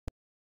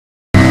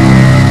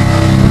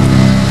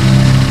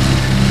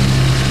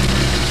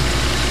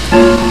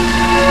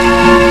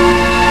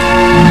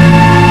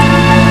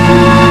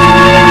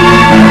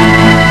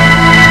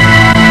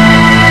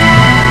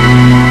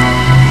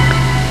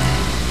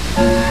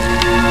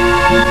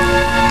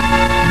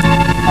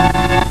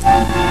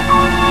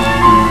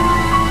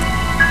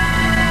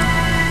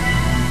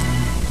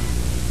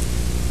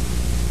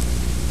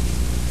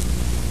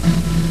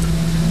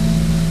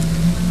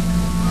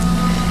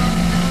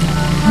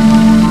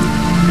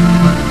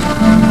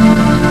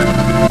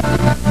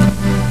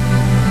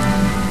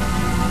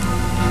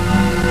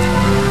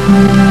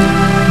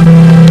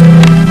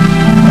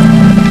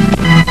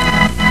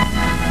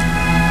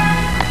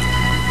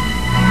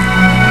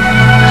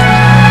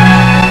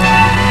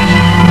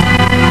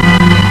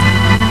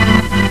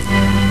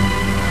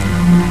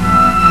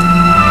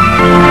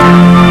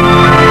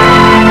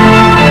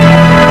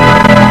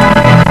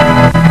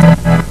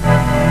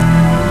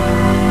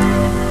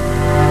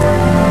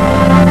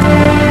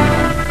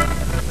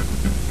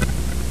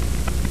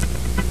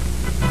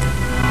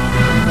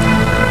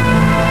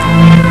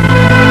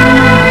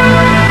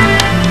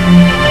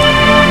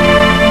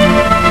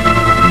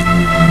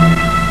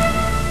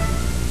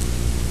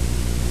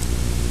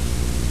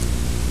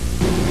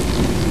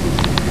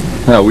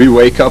Now we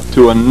wake up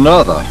to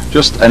another,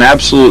 just an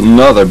absolute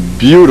another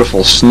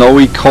beautiful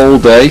snowy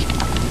cold day.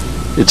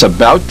 It's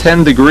about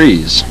 10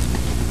 degrees.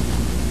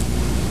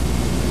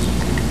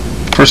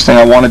 First thing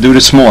I want to do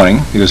this morning,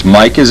 because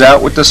Mike is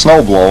out with the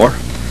snowblower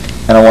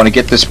and I want to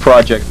get this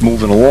project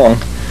moving along,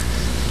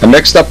 I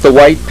mixed up the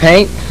white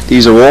paint.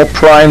 These are all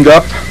primed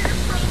up.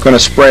 I'm going to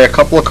spray a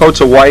couple of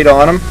coats of white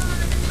on them,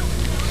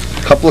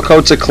 a couple of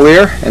coats of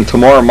clear, and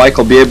tomorrow Mike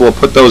will be able to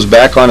put those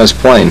back on his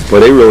plane.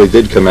 Well, they really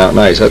did come out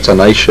nice. That's a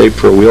nice shape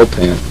for a wheel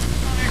pan.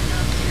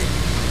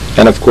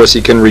 And of course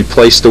he can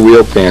replace the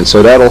wheel pan.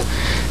 So that'll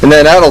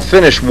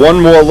finish one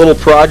more little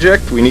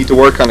project. We need to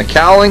work on the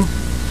cowling.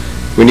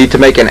 We need to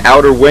make an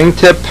outer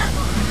wingtip.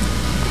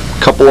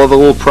 A couple other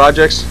little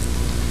projects.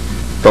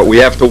 But we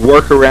have to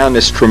work around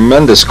this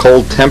tremendous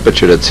cold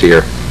temperature that's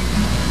here.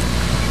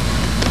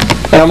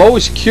 And I'm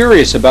always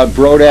curious about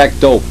Brodak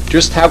dope,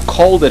 just how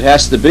cold it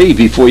has to be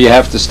before you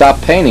have to stop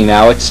painting.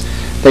 Now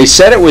they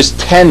said it was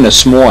 10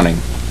 this morning.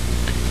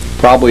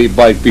 Probably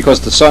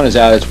because the sun is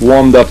out, it's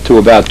warmed up to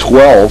about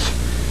 12.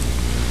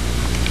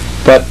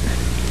 But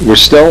we're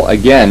still,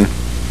 again,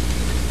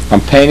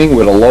 I'm painting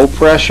with a low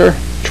pressure,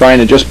 trying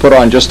to just put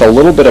on just a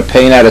little bit of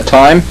paint at a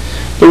time.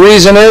 The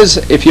reason is,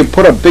 if you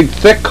put a big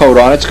thick coat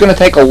on, it's going to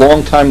take a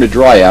long time to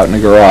dry out in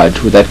the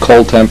garage with that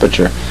cold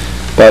temperature.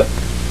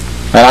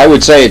 And I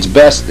would say it's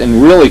best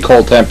in really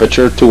cold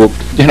temperature to,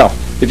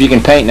 if you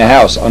can paint in a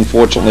house.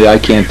 Unfortunately, I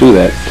can't do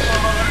that.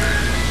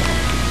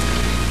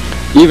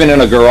 Even in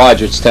a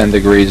garage, it's 10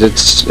 degrees.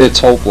 It's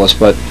hopeless.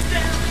 But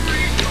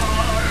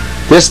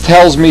this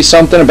tells me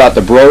something about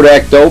the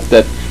Brodak dope,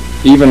 that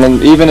even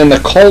in the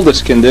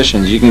coldest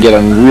conditions, you can get a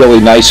really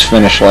nice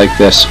finish like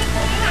this.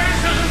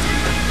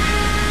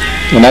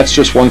 And that's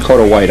just one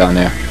coat of white on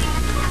there.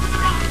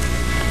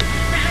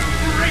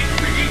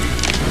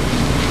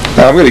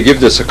 Now I'm going to give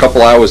this a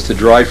couple hours to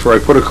dry before I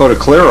put a coat of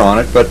clear on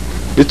it, but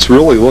it's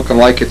really looking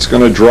like it's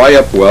going to dry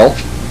up well.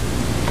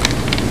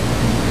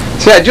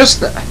 See,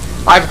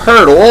 I've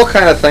heard all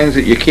kind of things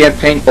that you can't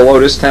paint below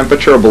this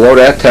temperature or below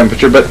that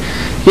temperature, but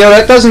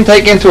that doesn't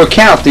take into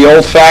account the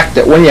old fact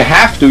that when you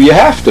have to, you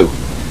have to.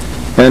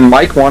 And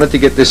Mike wanted to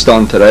get this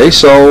done today,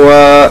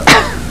 so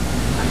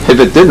if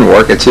it didn't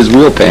work, it's his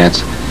wheel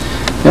pants.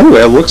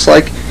 Anyway, it looks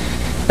like,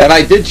 and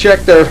I did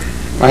check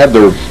I have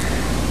the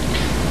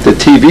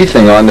TV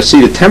thing on to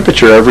see the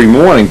temperature every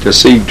morning to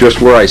see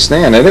just where I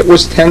stand, and it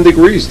was 10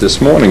 degrees this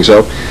morning. So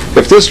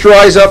if this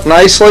dries up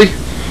nicely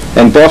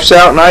and buffs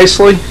out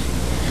nicely,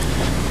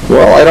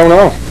 well, I don't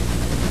know.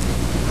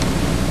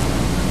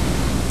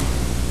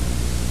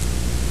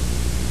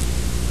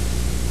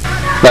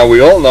 Now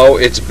we all know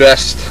it's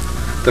best,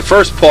 the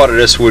first part of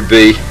this would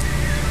be,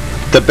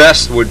 the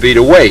best would be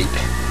to wait.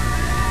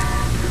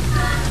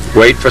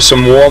 Wait for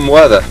some warm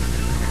weather.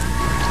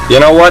 You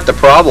know what the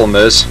problem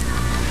is?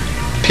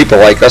 People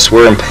like us,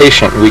 we're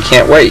impatient. We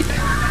can't wait.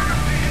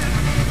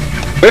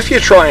 If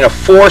you're trying to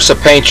force a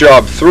paint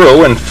job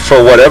through, and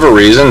for whatever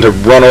reason, to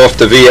run off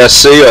the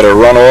VSC or to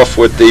run off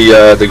with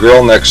the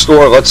girl next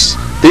door,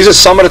 these are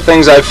some of the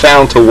things I've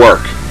found to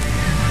work.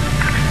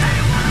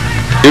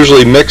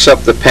 Usually mix up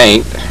the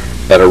paint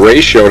at a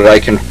ratio that I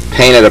can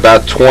paint at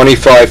about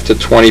 25 to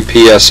 20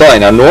 psi.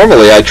 Now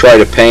normally I try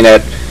to paint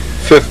at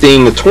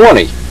 15 to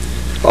 20,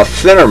 a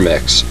thinner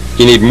mix.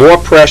 You need more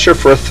pressure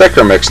for a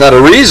thicker mix. Now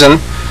the reason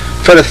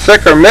for the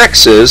thicker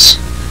mix is,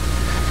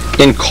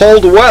 in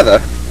cold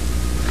weather,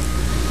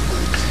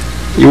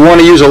 you want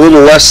to use a little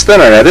less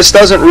thinner. Now this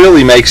doesn't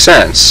really make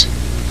sense.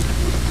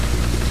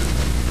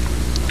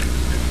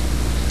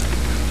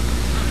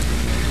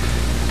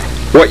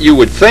 What you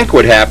would think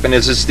would happen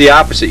is it's the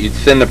opposite. You'd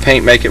thin the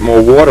paint, make it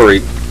more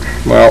watery.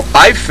 Well,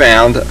 I've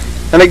found,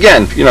 and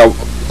again,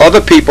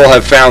 other people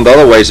have found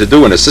other ways of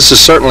doing this. This is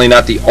certainly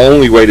not the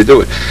only way to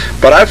do it.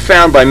 But I've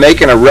found by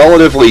making a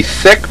relatively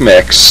thick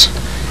mix,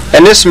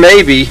 and this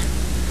may be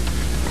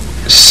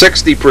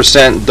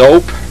 60%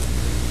 dope,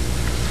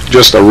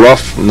 just a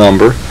rough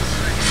number,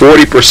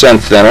 40%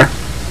 thinner,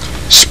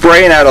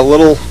 spraying at a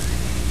little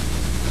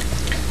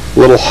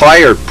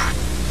higher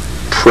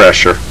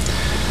pressure.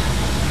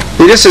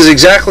 See, this is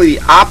exactly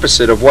the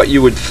opposite of what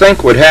you would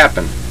think would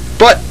happen.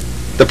 But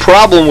the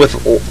problem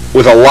with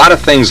a lot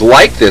of things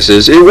like this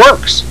is it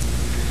works.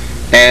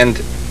 And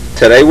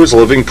today was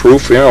living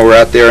proof. We're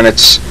out there and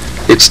it's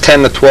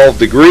 10 to 12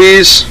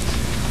 degrees.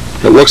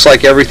 It looks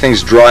like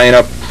everything's drying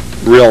up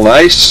real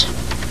nice.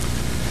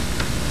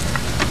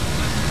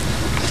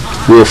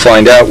 We'll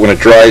find out when it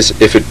dries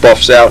if it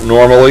buffs out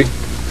normally.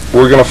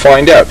 We're going to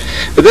find out.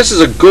 But this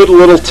is a good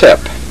little tip.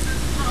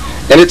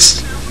 And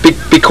it's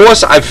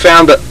because I've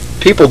found that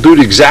people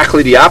do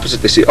exactly the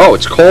opposite. They say, oh,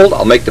 it's cold,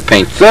 I'll make the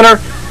paint thinner.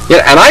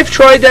 Yeah, and I've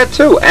tried that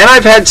too, and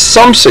I've had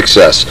some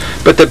success.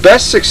 But the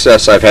best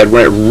success I've had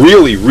when it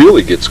really,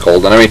 really gets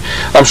cold. And I mean,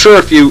 I'm sure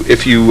if you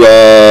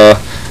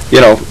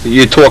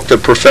talk to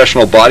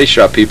professional body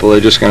shop people,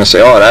 they're just going to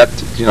say, oh, that,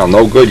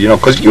 no good,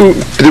 because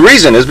the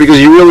reason is because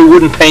you really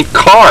wouldn't paint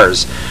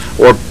cars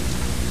or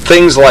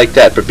things like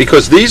that. But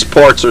because these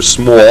parts are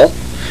small,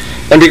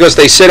 and because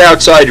they sit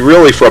outside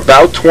really for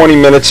about 20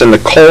 minutes in the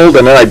cold,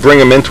 and then I bring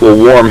them into a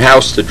warm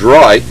house to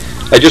dry,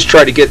 I just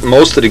try to get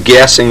most of the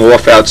gassing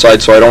off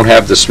outside so I don't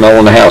have the smell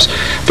in the house.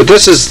 But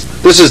this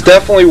has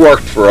definitely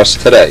worked for us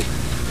today.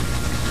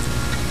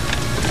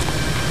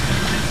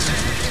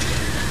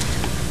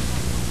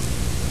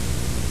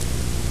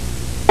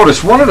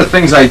 Notice one of the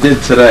things I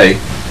did today,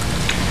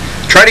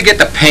 try to get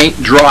the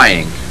paint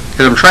drying,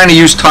 because I'm trying to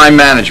use time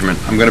management.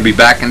 I'm going to be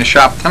back in the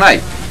shop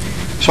tonight.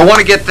 So I want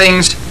to get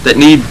things that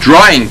need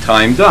drying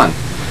time done.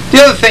 The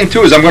other thing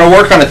too is I'm going to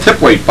work on a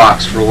tip weight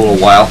box for a little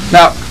while.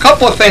 Now, a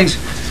couple of things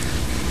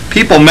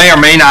people may or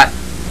may not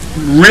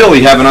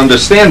really have an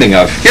understanding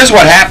of. Here's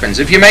what happens.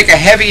 If you make a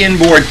heavy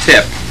inboard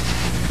tip,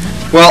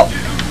 well,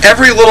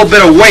 every little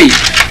bit of weight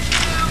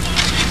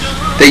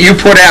that you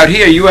put out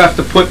here, you have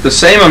to put the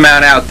same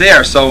amount out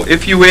there. So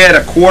if you add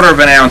a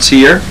 1/4 ounce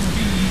here,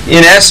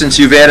 in essence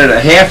you've added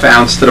a 1/2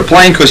 ounce to the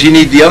plane, because you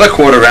need the other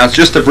 1/4 ounce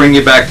just to bring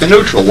you back to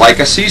neutral, like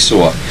a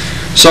seesaw.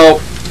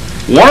 So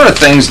one of the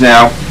things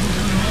now,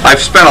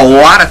 I've spent a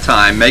lot of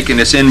time making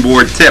this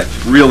inboard tip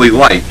really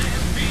light.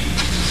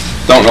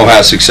 Don't know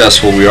how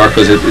successful we are,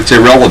 because it's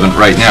irrelevant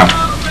right now.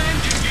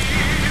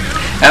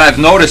 And I've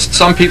noticed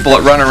some people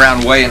that run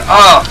around weighing,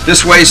 oh,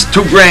 this weighs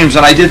 2 grams,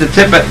 and I did the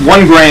tip at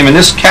 1 gram, and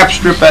this cap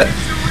strip at,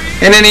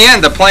 and in the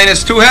end, the plane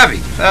is too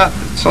heavy.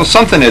 So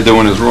something they're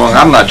doing is wrong.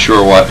 I'm not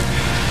sure what.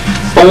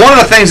 But one of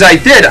the things I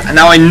did,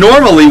 now I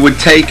normally would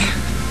take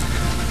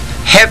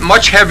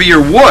much heavier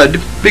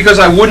wood, because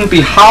I wouldn't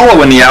be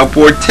hollowing the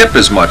outboard tip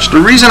as much. The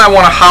reason I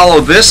want to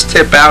hollow this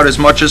tip out as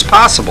much as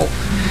possible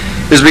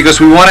is because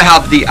we want to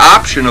have the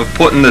option of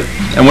putting the,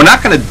 and we're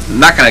not going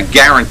to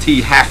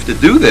guarantee have to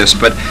do this,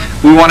 but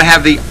we want to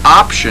have the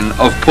option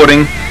of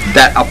putting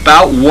that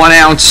about 1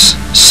 ounce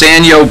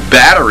Sanyo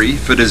battery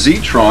for the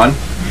Zetron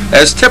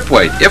as tip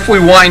weight. If we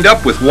wind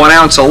up with 1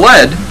 ounce of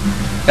lead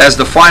as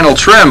the final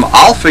trim,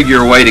 I'll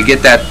figure a way to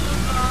get that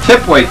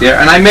tip weight there,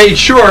 and I made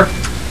sure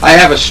I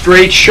have a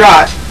straight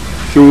shot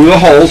through the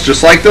holes,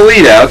 just like the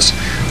lead outs,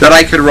 that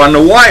I could run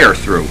the wire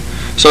through.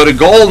 So the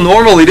goal,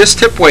 normally this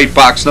tip weight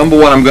box, number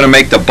one, I'm going to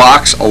make the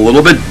box a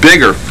little bit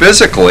bigger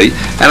physically,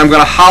 and I'm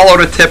going to hollow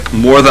the tip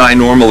more than I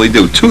normally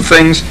do. Two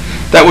things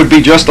that would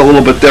be just a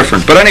little bit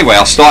different. But anyway,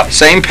 I'll start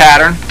same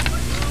pattern,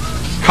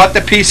 cut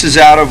the pieces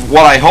out of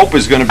what I hope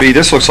is going to be,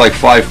 this looks like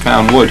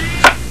 5-pound wood.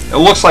 It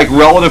looks like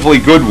relatively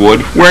good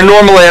wood, where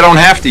normally I don't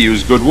have to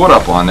use good wood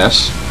up on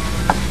this.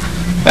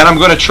 And I'm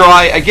going to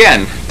try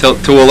again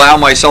to allow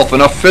myself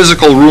enough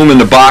physical room in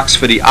the box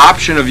for the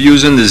option of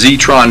using the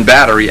Zetron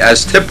battery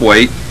as tip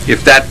weight,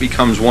 if that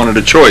becomes one of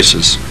the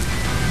choices.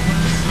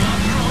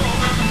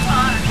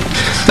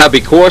 Now,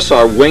 because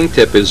our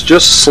wingtip is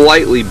just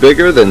slightly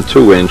bigger than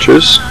 2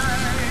 inches,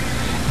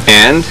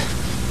 and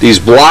these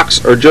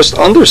blocks are just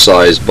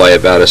undersized by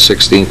about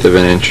 1/16 of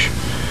an inch,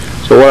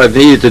 so what I've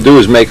needed to do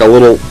is make a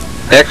little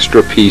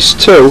extra piece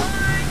too,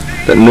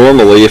 that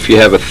normally if you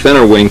have a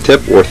thinner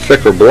wingtip or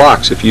thicker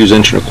blocks, if you use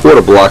 1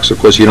 1/4 blocks, of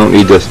course you don't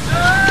need the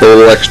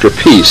little extra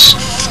piece.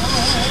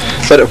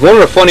 But one of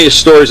the funniest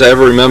stories I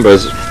ever remember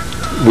is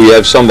we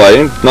have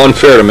somebody,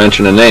 unfair to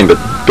mention a name, but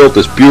built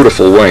this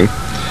beautiful wing,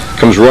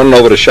 comes running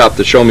over the shop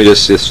to show me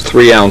this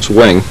 3-ounce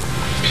wing,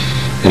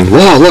 and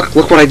wow, look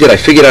what I did. I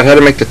figured out how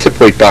to make the tip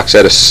weight box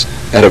out of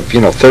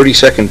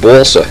 30-second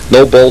balsa,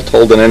 no bolt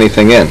holding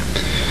anything in.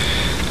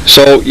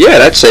 So yeah,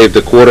 that saved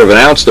a 1/4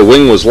 ounce. The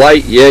wing was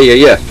light.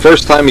 Yeah.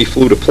 First time he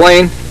flew the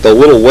plane, the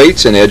little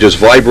weights in there just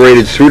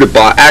vibrated through the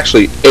box,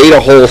 actually ate a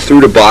hole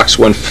through the box,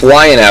 went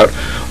flying out,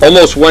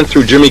 almost went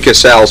through Jimmy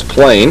Casale's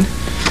plane,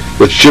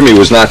 which Jimmy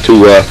was not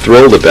too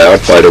thrilled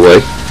about, by the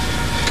way.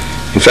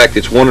 In fact,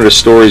 it's one of the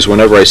stories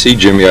whenever I see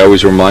Jimmy I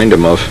always remind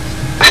him of.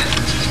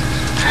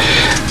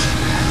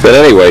 But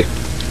anyway,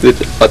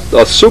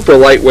 a super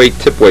lightweight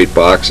tip weight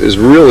box is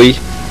really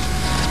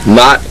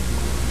not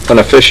an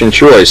efficient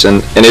choice,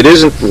 and it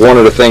isn't one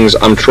of the things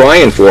I'm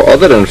trying for,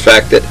 other than the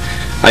fact that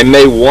I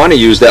may want to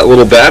use that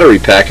little battery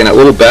pack, and that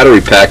little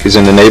battery pack is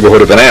in the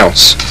neighborhood of 1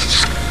 ounce.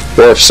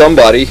 Or if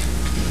somebody,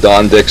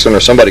 Don Dixon or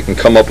somebody, can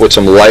come up with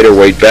some lighter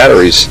weight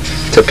batteries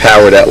to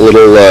power that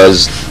little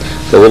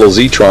the little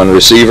Zetron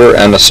receiver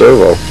and the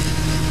servo.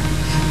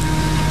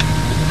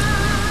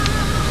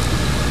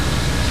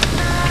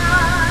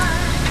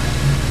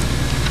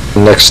 The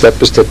next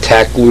step is to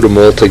tack glue them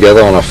all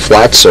together on a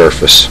flat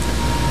surface.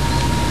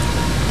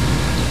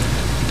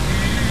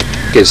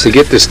 Is to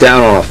get this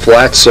down on a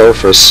flat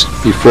surface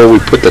before we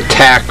put the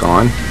tack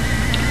on.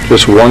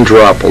 Just 1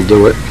 drop will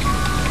do it.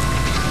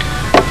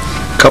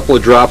 A couple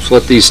of drops,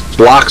 let these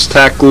blocks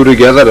tack glue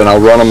together, then I'll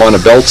run them on a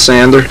belt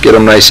sander, get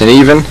them nice and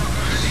even,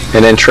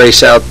 and then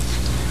trace out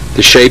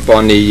the shape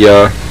on the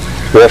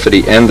off of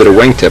the end of the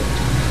wingtip.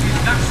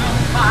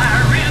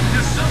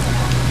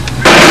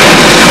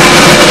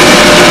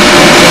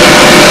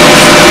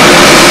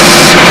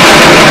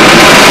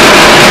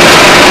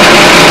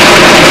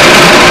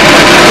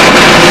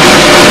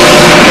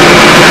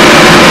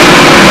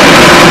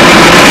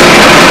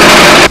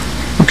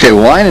 Okay,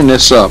 lining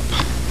this up.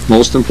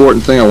 Most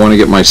important thing, I want to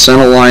get my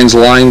center lines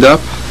lined up.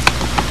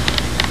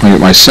 I get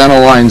my center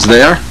lines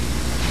there.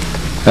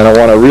 And I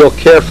want to real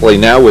carefully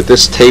now, with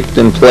this taped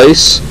in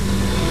place,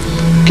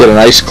 get a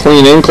nice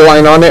clean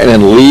incline on it and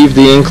then leave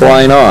the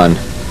incline on.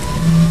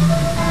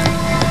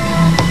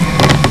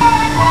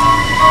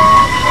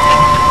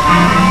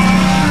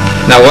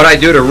 Now what I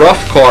do to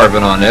rough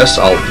carving on this,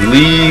 I'll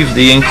leave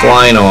the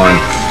incline on.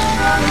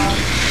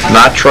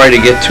 Not try to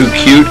get too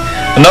cute.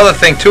 Another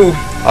thing too,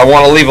 I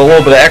want to leave a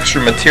little bit of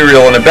extra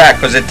material in the back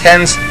because it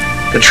tends,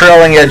 the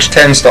trailing edge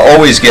tends to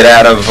always get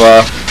out of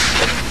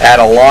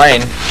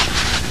line.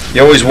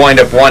 You always wind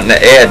up wanting to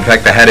add, in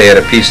fact I had to add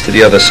a piece to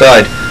the other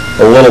side,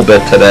 a little bit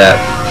to that.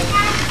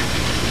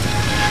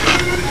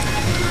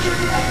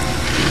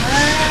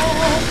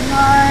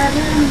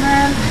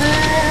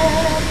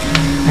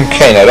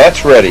 Okay, now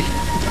that's ready.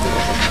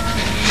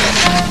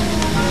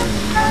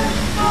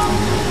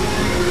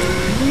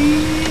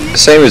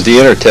 Same as the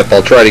inner tip,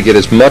 I'll try to get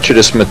as much of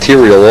this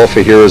material off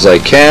of here as I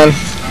can.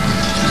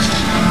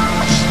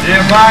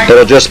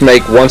 It'll just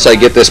make, once I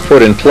get this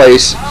put in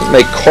place,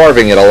 make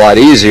carving it a lot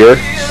easier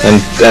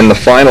and the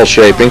final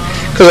shaping,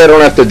 because I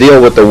don't have to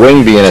deal with the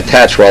wing being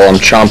attached while I'm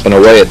chomping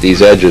away at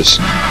these edges.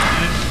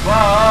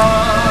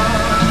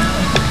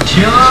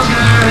 Sugar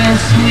and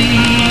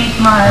sweet,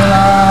 my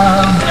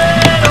love.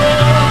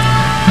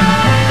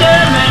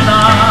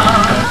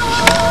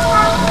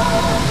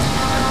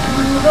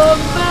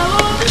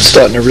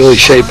 Starting to really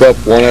shape up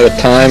one at a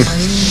time,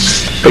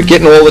 but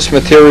getting all this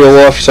material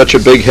off, such a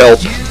big help.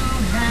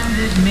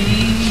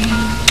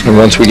 And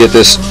once we get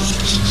this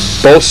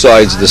both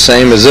sides the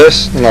same as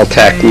this, then I'll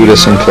tack glue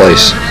this in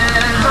place.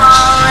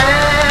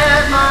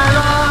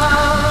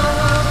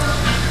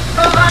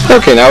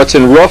 Okay, now it's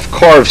in rough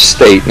carved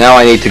state. Now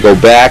I need to go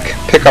back,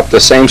 pick up the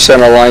same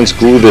center lines,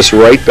 glue this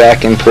right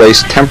back in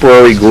place,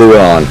 temporary glue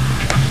on.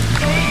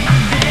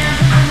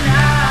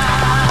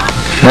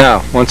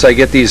 Now, once I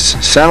get these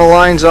center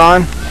lines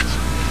on,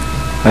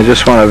 I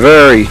just want to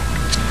very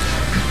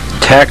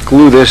tack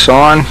glue this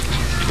on.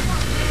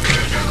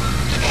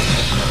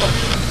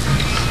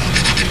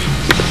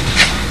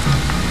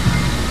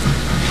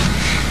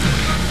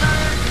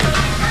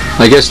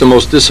 I guess the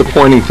most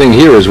disappointing thing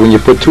here is when you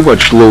put too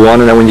much glue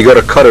on and then when you go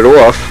to cut it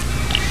off,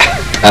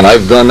 and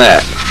I've done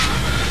that.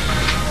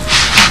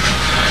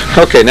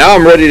 Okay, now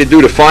I'm ready to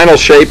do the final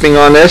shaping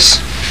on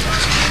this.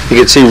 You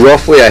can see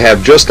roughly I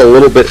have just a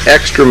little bit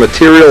extra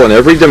material in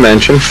every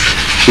dimension.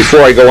 Before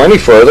I go any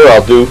further,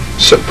 I'll do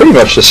pretty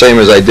much the same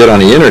as I did on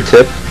the inner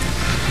tip.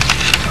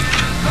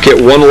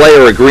 Get one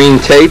layer of green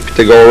tape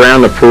to go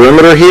around the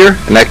perimeter here,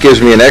 and that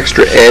gives me an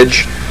extra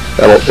edge.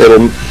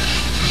 It'll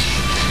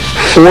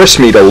force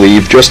me to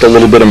leave just a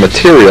little bit of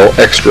material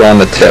extra on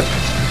the tip.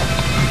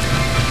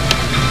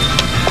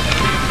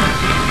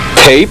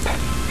 Tape.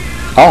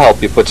 I'll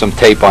help you put some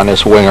tape on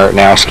this winger at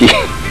Nowski.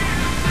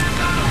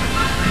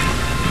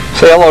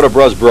 Say hello to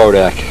Bruz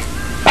Brodak.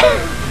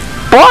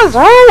 Bruz,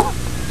 who?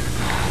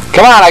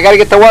 Come on, I gotta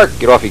get to work.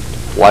 Get off, he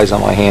flies on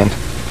my hand.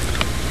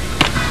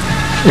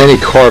 Any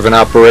carving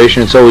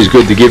operation, it's always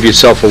good to give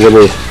yourself a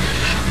little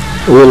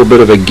bit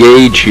of a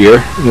gauge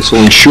here. This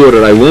will ensure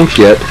that I won't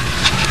get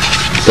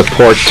the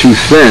part too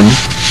thin.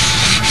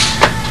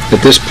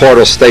 That this part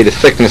will stay the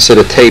thickness of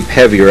the tape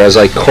heavier as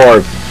I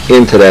carve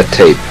into that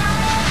tape.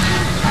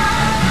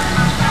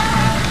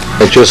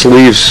 It just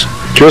leaves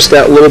just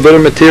that little bit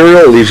of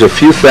material, leaves a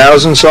few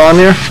thousandths on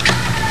there.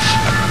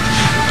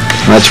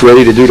 That's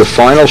ready to do the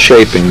final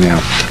shaping now.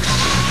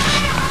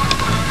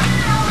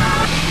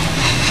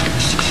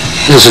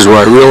 This is where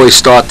I really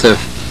start to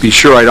be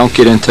sure I don't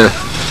get into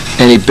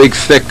any big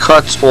thick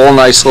cuts, all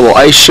nice little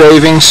ice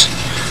shavings.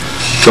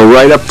 Go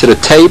right up to the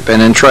tape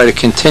and then try to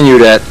continue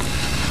that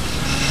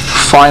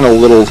final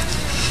little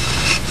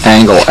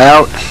angle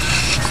out.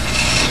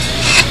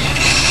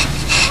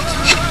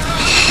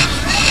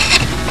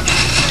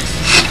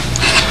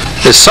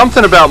 There's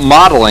something about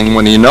modeling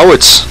when you know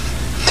it's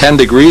 10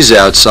 degrees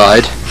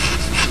outside.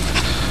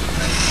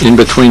 In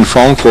between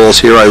phone calls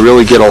here, I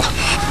really get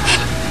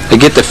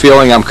the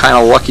feeling I'm kind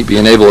of lucky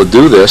being able to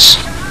do this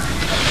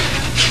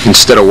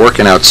instead of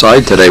working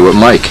outside today with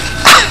Mike.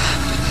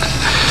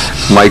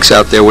 Mike's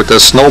out there with the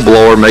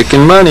snowblower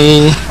making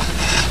money.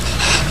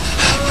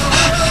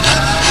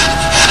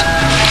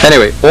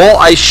 Anyway, all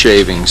ice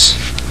shavings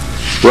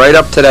right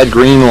up to that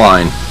green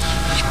line.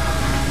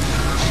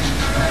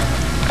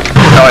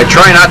 Now I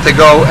try not to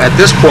go, at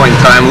this point in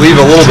time, leave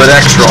a little bit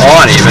extra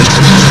on even,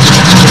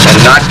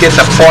 and not get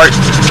the part,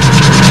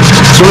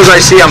 as soon as I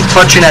see I'm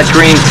touching that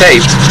green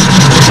tape,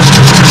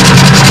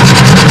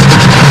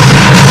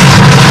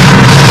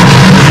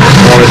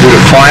 I want to do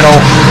the final,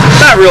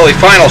 not really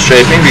final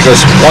shaping,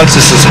 because once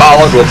this is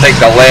hollowed, we'll take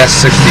the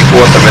last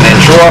 1/64 of an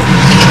inch off.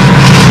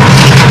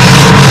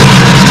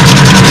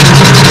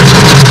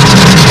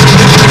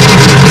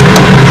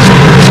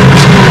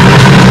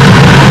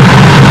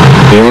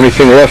 The only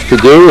thing left to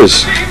do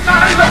is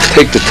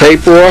take the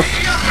tape off,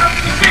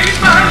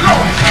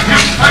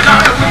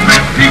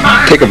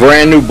 take a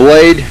brand new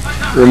blade,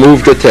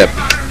 remove the tip.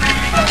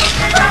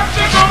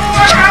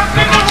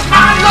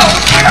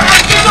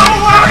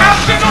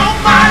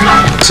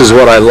 This is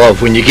what I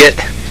love. When you get,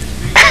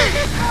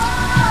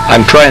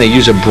 I'm trying to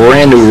use a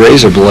brand new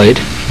razor blade.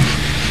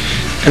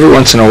 Every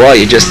once in a while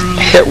you just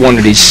hit one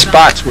of these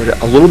spots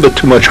with a little bit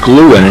too much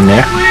glue in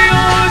there.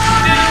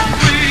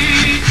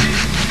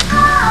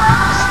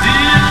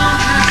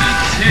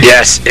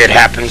 Yes, it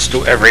happens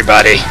to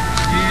everybody.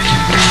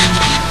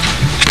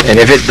 And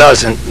if it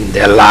doesn't,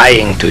 they're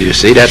lying to you.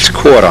 See, that's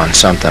caught on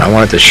something. I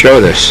wanted to show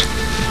this.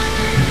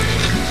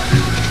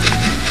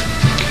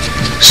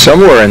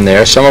 Somewhere in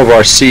there, some of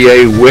our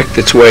CA wicked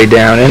its way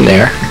down in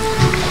there.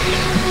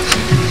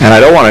 And I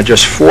don't want to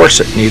just force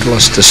it,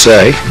 needless to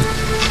say.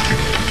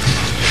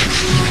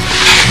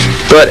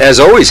 But as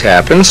always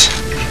happens,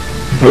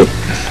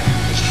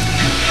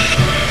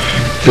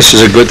 this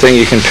is a good thing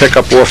you can pick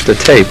up off the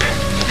tape.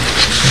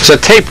 So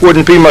tape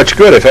wouldn't be much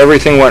good if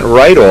everything went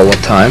right all the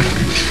time.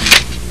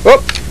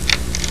 Whoop!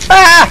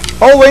 Ah!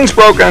 Whole wing's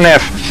broken in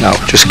half. No,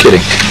 just kidding.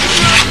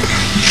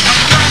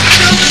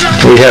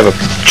 We have a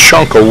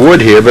chunk of wood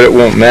here, but it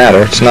won't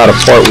matter. It's not a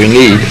part we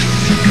need.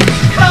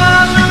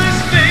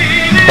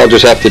 I'll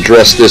just have to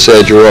dress this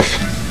edge off.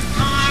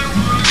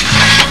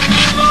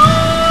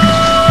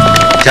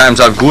 Times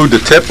I've glued the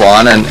tip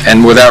on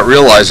and without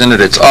realizing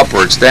it, it's up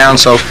or it's down.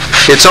 So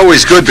it's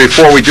always good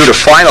before we do the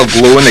final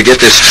gluing to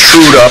get this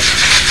trued up.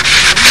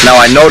 Now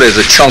I know there's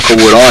a chunk of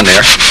wood on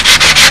there.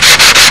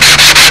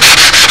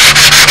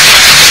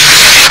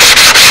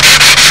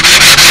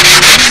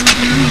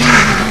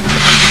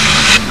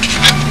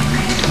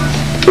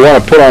 We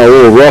want to put on a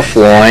little rough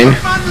line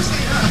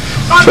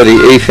for the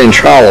 1/8 inch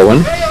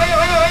hollowing.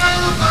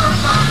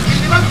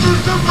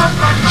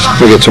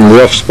 We get some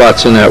rough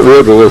spots in that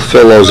wood, but we'll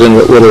fill those in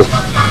with little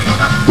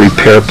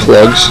repair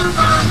plugs.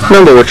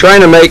 Remember, we're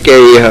trying to make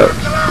a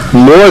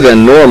more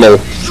than normal,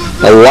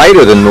 a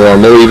lighter than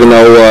normal, even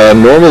though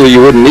normally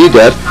you wouldn't need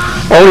that,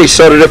 only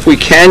so that if we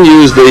can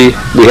use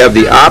we have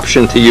the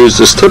option to use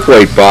this tip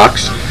weight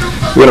box,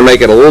 we're going to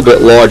make it a little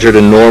bit larger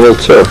than normal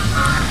too.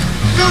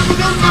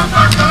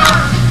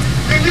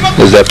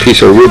 There's that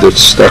piece of wood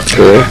that's stuck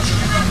to there.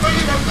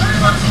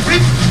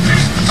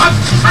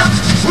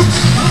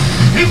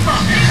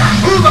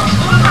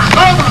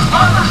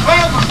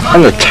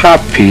 On the top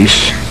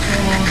piece,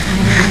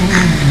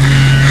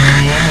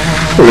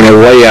 we're going to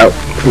lay out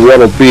what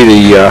will be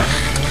look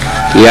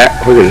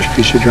at this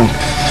piece of junk.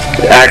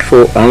 The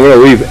actual, I'm going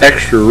to leave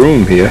extra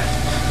room here.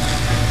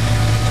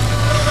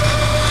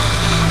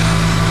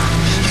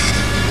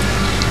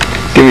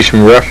 Give me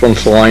some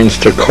reference lines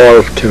to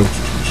carve to.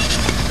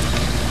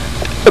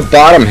 The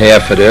bottom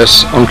half of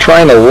this, I'm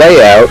trying to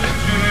lay out.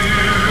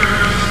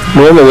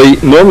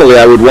 Normally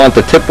I would want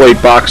the tip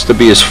weight box to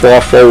be as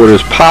far forward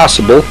as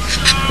possible,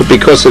 but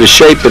because of the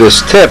shape of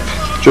this tip,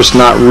 just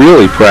not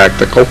really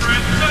practical.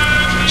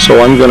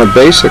 So I'm going to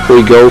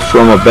basically go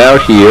from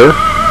about here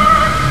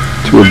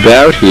to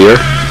about here.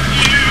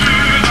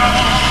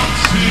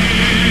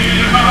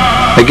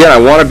 Again, I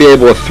want to be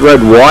able to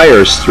thread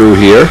wires through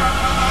here.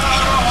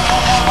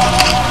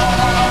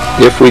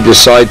 If we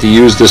decide to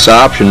use this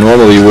option,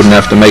 normally you wouldn't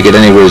have to make it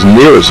anywhere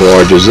near as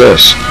large as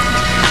this.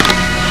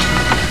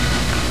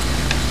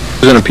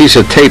 Using a piece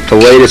of tape to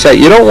lay this out.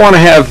 You don't want to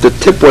have the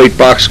tip weight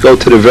box go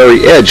to the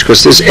very edge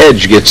because this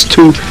edge gets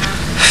too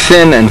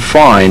thin and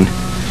fine.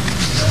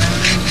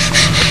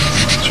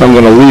 So I'm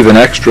going to leave an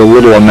extra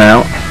little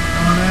amount.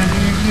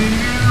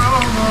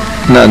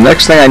 Now the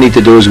next thing I need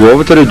to do is go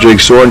over to the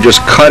jigsaw and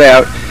just cut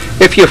out.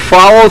 If you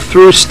follow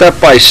through step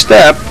by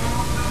step,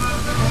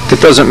 it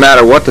doesn't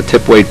matter what the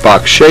tip weight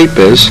box shape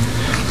is.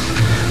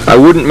 I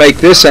wouldn't make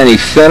this any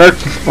thinner,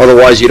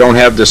 otherwise you don't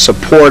have the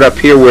support up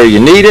here where you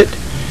need it.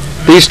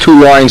 These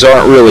two lines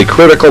aren't really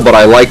critical, but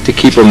I like to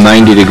keep them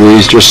 90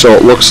 degrees just so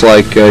it looks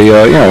like a,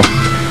 you know,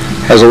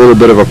 has a little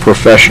bit of a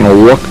professional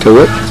look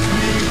to it.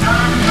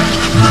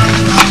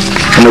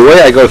 And the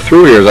way I go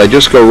through here is I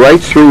just go right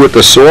through with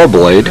the saw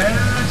blade.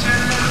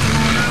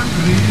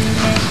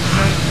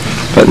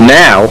 But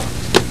now,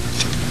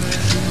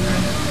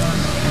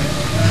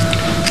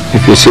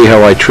 if you see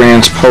how I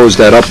transpose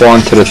that up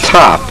onto the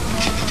top,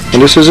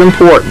 and this is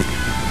important.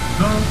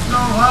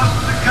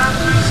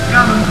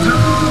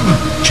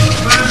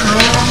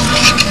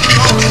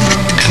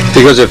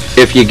 Because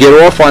if you get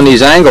off on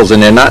these angles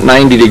and they're not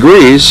 90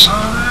 degrees,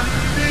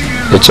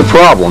 it's a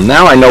problem.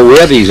 Now I know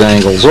where these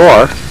angles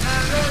are,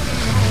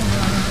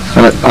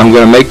 and I'm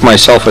going to make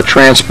myself a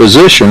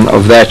transposition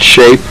of that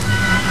shape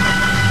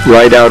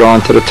right out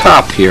onto the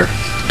top here,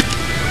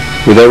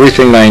 with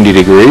everything 90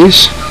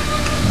 degrees.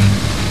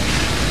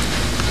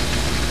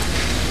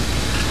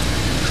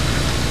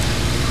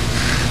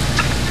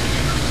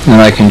 And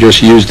I can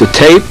just use the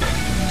tape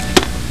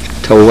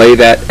to lay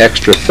that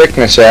extra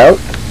thickness out.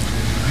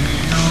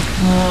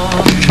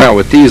 Now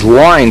with these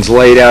lines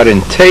laid out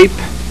in tape,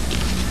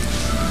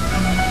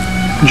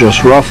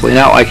 just roughly,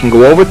 now I can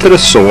go over to the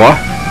saw,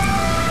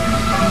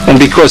 and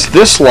because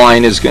this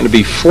line is going to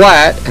be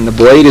flat and the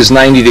blade is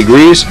 90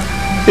 degrees,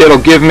 it'll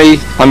give me,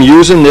 I'm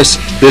using this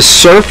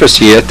surface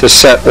here to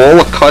set all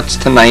the cuts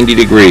to 90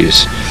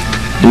 degrees.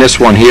 And this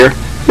one here,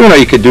 you know,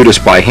 you could do this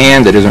by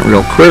hand, it isn't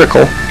real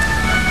critical.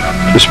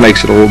 Just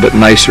makes it a little bit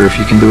nicer if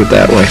you can do it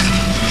that way.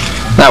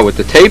 Now with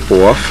the tape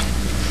off,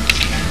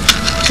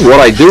 what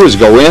I do is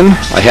go in.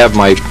 I have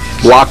my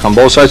block on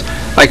both sides.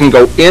 I can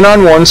go in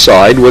on one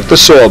side with the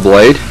saw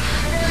blade,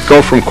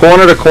 go from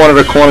corner to corner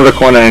to corner to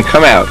corner, and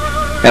come out.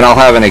 And I'll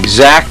have an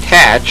exact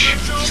hatch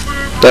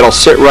that'll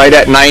sit right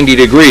at 90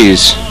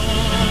 degrees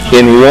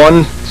in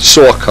one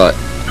saw cut.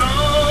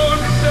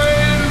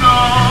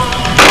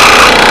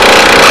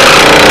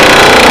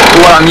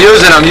 What I'm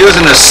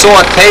using a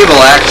saw table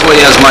actually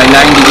as my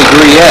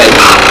 90-degree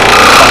edge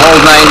to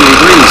hold 90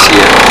 degrees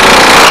here.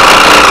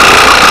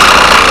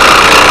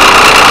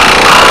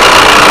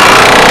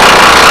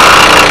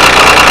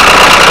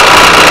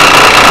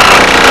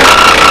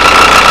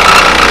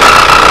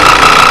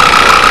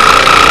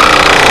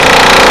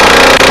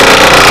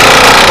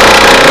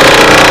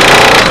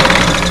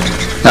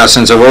 Now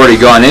since I've already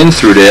gone in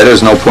through there,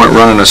 there's no point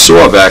running a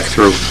saw back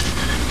through.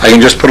 I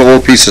can just put a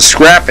little piece of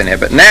scrap in here,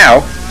 but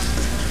now,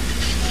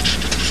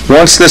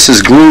 once this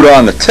is glued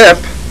on the tip,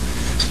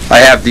 I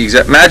have these,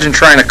 imagine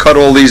trying to cut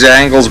all these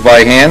angles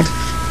by hand,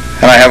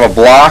 and I have a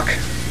block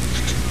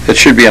that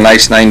should be a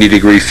nice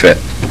 90-degree fit.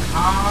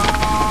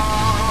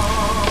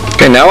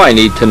 Okay, now I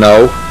need to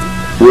know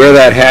where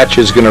that hatch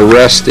is going to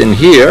rest in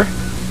here,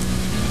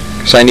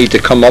 because I need to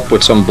come up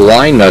with some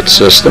blind nut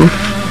system.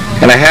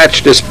 And a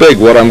hatch this big,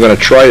 what I'm going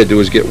to try to do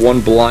is get one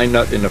blind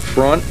nut in the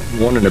front,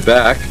 one in the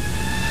back.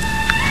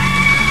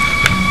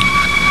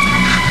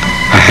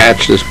 A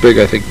hatch this big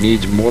I think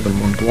needs more than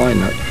one blind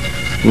nut.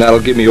 And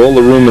that'll give me all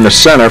the room in the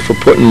center for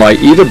putting my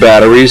either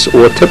batteries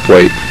or tip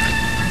weight.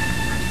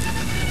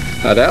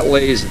 Now that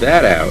lays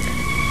that out.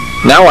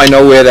 Now I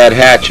know where that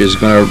hatch is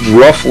going to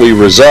roughly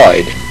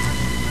reside.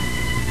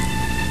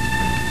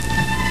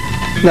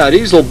 Now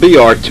these will be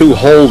our two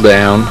hold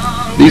down.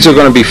 These are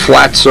going to be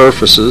flat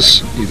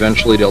surfaces.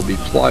 Eventually they'll be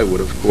plywood,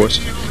 of course.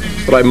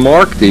 But I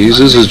mark these.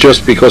 This is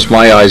just because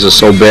my eyes are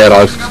so bad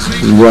I'll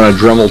run a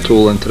Dremel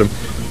tool into them.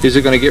 These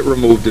are going to get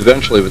removed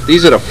eventually. But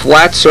these are the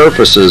flat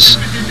surfaces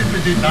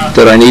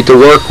that I need to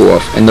work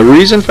off. And the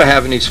reason for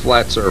having these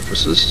flat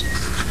surfaces,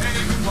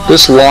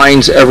 this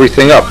lines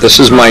everything up. This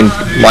is my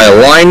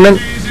alignment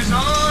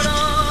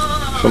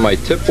for my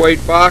tip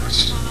weight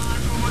box.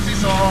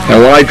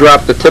 And when I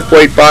drop the tip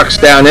weight box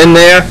down in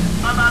there,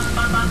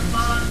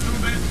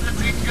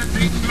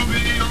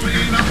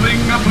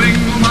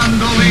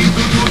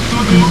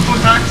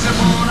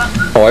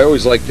 I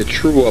always like to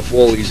true up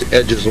all these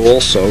edges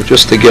also,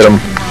 just to get them.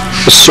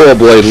 The saw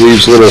blade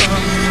leaves little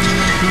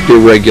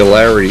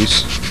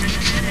irregularities.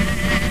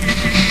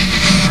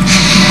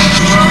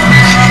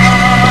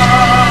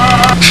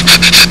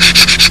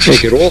 You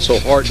could also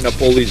harden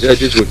up all these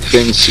edges with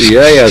thin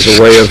CA as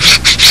a way of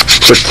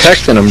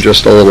protecting them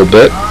just a little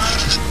bit.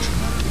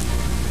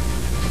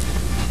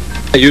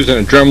 Using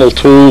a Dremel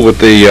tool with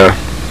the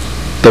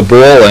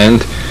ball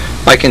end,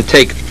 I can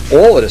take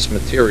all of this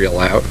material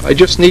out. I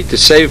just need to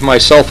save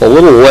myself a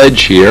little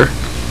ledge here.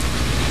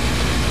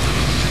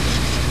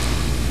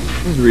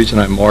 The reason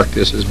I marked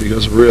this is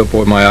because,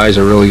 boy, my eyes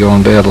are really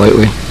going bad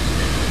lately.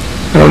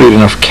 I don't need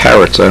enough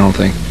carrots, I don't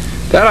think.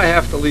 That I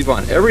have to leave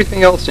on.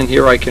 Everything else in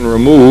here I can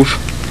remove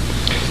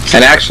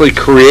and actually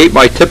create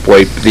my tip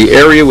weight, the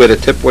area where the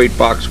tip weight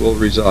box will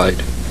reside.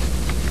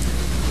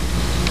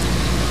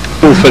 The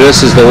tool for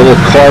this is the little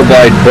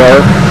carbide burr.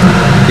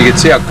 You can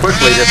see how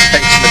quickly this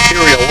takes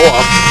material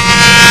off.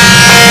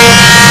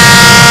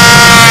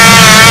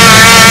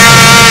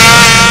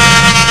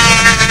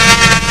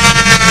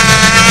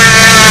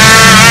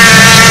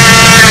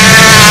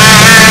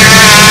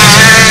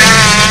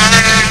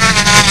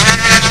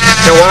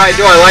 So what I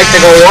do, I like to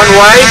go one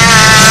way.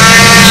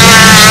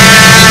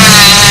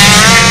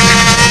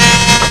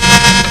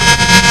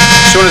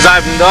 As soon as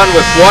I'm done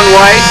with one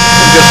way,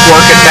 and just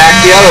work it back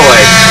the other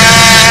way.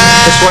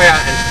 This way I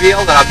can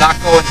feel that I'm not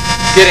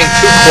getting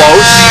too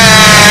close.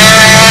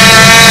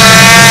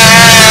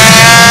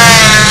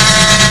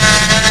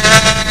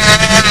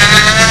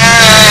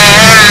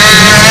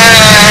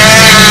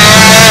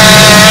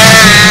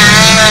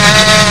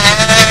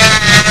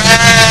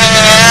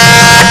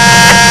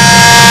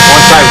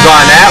 Once I've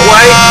gone that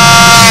way,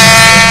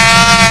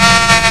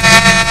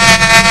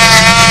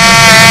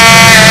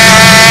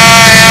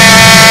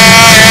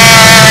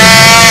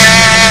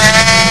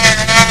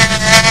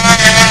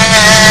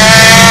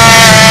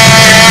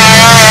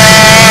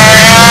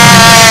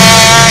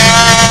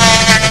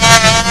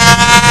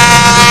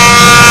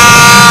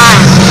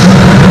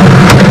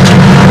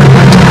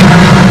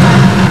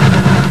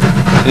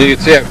 you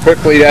can see how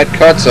quickly that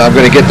cuts. I'm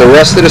going to get the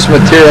rest of this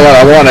material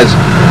out. I want a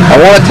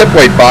tip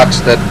weight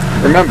box that,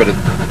 remember,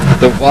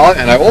 the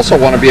volume, and I also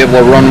want to be able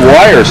to run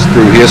wires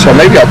through here, so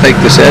maybe I'll take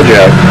this edge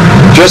out.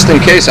 Just in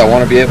case, I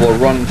want to be able to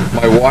run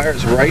my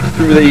wires right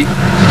through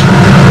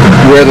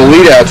where the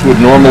lead outs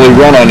would normally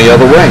run on the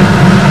other wing.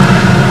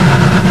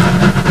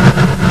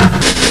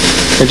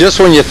 And just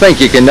when you think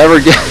you can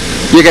never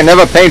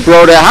paint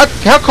road out,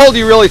 how cold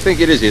do you really think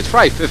it is? It's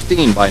probably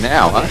 15 by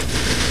now, huh?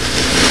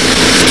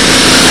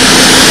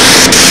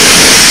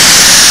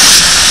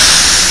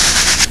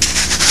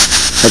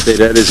 Okay,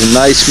 that is a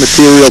nice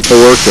material to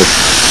work with.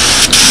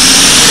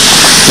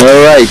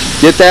 Alright,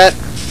 get that,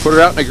 put it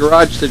out in the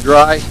garage to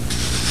dry.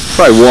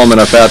 Probably warm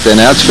enough out there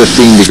now, it's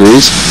 15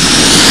 degrees.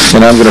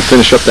 And I'm going to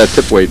finish up that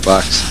tip weight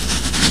box.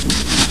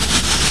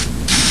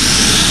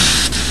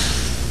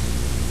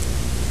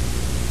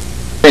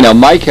 Okay, now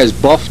Mike has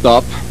buffed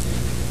up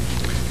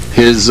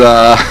his,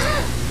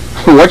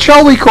 what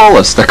shall we call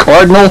this? The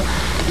Cardinal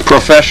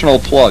Professional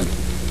Plug.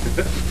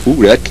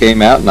 Ooh, that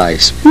came out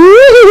nice.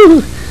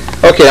 Woo!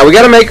 Okay, now we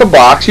got to make a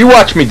box. You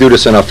watch me do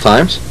this enough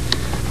times.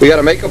 We got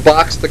to make a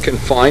box to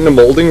confine the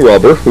molding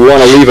rubber. We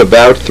want to leave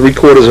about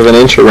 3/4 of an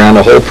inch around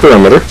the whole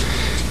perimeter.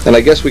 And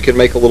I guess we can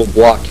make a little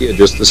block here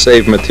just to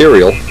save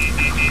material.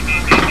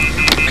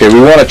 Okay,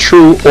 we want to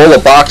true all the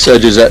box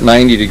edges at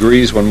 90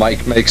 degrees when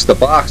Mike makes the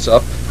box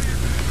up.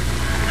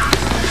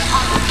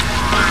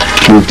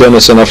 We've done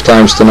this enough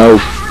times to know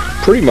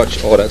pretty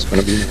much, oh, that's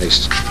going to be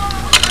nice.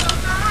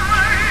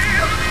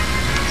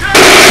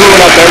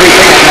 Screwing up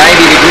everything at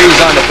 90 degrees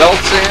on the belt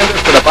sander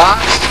for the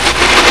box.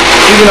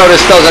 Even though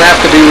this doesn't have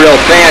to be real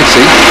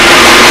fancy.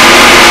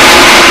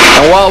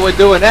 And while we're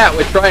doing that,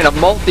 we're trying to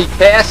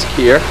multitask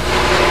here.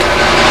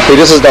 See,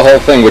 this is the whole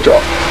thing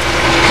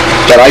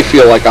that I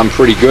feel like I'm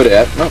pretty good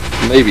at. Well,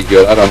 maybe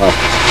good, I don't know.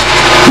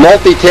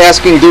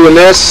 Multitasking, doing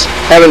this,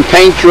 having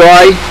paint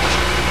dry,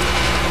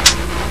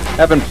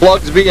 having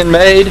plugs being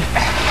made.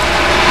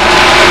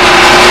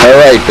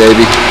 Alright,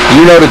 baby,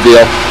 you know the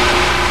deal.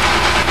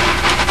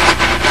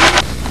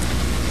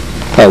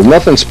 Now,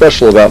 nothing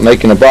special about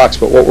making a box,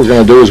 but what we're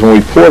going to do is when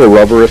we pour the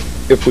rubber,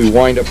 if we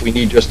wind up we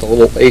need just a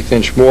little 1/8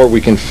 inch more,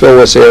 we can fill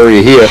this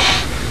area here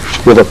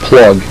with a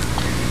plug.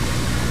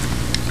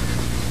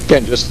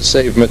 Again, just to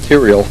save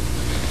material.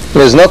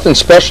 There's nothing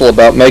special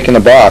about making a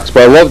box,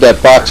 but I love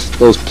that box,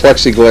 those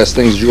plexiglass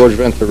things George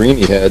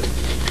Venturini had,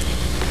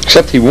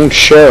 except he won't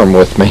share them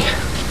with me.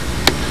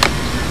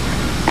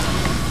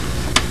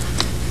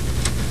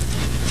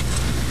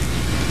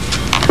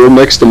 We'll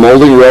mix the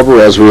molding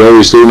rubber as we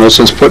always do. No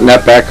sense putting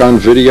that back on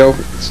video.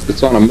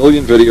 It's on a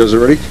million videos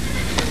already.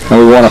 And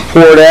we want to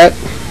pour that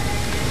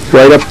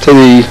right up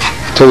to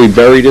till we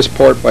bury this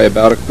part by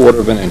about 1/4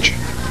 of an inch.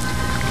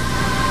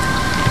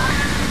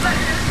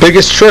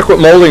 Biggest trick with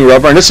molding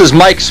rubber, and this is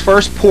Mike's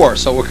first pour,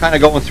 so we're kind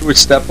of going through it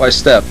step by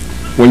step.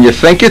 When you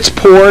think it's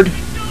poured,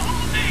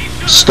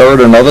 stir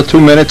it another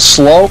 2 minutes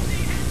slow.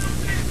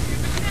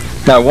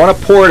 Now I want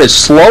to pour it as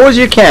slow as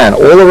you can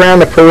all around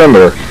the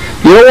perimeter.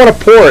 You don't want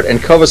to pour it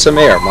and cover some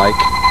air, Mike.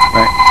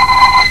 Right.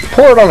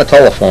 Pour it on the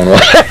telephone.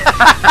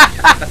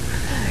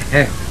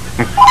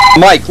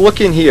 Mike,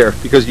 look in here,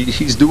 because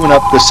he's doing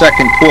up the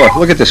second pour.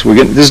 Look at this.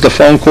 This is the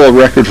phone call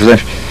record for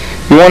this.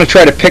 You want to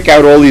try to pick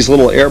out all these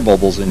little air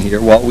bubbles in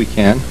here while we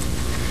can.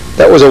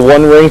 That was a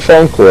 1-ring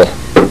phone call.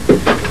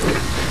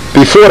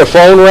 Before the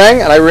phone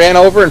rang, and I ran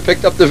over and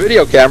picked up the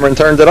video camera and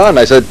turned it on.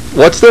 I said,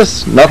 "What's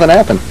this?" Nothing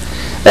happened.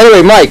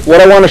 Anyway, Mike,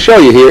 what I want to show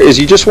you here is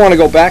you just want to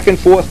go back and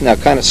forth now,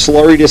 kind of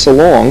slurry this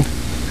along.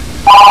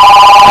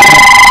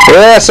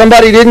 Yeah,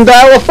 somebody didn't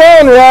dial a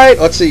phone right.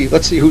 Let's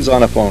see who's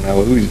on the phone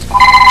now.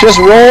 Just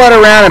roll it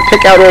around and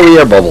pick out all the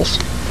air bubbles.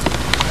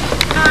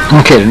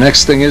 Okay, the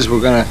next thing is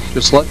we're going to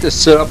just let this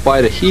sit up by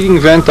the heating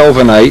vent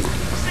overnight.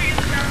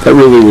 That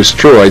really was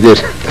true. I did.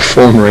 The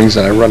phone rings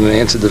and I run and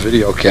answered the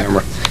video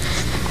camera.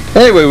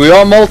 Anyway, we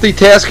are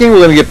multitasking. We're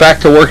going to get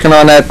back to working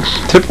on that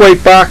tip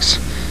weight box.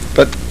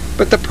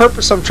 But the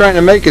purpose I'm trying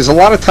to make is a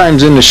lot of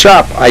times in the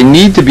shop I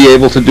need to be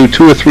able to do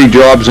 2 or 3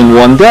 jobs in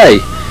one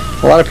day.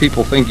 A lot of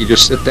people think you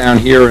just sit down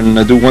here and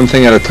do one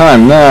thing at a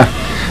time. Nah.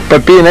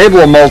 But being able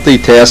to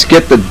multitask,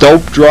 get the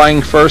dope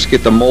drying first,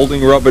 get the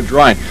molding rubber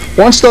drying.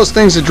 Once those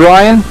things are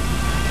drying,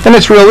 then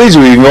it's real easy.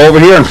 We can go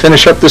over here and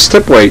finish up this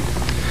tip weight.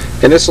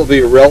 And this will be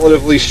a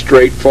relatively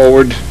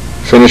straightforward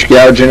finish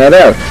gouging that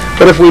out.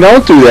 But if we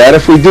don't do that,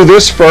 if we do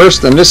this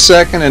first and this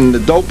second and the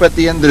dope at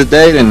the end of the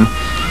day, then,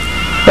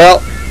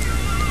 well,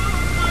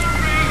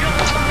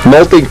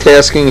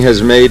 multitasking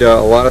has made a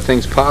lot of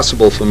things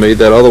possible for me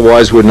that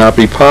otherwise would not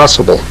be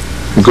possible.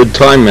 Good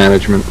time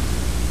management.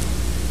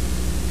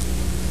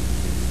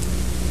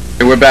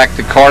 We're back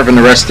to carving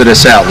the rest of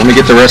this out. Let me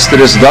get the rest of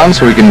this done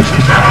so we can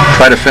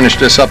try to finish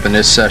this up in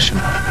this session.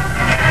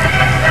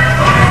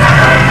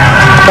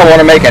 I want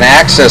to make an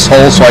access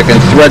hole so I can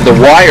thread the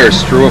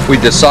wires through if we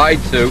decide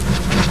to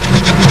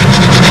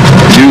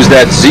use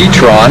that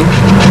Zetron.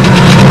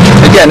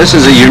 Again, this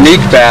is a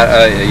unique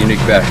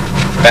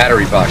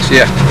battery box.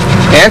 Yeah.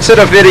 Answer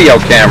the video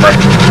camera.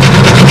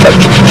 But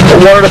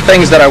one of the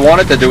things that I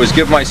wanted to do is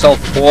give myself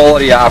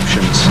quality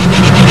options.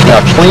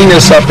 Now clean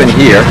this up in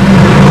here.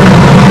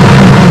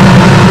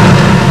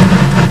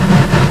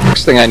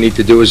 Next thing I need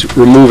to do is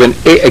remove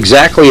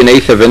exactly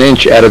 1/8 of an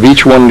inch out of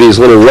each one of these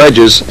little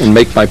wedges and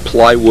make my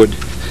plywood,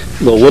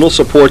 the little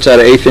supports out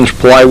of 1/8 inch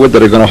plywood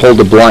that are going to hold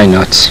the blind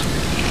nuts.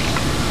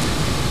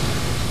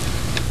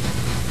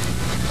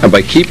 And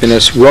by keeping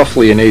this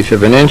roughly 1/8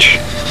 of an inch,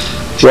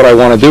 what I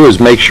want to do is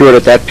make sure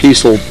that that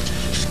piece will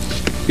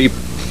be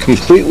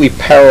completely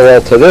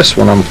parallel to this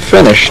when I'm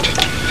finished,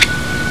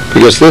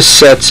 because this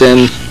sets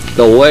in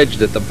the ledge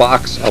that the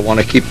box, I want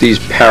to keep these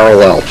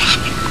parallel.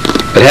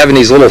 But having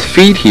these little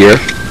feet here,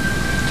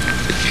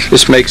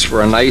 this makes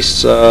for a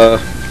nice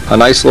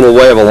little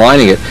way of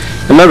aligning it.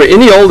 Remember, in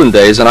the olden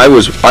days, and I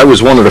was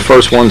one of the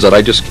first ones that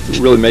I just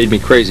really made me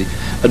crazy.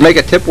 I'd make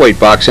a tip weight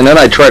box, and then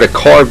I'd try to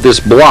carve this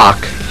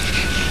block,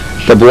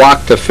 the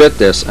block to fit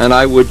this, and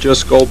I would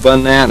just go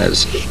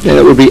bananas. And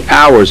it would be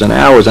hours and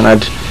hours, and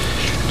I'd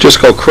just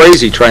go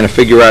crazy trying to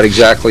figure out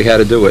exactly how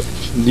to do it.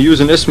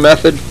 Using this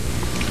method,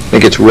 I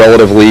think it's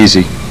relatively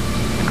easy.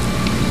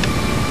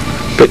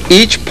 But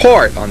each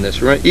part on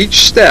this, right,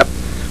 each step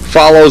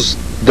follows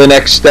the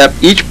next step.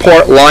 Each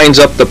part lines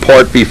up the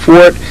part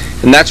before it,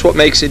 and that's what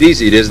makes it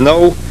easy. There's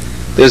no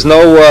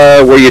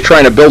where you're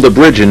trying to build a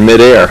bridge in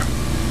midair.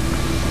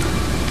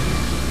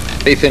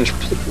 1/8 inch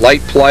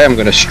light ply. I'm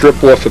going to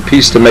strip off a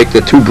piece to make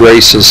the 2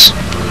 braces.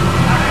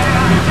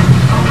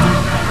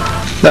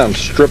 Now I'm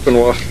stripping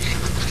off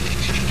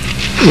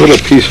little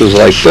pieces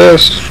like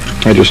this.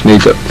 I just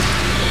need to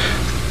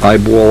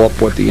eyeball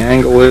up what the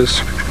angle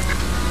is.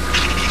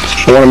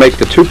 I want to make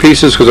the 2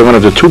 pieces because I want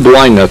to have the 2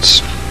 blind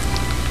nuts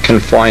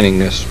confining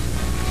this.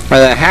 And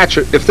the hatch,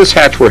 if this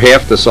hatch were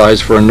half the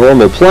size for a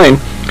normal plane,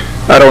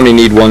 I'd only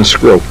need 1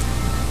 screw.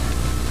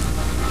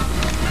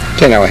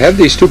 Okay, now I have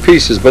these 2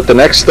 pieces, but the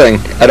next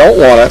thing, I don't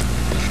want to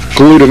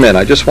glue them in.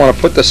 I just want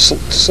to put the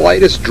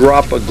slightest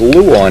drop of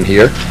glue on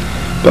here.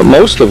 But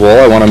most of all,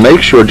 I want to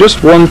make sure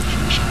just 1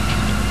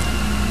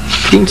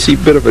 teensy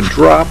bit of a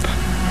drop.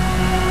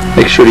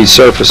 Make sure these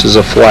surfaces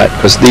are flat,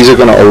 because these are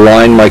going to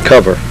align my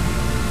cover.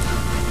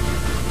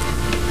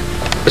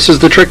 This is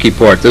the tricky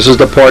part. This is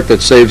the part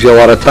that saves you a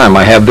lot of time.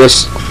 I have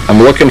this,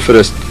 I'm looking for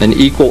an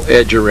equal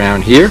edge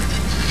around here,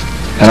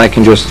 and I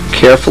can just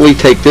carefully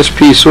take this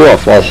piece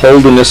off while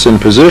holding this in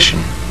position.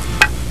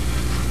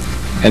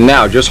 And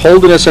now, just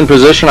holding this in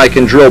position, I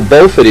can drill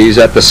both of these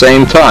at the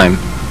same time.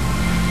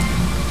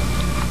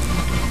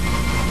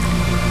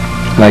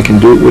 And I can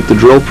do it with the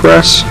drill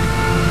press.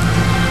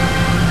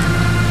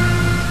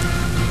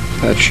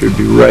 That should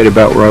be right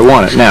about where I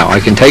want it. Now, I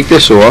can take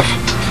this off.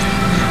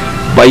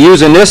 By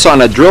using this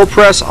on a drill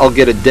press, I'll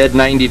get a dead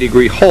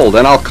 90-degree hold.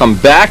 And I'll come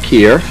back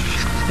here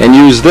and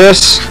use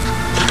this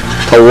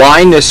to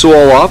line this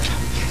all up.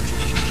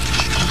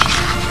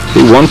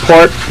 See, one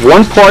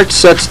part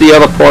sets the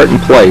other part in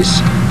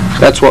place.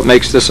 That's what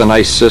makes this a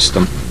nice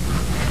system.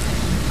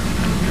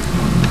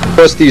 Of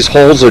course, these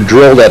holes are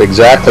drilled at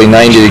exactly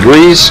 90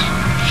 degrees.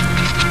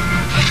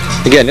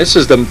 Again, this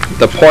is the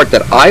part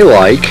that I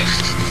like,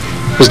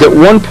 is that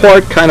one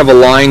part kind of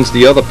aligns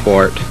the other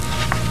part.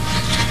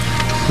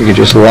 We can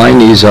just line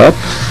these up,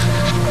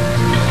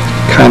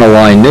 kind of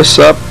line this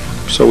up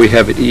so we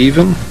have it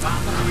even.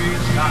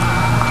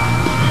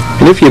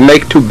 And if you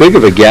make too big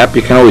of a gap,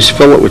 you can always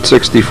fill it with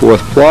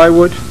 64th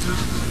plywood.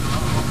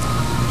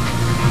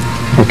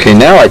 Okay,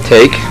 now I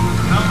take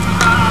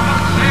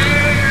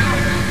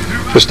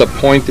just a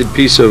pointed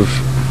piece of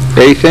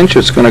 1/8 inch.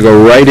 It's going to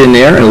go right in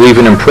there and leave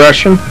an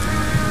impression.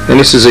 And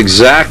this is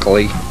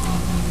exactly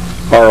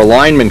our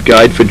alignment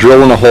guide for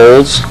drilling the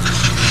holes.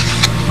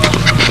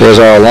 There's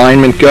our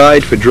alignment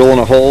guide for drilling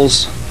the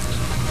holes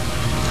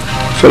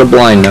for the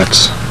blind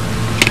nuts.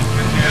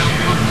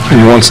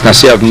 And once, now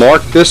see, I've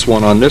marked this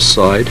one on this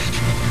side.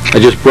 I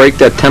just break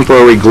that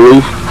temporary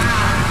glue.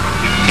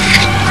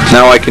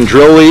 Now I can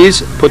drill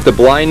these, put the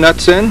blind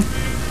nuts in,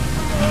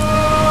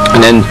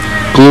 and then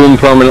glue them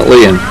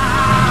permanently in.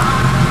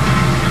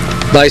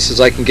 Nice as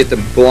I can get the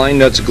blind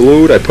nuts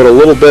glued, I put a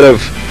little bit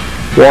of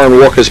Warren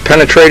Walker's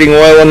penetrating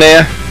oil in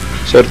there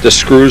so that the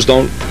screws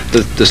don't,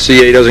 the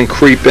CA doesn't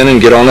creep in and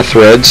get on the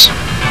threads.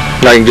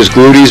 And I can just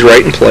glue these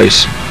right in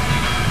place.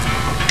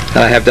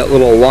 And I have that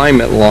little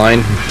alignment line,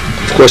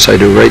 of course I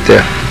do, right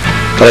there,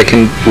 that I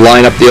can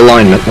line up the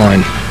alignment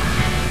line.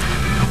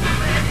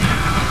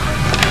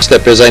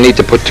 Step is I need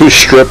to put 2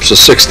 strips of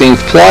 16th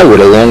plywood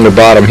along the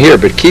bottom here,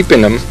 but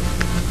keeping them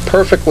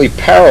perfectly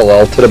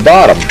parallel to the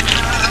bottom.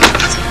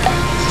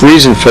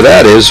 Reason for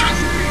that is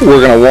we're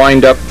going to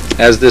wind up,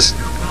 as this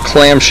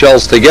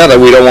clamshells together,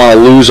 we don't want to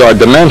lose our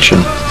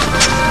dimension.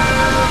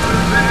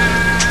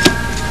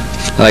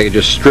 And I can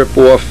just strip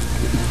off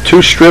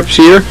 2 strips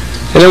here,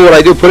 and then what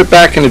I do, put it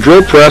back in the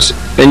drill press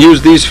and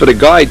use these for the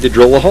guide to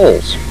drill the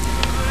holes.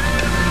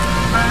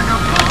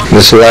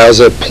 This allows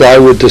the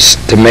plywood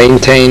to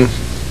maintain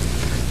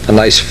a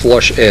nice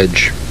flush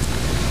edge.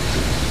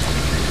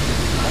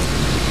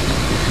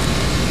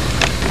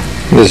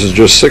 This is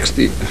just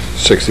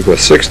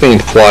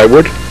 16th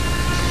plywood.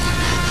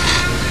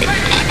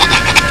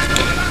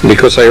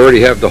 Because I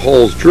already have the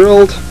holes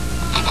drilled,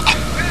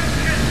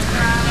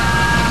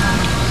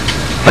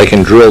 I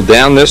can drill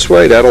down this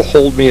way. That'll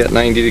hold me at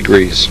 90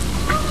 degrees.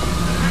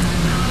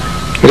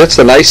 And that's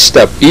the nice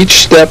step. Each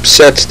step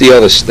sets the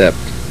other step.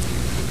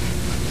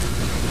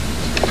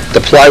 The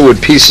plywood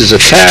piece is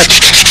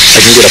attached. I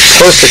can get a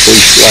perfectly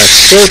flat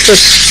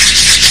surface.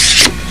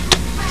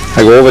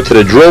 I go over to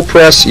the drill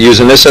press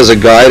using this as a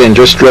guide and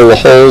just drill the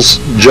holes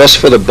just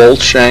for the bolt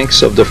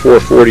shanks of the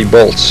 440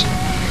 bolts.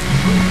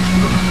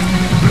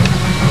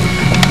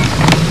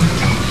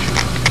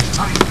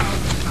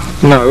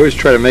 No, I always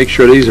try to make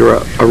sure these are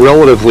a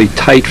relatively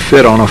tight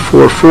fit on a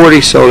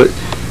 440 so that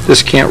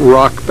this can't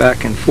rock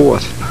back and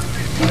forth.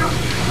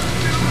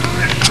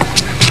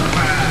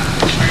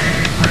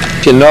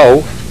 You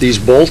know, these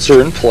bolts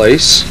are in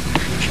place.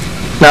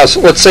 Now, so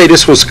let's say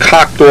this was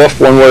cocked off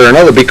one way or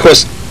another,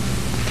 because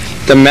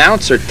the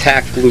mounts are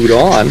tack glued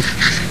on.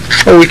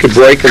 Or we could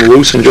break them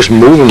loose and just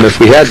move them if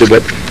we had to,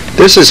 but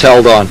this is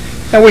held on.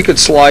 And we could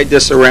slide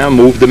this around,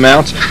 move the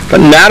mounts. But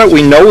now that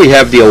we know we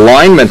have the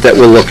alignment that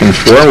we're looking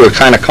for, and we're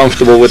kind of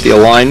comfortable with the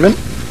alignment,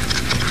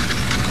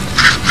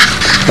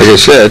 like I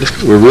said,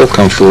 we're real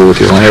comfortable with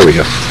the alignment. There we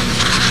go.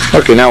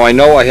 Okay, now I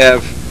know I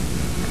have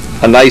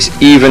a nice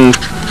even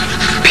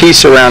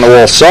piece around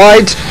all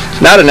sides.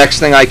 Now the next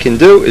thing I can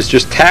do is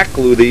just tack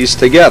glue these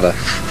together.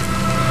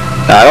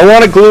 Now I don't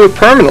want to glue it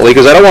permanently,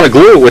 because I don't want to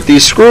glue it with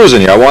these screws in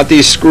here. I want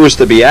these screws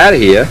to be out of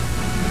here.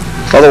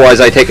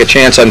 Otherwise I take a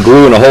chance on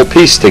gluing a whole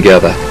piece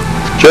together.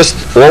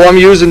 Just all I'm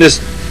using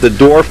the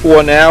door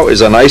for now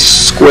is a nice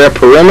square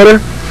perimeter.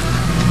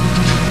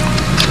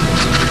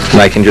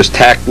 And I can just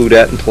tack glue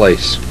that in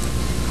place.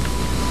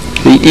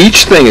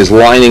 Each thing is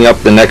lining up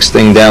the next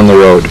thing down the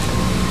road.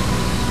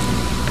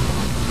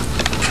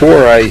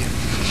 Before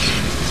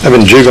I've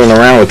been jiggling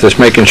around with this,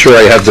 making sure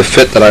I have the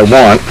fit that I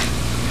want.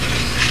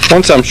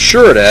 Once I'm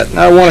sure of that,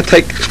 now I want to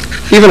take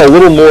even a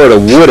little more of the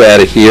wood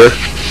out of here,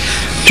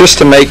 just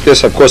to make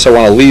this. Of course I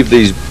want to leave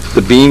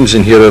the beams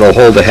in here that'll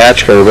hold the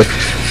hatch cover,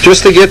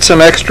 just to get some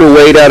extra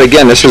weight out.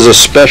 Again, this is a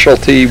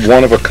specialty,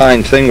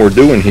 one-of-a-kind thing we're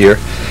doing here,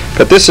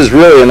 but this is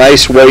really a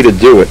nice way to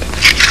do it.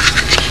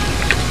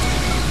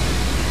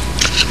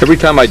 Every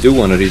time I do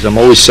one of these, I'm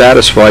always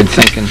satisfied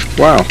thinking,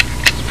 wow,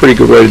 it's a pretty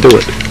good way to do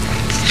it.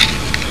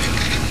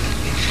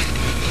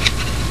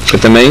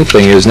 But the main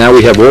thing is, now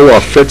we have all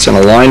our fits and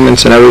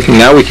alignments and everything.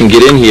 Now we can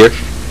get in here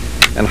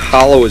and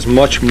hollow as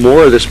much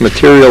more of this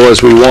material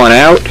as we want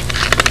out,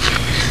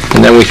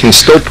 and then we can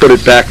still put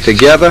it back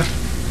together.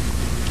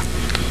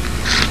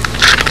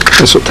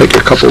 This will take a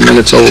couple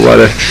minutes.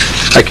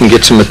 I can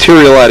get some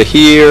material out of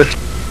here,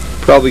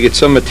 probably get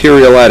some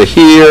material out of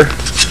here,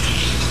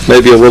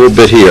 maybe a little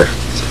bit here.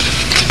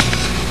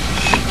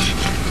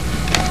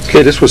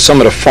 Okay, this was some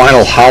of the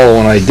final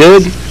hollowing I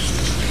did.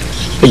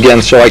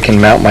 Again, so I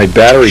can mount my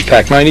battery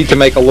pack. Now I need to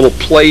make a little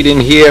plate in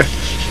here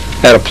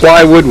out of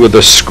plywood with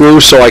a screw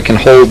so I can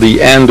hold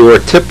the end or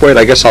tip weight.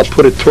 I guess I'll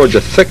put it toward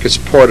the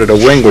thickest part of the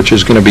wing, which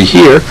is going to be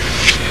here.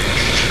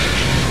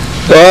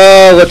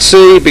 Let's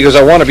see, because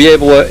I want to be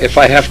able to, if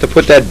I have to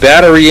put that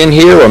battery in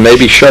here, or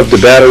maybe shove the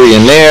battery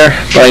in there,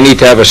 but I need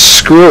to have a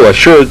screw. I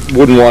sure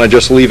wouldn't want to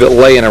just leave it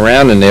laying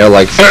around in there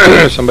like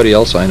somebody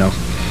else I know.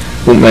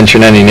 Won't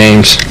mention any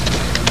names.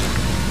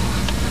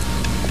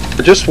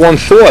 Just one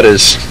thought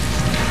is,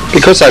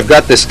 because I've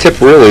got this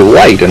tip really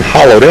light and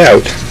hollowed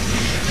out,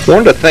 one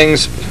of the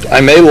things I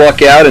may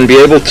luck out and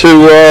be able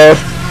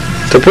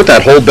to put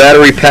that whole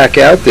battery pack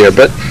out there.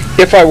 But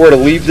if I were to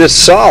leave this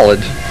solid,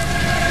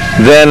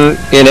 then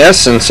in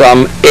essence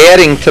I'm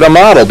adding to the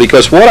model,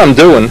 because what I'm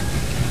doing,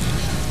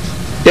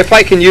 if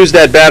I can use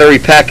that battery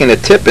pack in a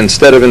tip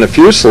instead of in the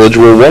fuselage,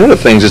 well, one of the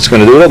things it's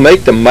going to do, it'll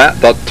make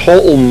the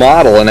total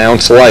model an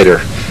ounce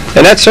lighter.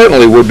 And that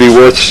certainly would be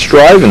worth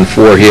striving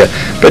for here.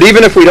 But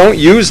even if we don't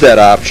use that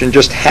option,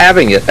 just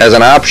having it as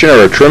an option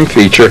or a trim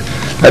feature,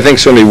 I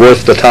think it's going to be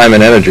worth the time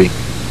and energy.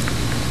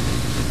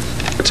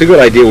 It's a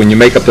good idea when you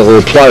make up the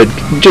little plywood.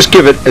 Just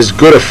give it as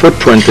good a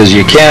footprint as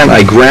you can.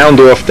 I ground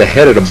off the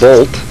head of the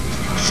bolt,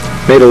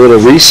 made a little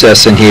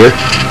recess in here,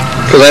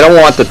 because I don't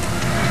want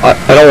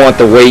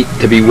the weight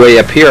to be way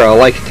up here. I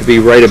like it to be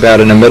right about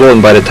in the middle,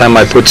 and by the time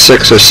I put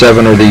 6 or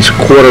 7 of these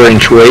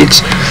 1/4-inch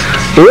weights,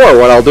 or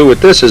what I'll do with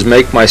this is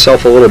make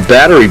myself a little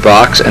battery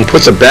box and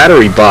put the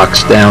battery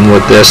box down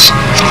with this.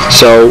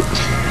 So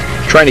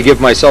trying to give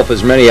myself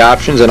as many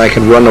options, and I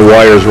can run the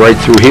wires right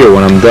through here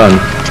when I'm done,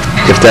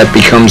 if that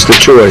becomes the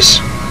choice.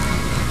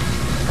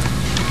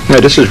 Now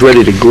this is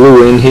ready to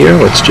glue in here.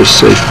 Let's just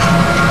see.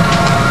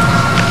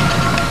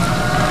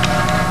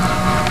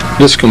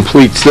 This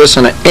completes this,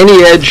 and at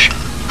any edge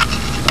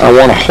I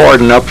want to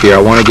harden up here.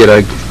 I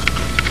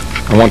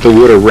want the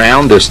wood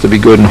around this to be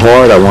good and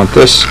hard. I want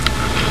this.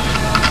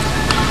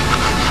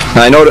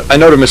 Now I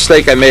know the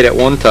mistake I made at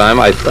one time.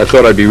 I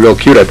thought I'd be real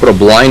cute. I put a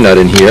blind nut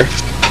in here,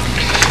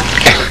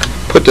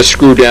 put the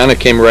screw down.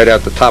 It came right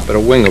out the top of the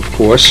wing, of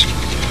course.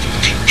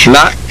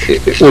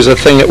 It was a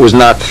thing that was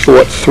not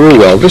thought through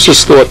well. This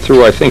is thought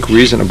through, I think,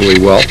 reasonably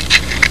well.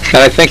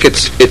 And I think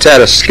it's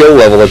at a skill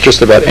level that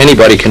just about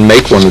anybody can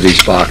make one of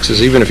these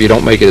boxes, even if you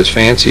don't make it as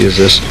fancy as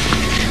this.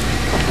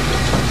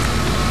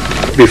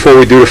 Before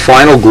we do the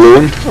final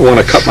gluing, I want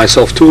to cut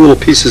myself 2 little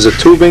pieces of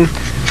tubing,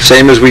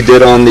 same as we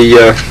did on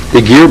the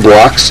gear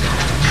blocks.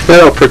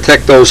 That'll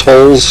protect those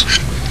holes.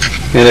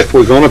 And if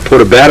we're going to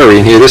put a battery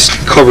in here, this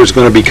cover is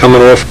going to be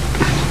coming off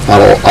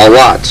a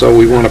lot, so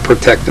we want to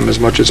protect them as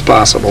much as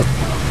possible.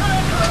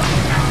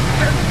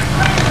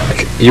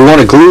 You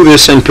want to glue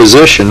this in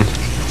position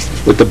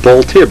with the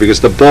bolt here, because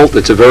the bolt,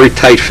 it's a very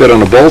tight fit on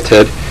the bolt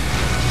head,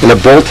 and the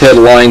bolt head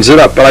lines it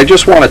up. But I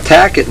just want to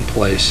tack it in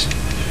place.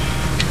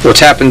 what's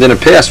happened in the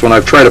past when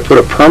I've tried to put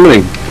a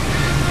permanent,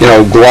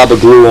 glob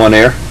of glue on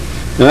there.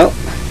 Well,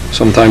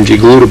 sometimes you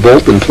glue the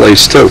bolt in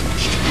place too.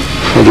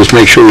 I'll just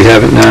make sure we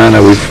have it now.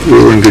 No,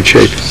 we're in good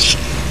shape.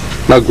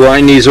 Now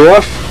grind these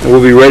off, and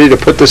we'll be ready to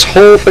put this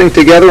whole thing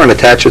together and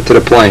attach it to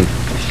the plane.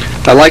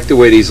 I like the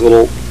way these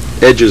little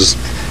edges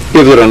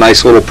give it a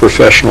nice little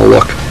professional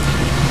look.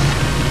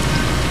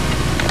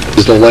 This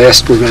is the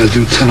last we're going to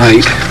do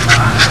tonight.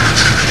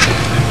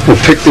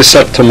 We'll pick this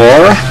up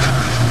tomorrow,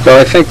 but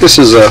I think this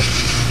is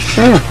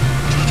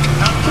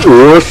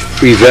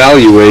worth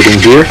evaluating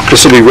here.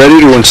 This will be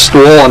ready to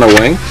install on the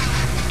wing,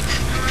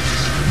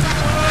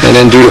 and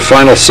then do the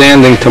final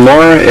sanding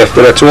tomorrow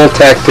after that's all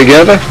tacked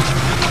together.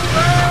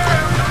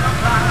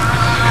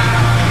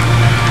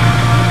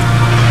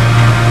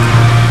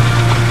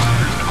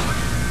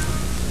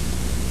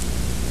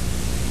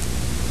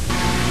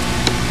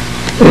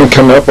 And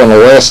coming up on the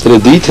last of the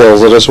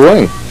details of this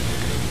wing.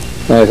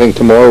 And I think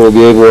tomorrow we'll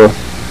be able to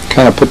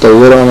kind of put the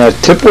lid on that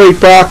tip weight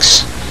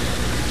box,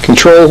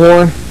 control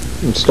horn,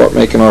 and start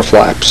making our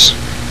flaps.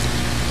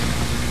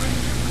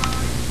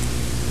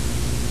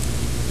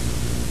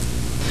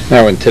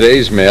 Now in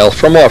today's mail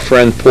from our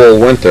friend Paul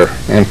Winter,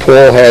 and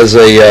Paul has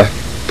a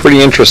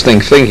pretty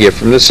interesting thing here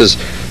from this is,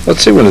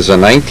 let's see when is a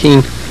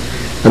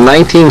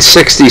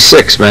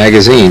 1966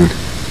 magazine,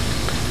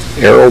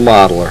 Aero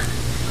Modeler.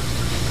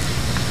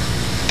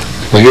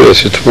 Look at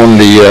this, it's one of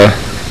the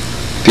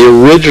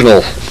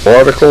original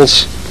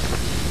articles.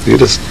 Look at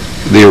this,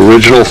 the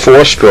original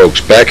four-strokes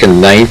back in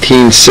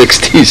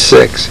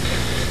 1966.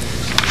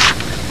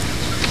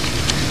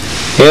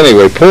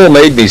 Anyway, Paul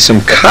made me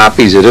some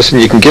copies of this,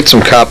 and you can get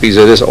some copies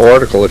of this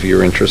article if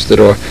you're interested,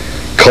 or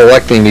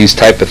collecting these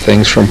type of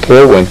things from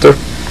Paul Winter.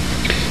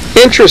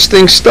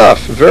 Interesting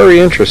stuff, very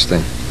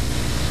interesting.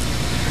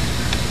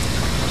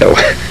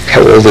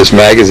 How old this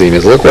magazine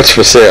is. Look what's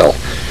for sale.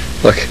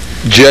 Look,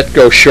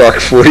 Jetco Shark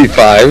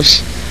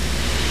 45s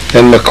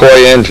and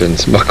McCoy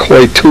engines,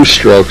 McCoy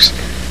two-strokes.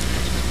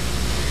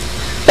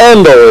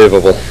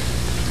 Unbelievable.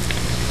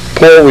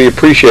 Paul, we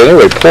appreciate it.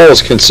 Anyway, Paul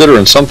is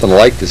considering something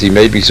like this. He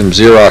made me some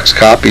Xerox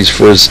copies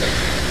for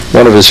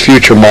one of his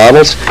future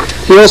models.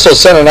 He also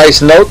sent a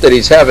nice note that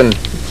he's having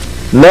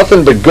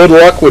nothing but good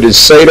luck with his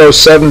Sato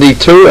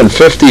 72 and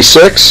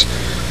 56.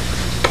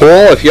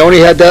 Paul, if you only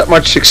had that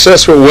much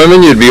success with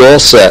women, you'd be all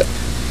set.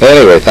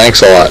 Anyway,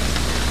 thanks a lot.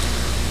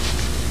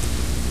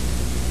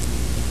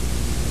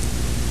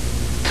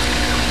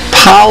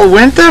 Paul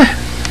Winter?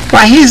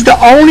 Why, he's the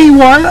only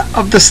one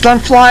of the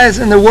stunt flyers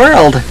in the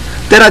world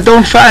that I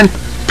don't find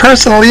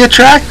personally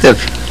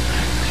attractive.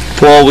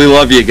 Paul, we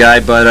love you, guy,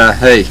 but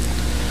hey,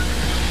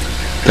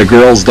 the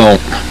girls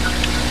don't.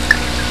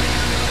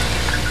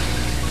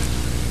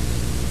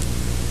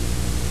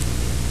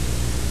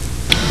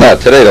 Now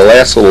today, the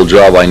last little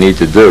job I need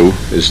to do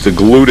is to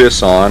glue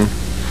this on,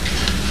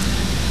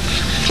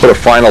 put a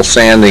final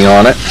sanding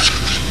on it.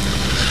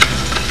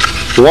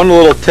 One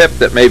little tip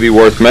that may be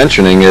worth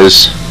mentioning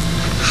is,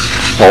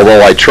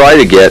 although I try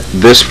to get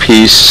this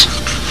piece,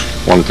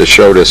 wanted to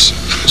show this,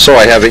 so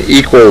I have an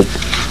equal,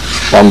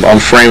 I'm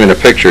framing a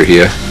picture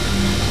here,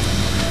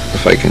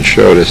 if I can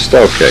show this,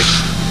 okay,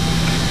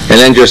 and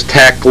then just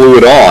tack glue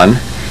it on,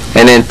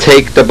 and then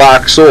take the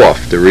box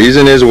off. The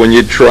reason is when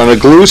you're trying to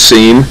glue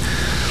seam,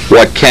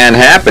 what can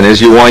happen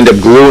is you wind up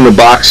gluing the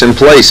box in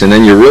place, and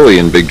then you're really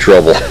in big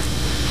trouble.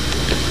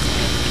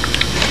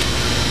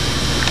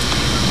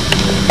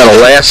 And the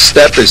last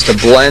step is to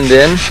blend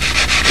in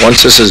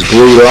once this is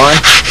glued on.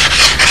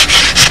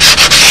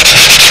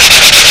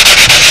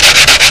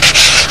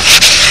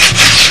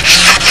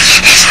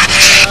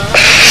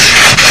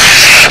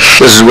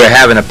 This is where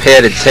having a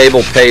padded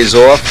table pays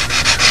off.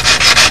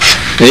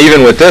 And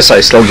even with this,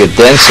 I still get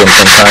dents in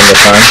from time to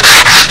time.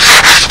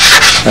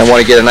 I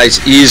want to get a nice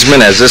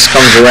easement as this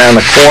comes around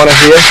the corner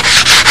here.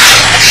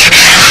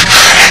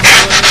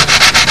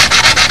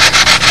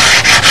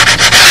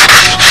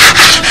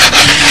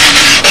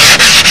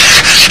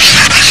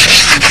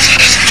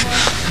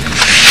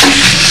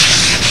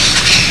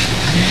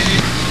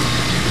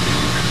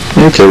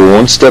 Okay, we're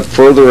one step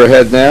further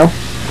ahead now.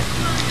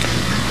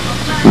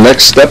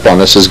 Next step on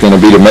this is going to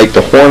be to make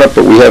the horn up,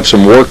 but we have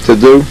some work to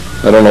do.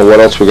 I don't know what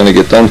else we're going to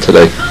get done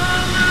today.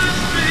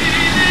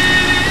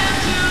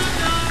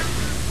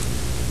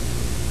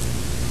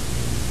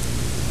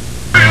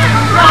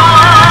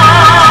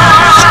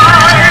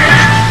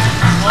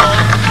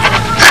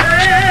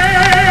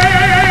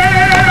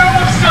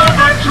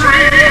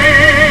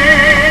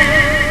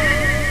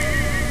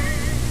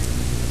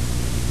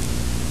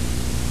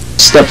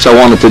 Steps I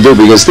wanted to do,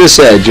 because this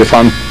edge, if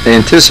I'm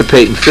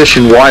anticipating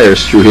fishing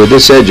wires through here,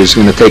 this edge is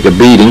going to take a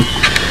beating.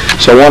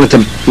 So I wanted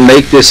to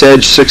make this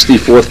edge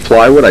 64th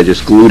plywood. I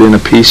just glued in a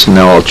piece, and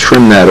now I'll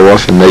trim that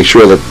off and make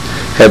sure that I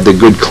have the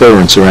good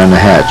clearance around the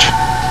hatch.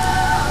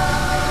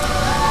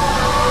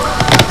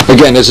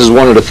 Again, this is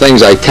one of the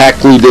things, I tack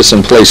glued this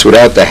in place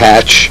without the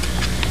hatch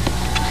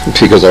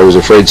because I was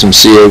afraid some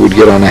CA would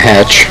get on the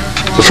hatch.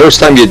 The first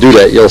time you do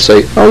that, you'll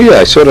say, oh yeah,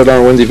 I saw that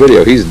on a Wendy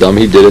video. He's dumb,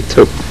 he did it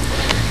too.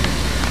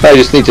 I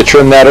just need to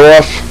trim that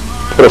off,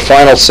 put a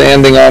final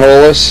sanding on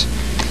all this,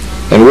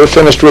 and we're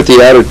finished with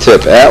the outer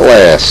tip at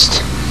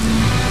last.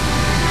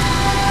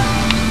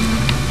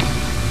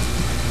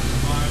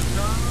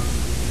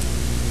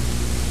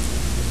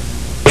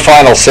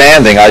 Final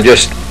sanding, I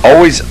just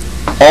always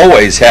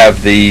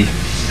have the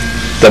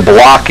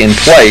block in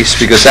place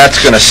because that's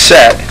going to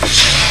set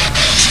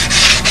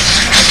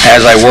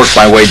as I work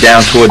my way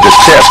down toward the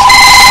tip.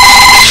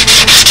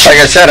 Like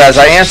I said, as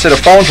I answer the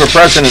phone for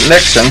President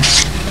Nixon,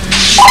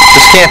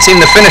 just can't seem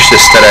to finish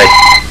this today.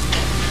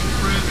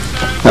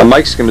 Now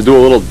Mike's going to do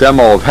a little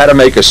demo of how to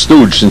make a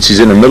stooge since he's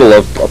in the middle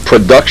of a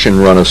production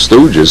run of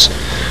stooges.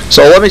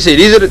 So let me see,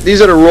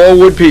 these are the raw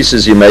wood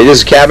pieces you made. This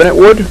is cabinet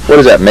wood? What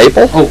is that,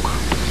 maple? Oak.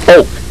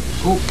 Oak.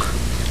 Oak.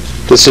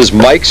 This is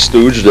Mike's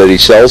stooge that he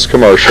sells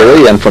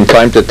commercially and from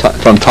time to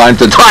time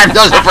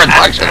does a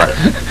production.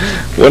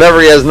 Whenever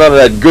he has none of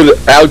that good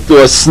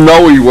outdoor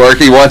snowy work,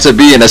 he wants to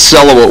be in a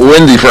cellar with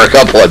windy for a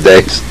couple of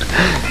days.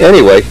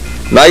 Anyway,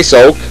 nice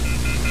oak.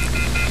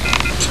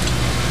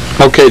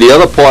 Okay, the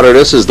other part of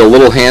this is the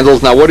little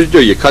handles. Now what do?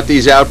 You cut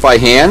these out by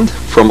hand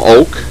from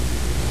oak?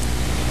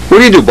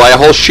 What do? Buy a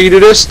whole sheet of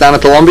this down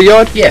at the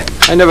lumberyard? Yeah.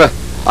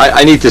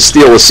 I need to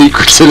steal the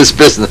secrets of this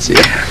business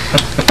here.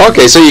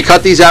 Okay, so you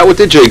cut these out with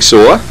the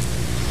jigsaw.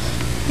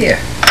 Yeah.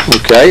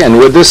 Okay, and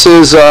what this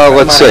is,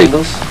 let's see.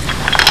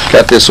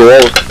 Got this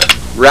all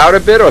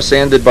routed bit or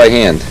sanded by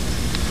hand?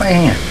 By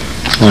hand.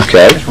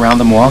 Okay. Just round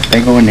them off. They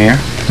go in there.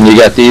 And you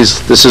got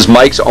these. This is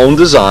Mike's own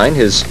design.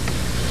 And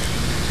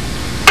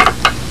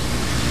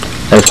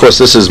of course,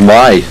 this is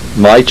my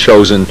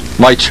chosen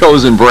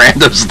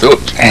brand of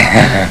stooge.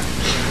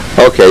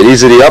 Okay,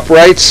 these are the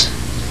uprights.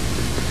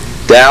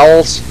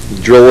 Dowels.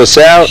 Drill this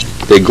out.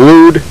 They're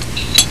glued.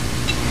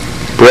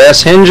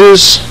 Brass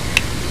hinges.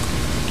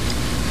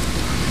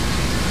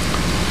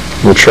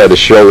 We'll try to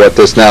show what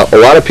this now. A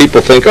lot of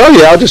people think, oh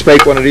yeah, I'll just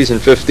make one of these in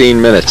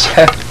 15 minutes.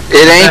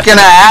 It ain't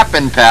gonna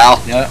happen, pal.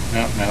 No.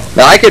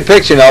 Now I could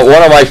picture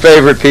one of my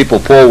favorite people,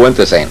 Paul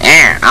Winter, saying,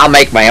 I'll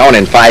make my own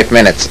in 5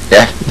 minutes.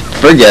 Yeah,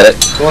 forget it.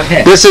 Go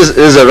ahead. This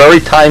is a very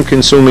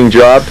time-consuming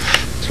job,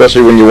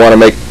 especially when you want to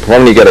make,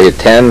 when you gotta get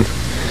 10.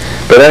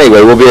 But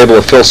anyway, we'll be able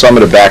to fill some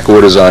of the back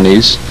orders on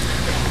these.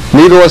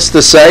 Needless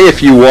to say,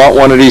 if you want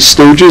one of these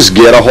stooges,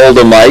 get a hold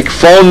of Mike.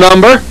 Phone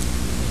number?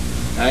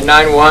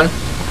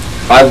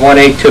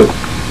 991-5182.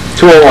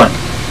 201.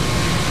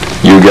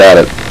 You got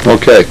it.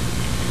 Okay.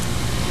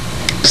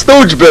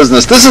 Stooge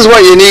business. This is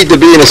what you need to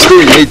be in a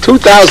stooge. You need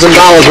 $2,000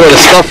 worth of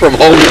stuff from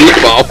Home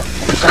Depot.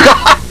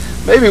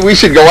 Maybe we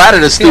should go out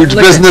of the stooge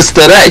business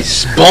today.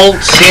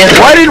 Bolts, sand.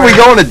 Why didn't we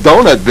go in the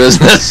donut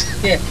business?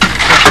 Yeah.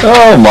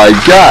 Oh my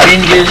God.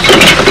 Hinges.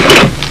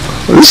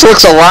 This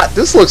looks a lot.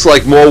 This looks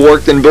like more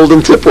work than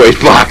building tip weight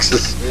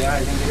boxes. Yeah, I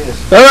think it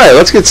is. All right,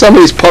 let's get some of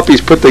these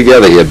puppies put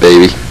together here,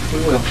 baby. We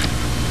will.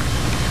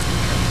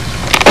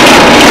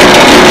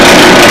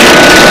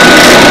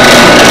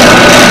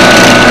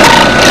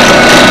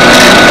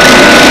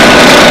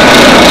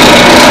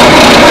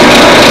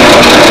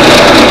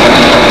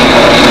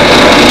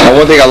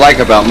 One thing I like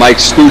about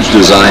Mike's stooge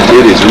design,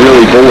 it is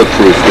really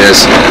bulletproof.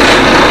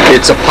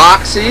 It's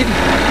epoxied,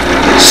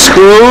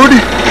 screwed.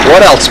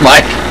 What else,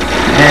 Mike?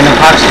 And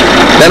epoxy.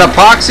 Then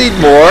epoxied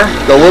more.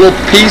 The little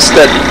piece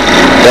that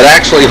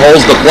actually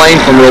holds the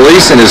plane from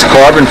releasing is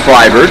carbon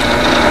fibered.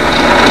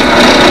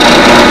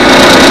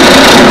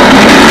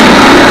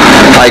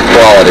 High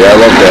quality. I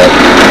love that.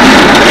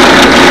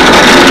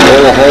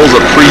 All the holes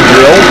are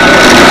pre-drilled.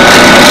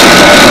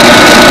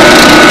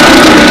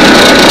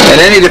 And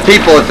any of the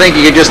people that think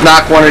you can just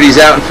knock one of these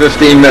out in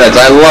 15 minutes,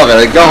 I love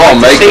it. Go home,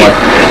 make one.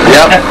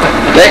 Yep.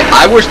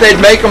 I wish they'd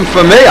make them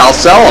for me. I'll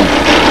sell them.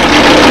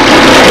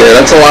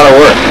 Yeah, that's a lot of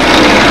work.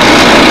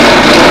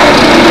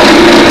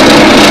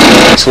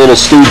 This little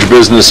stooge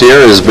business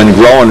here has been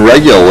growing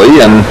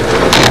regularly, and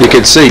you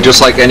can see, just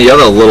like any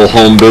other little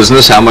home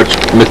business, how much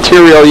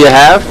material you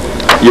have.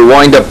 You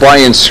wind up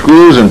buying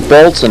screws and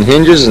bolts and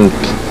hinges and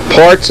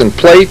parts and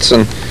plates,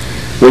 and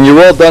when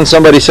you're all done,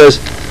 somebody says,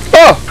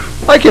 oh,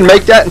 I can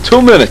make that in 2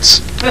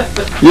 minutes.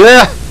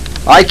 Yeah,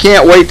 I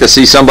can't wait to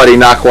see somebody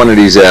knock one of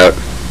these out.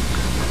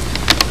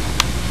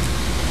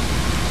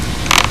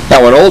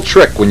 Now, an old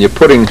trick when you're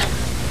putting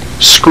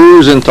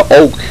screws into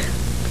oak,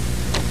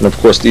 and of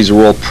course these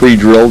are all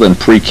pre-drilled and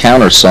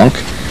pre-countersunk.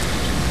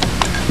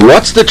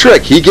 What's the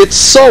trick? He gets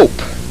soap.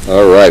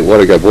 All right,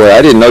 what a good boy.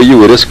 I didn't know you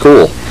were this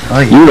cool. Oh,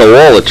 yeah. You know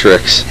all the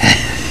tricks.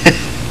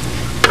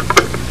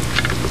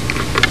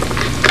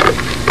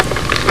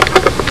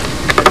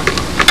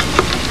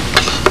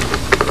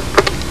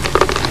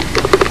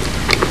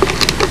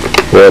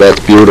 Boy, that's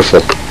beautiful.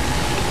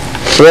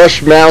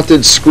 Flush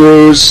mounted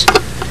screws,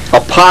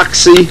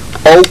 epoxy,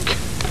 oak,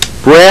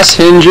 brass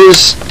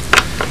hinges,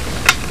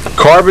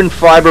 carbon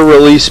fiber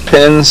release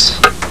pins.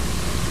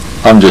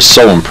 I'm just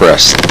so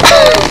impressed.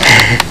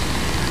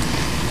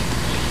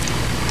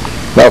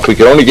 Now, if we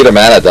could only get them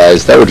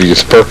anodized, that would be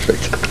just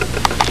perfect.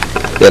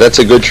 Yeah, that's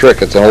a good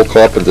trick. It's an old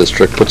carpenter's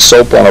trick. Put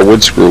soap on a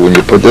wood screw when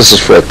you put, this is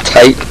for a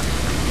tight.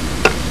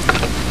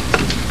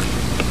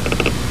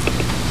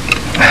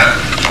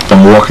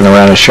 I'm walking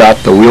around the shop.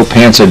 The wheel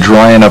pants are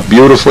drying up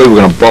beautifully. We're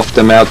going to buff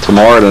them out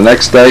tomorrow, the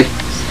next day.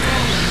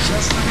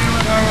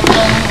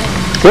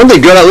 Wouldn't be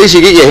good, at least you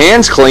get your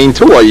hands clean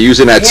too while you're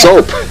using that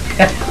soap.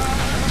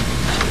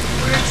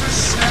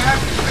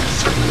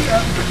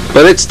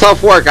 But it's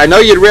tough work. I know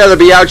you'd rather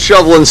be out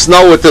shoveling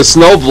snow with the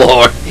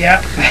snowblower.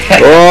 Yeah.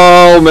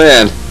 Oh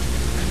man.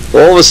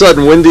 All of a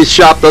sudden, Wendy's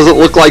shop doesn't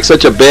look like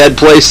such a bad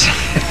place.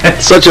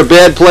 Such a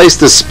bad place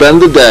to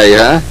spend the day,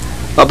 huh?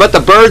 I bet the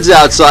birds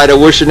outside are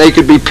wishing they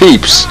could be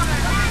peeps.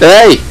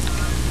 Hey!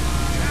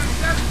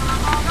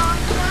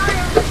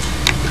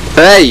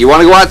 Hey, you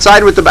want to go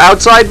outside with the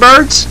outside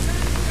birds?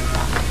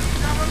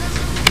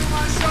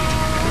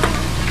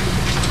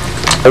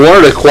 One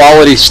of the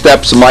quality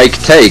steps Mike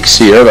takes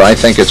here, I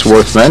think it's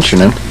worth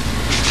mentioning.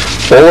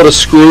 All of the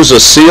screws are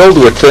sealed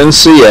with thin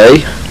CA,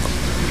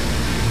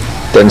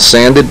 then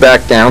sanded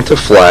back down to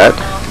flat.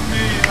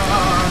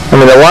 I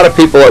mean, a lot of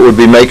people that would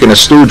be making a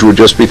stooge would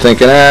just be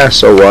thinking,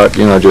 so what,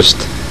 you know, just...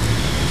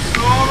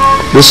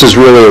 This is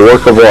really a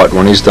work of art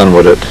when he's done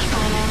with it.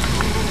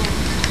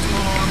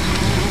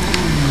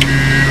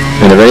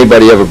 And if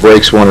anybody ever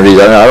breaks one of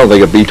these, I don't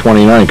think a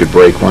B-29 could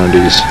break one of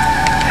these.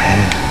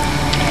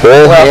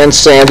 All hand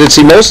sanded.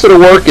 See, most of the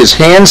work is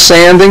hand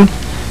sanding,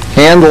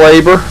 hand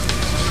labor.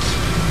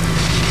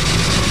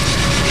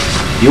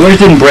 Yours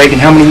didn't break,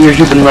 and how many years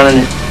you've been running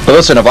it? Well,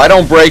 listen, if I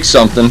don't break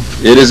something,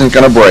 it isn't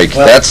going to break.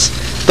 Well,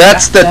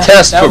 that's the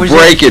test for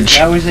breakage.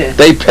 That was it.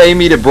 They pay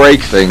me to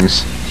break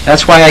things.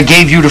 That's why I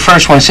gave you the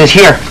first one. I said,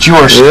 here, it's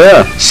yours.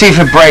 Yeah. See if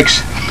it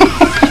breaks.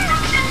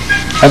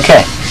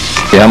 Okay.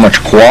 See how much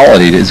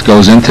quality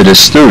goes into this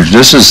stooge.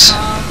 This is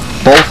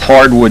both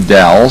hardwood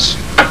dowels,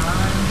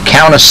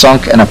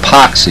 countersunk and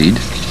epoxied.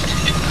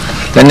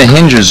 Then the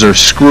hinges are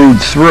screwed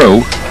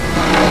through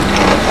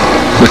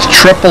with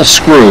triple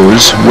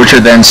screws, which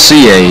are then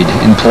CA'd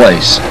in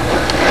place.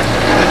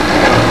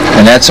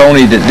 And that's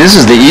only this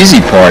is the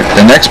easy part.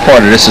 The next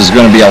part of this is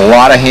going to be a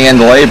lot of hand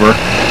labor,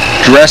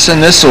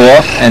 dressing this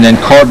off, and then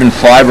carbon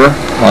fiber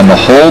on the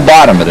whole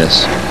bottom of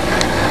this.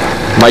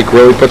 Mike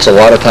really puts a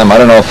lot of time. I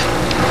don't know if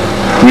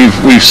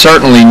we've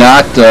certainly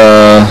not.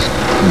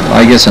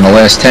 I guess in the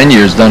last 10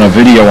 years done a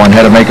video on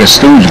how to make a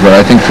stooge, but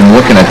I think from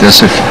looking at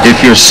this,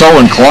 if you're so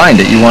inclined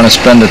that you want to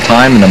spend the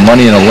time and the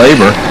money and the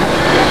labor,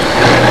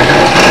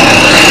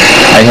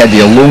 I had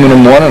the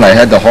aluminum one and I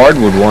had the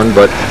hardwood one,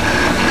 but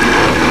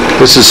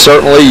this is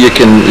certainly, you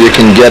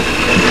can get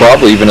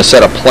probably even a set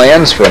of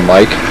plans from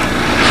Mike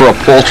for a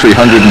paltry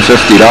 $150.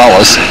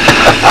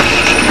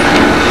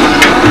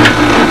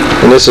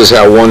 And this is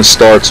how one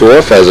starts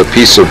off, as a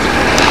piece of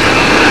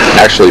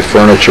actually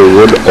furniture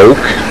wood,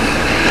 oak,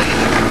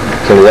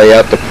 to lay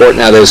out the port.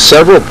 Now there's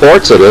several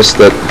parts of this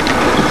that,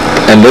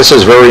 and this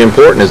is very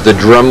important, is the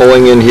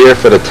dremeling in here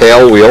for the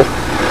tail wheel.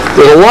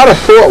 There's a lot of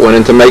thought went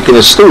into making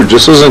a stooge.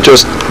 This isn't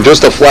just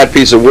a flat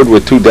piece of wood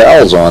with two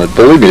dowels on it.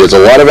 Believe me, there's a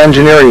lot of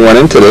engineering went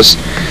into this,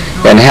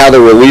 and how the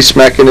release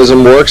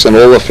mechanism works and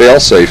all the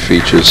fail-safe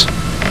features.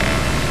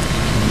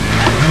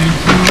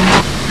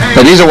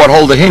 Now these are what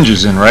hold the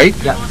hinges in, right?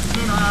 Yeah.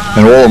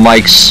 And all of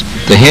Mike's,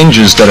 the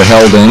hinges that are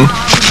held in.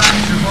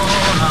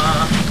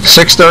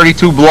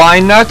 632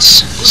 blind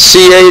nuts,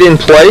 C8 in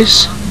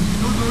place.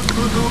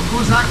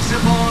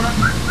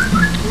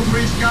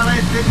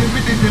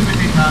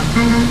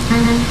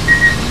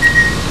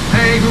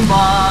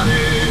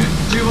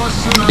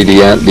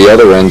 The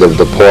other end of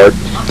the part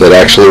that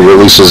actually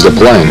releases the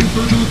plane.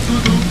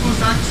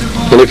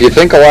 And if you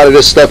think a lot of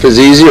this stuff is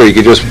easy, or you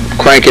could just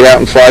crank it out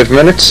in 5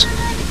 minutes,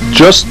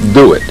 just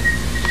do it.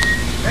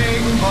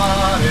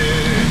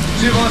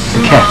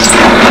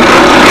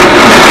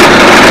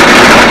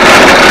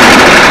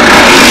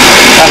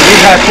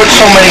 I put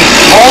so many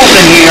holes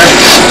in here.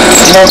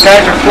 You know,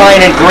 guys are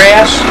flying in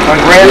grass, on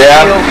grass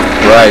fields.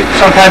 Right.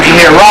 Sometimes you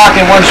hit a rock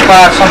in one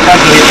spot, sometimes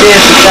you hit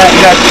this, and that, you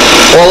got...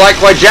 Well, like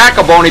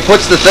Jacobone, he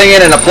puts the thing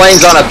in and the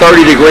plane's on a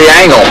 30-degree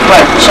angle.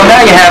 Right, so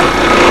now you have,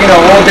 you know,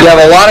 all You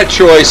different... have a lot of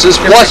choices,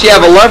 plus you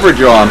have a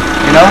leverage arm.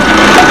 You know?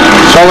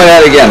 Show me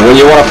that again. When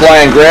you want to fly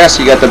on grass,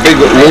 you got the big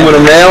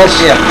aluminum nails.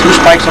 Yeah, 2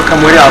 spikes will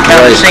come with it. I'll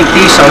kind of sink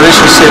these so this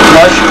will sit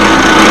flush.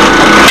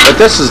 But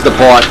this is the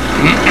part.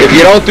 If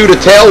you don't do the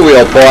tail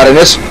wheel part, and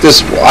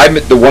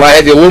when I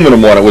had the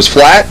aluminum one, it was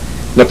flat,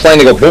 and the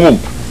plane would go boom,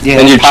 Yeah,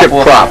 and you pop chip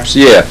off props.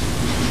 Yeah.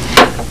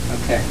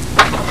 Okay.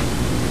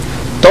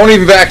 Don't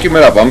even vacuum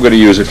it up. I'm going to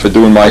use it for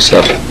doing my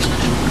stuff.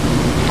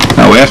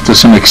 Now, after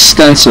some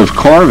extensive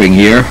carving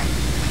here,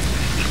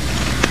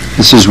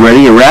 this is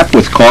ready to wrap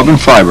with carbon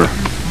fiber.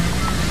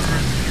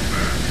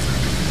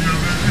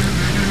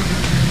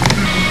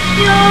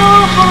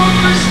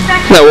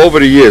 Now, over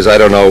the years, I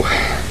don't know,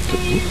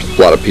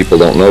 a lot of people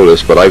don't know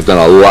this, but I've done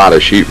a lot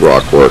of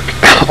sheetrock work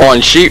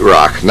on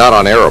sheetrock, not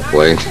on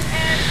aeroplane.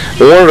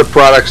 One of the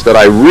products that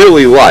I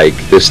really like,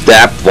 this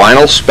DAP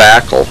vinyl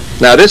spackle.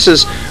 Now, this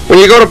is, when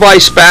you go to buy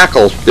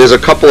spackle, there's a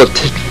couple of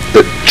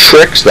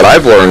tricks that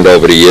I've learned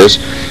over the years.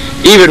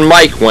 Even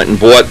Mike went and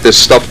bought this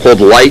stuff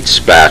called light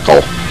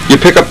spackle. You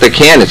pick up the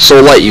can, it's so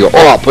light, you go,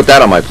 oh, I'll put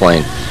that on my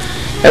plane.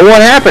 And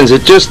what happens,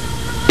 it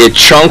it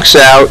chunks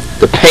out.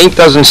 The paint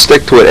doesn't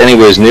stick to it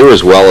anywhere near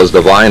as well as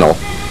the vinyl.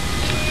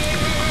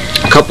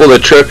 A couple of the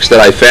tricks that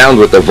I found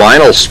with the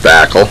vinyl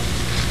spackle,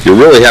 you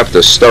really have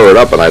to stir it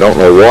up, and I don't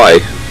know why.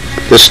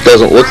 This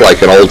doesn't look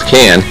like an old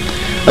can.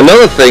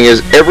 Another thing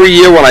is, every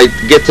year when I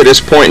get to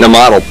this point in the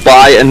model,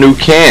 buy a new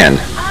can.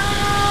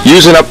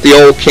 Using up the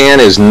old can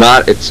is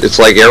not, it's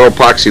like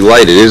Aeropoxy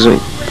Light. It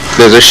isn't,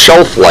 there's a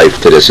shelf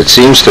life to this. It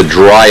seems to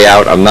dry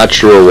out. I'm not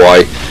sure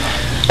why.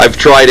 I've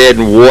tried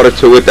adding water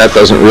to it. That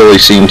doesn't really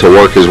seem to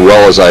work as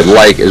well as I'd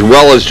like, as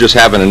well as just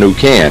having a new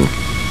can.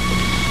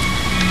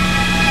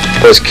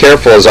 As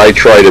careful as I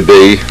try to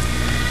be,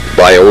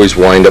 I always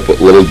wind up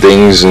with little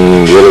dings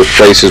and little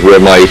places where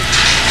my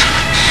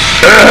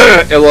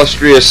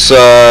illustrious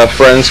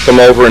friends come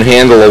over and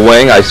handle a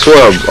wing. I saw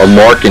a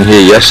mark in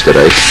here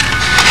yesterday.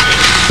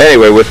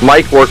 Anyway, with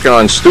Mike working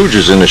on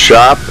stooges in the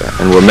shop,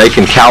 and we're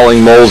making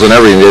cowling molds and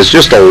everything, there's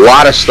just a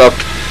lot of stuff.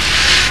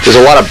 There's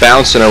a lot of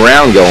bouncing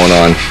around going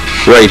on.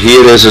 Right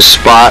here, there's a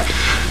spot.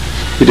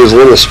 There's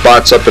little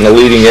spots up in the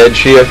leading edge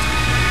here.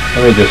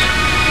 Let me just...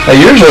 Now,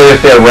 usually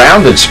if they're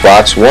rounded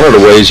spots, one of the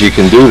ways you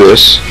can do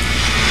this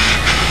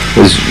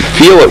is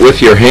feel it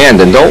with your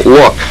hand and don't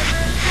look.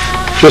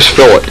 Just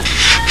fill it.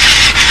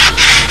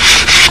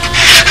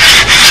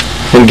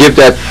 And give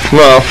that,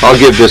 well, I'll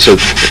give this a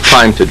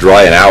time to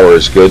dry. An hour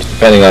is good,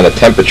 depending on the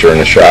temperature in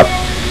the shop.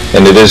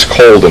 And it is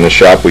cold in the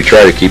shop. We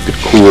try to keep it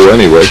cool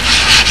anyway.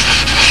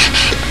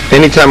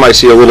 Anytime I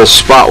see a little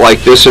spot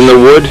like this in the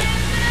wood,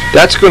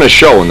 that's going to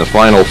show in the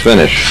final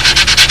finish.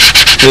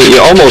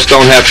 You almost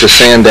don't have to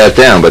sand that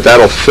down, but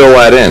that'll fill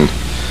that in.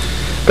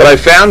 But I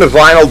found the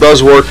vinyl does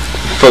work,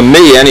 for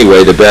me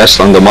anyway, the best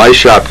under my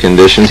shop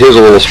conditions. Here's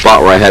a little spot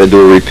where I had to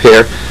do a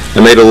repair.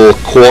 I made a little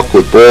cork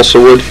with balsa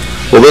wood.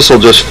 Well, this will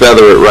just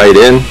feather it right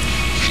in.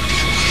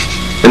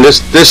 And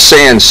this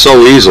sands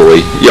so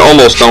easily, you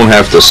almost don't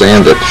have to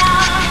sand it.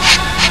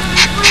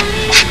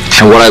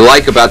 And what I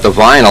like about the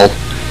vinyl,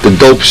 the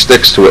dope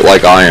sticks to it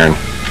like iron.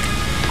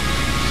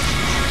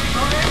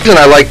 And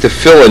I like to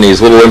fill in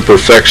these little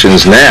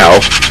imperfections now,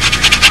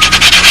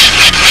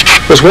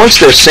 because once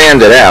they're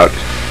sanded out,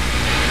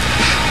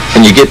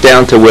 and you get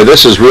down to where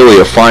this is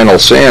really a final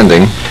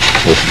sanding,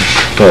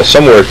 well,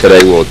 somewhere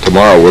today, well,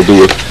 tomorrow we'll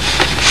do a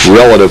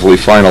relatively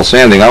final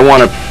sanding. I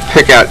want to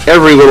pick out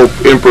every little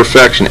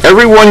imperfection.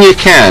 Every one you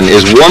can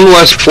is one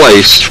less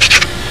place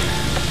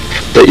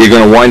that you're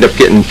going to wind up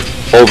getting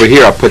over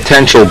here, a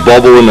potential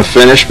bubble in the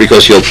finish,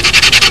 because you'll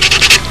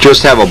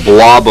just have a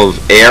blob of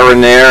air in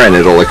there and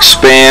it'll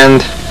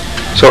expand.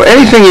 So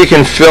anything you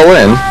can fill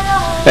in,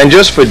 and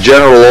just for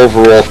general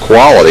overall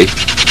quality,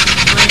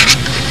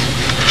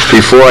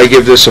 before I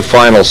give this a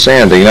final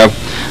sanding. Now,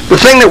 the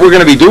thing that we're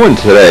going to be doing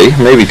today,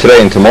 maybe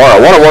today and tomorrow,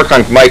 I want to work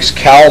on Mike's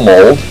cow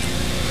mold.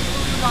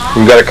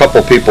 We've got a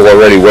couple people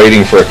already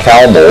waiting for a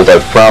cow mold.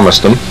 I've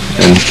promised them,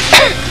 and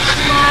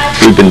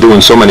we've been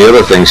doing so many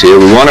other things here.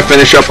 We want to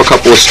finish up a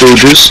couple of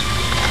stooges.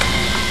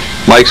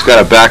 Mike's got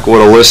a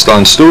backorder list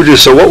on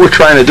stooges, so what we're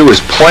trying to do is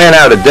plan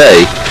out a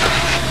day.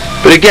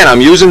 But again,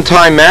 I'm using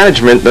time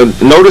management.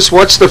 Notice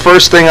what's the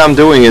first thing I'm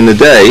doing in the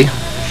day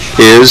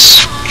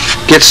is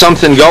get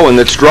something going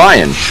that's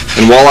drying.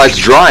 And while that's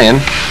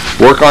drying,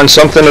 work on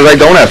something that I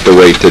don't have to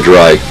wait to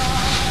dry.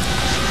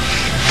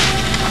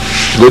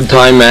 Good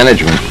time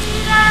management.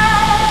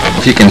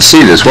 If you can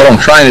see this, what I'm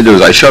trying to do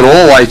is I shut all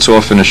the lights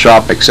off in the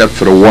shop except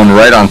for the one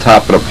right on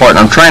top of the part. And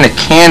I'm trying to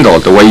candle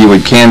it the way you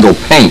would candle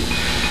paint.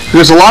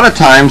 Because a lot of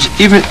times,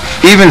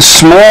 even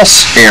small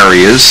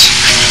areas,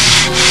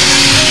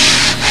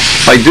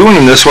 by doing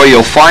them this way,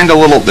 you'll find a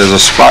little, there's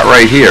a spot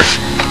right here.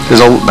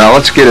 Now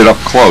let's get it up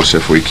close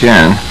if we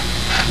can.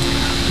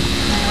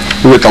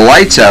 With the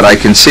lights out, I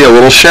can see a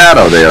little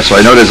shadow there, so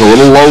I know there's a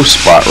little low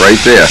spot right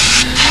there.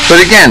 But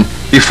again,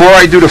 before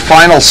I do the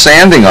final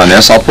sanding on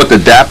this, I'll put the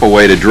DAP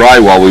away to dry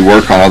while we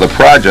work on other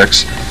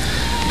projects.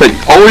 But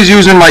always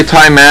using my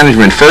time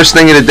management. First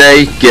thing of the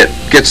day,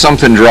 get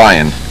something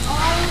drying.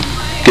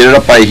 Get it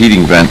up by a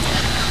heating vent.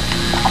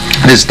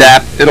 This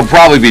DAP, it'll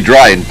probably be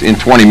dry in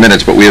 20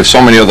 minutes, but we have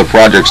so many other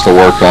projects to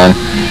work on.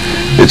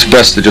 It's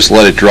best to just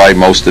let it dry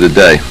most of the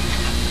day.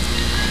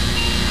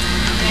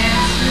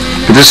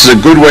 But this is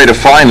a good way to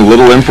find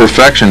little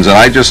imperfections, and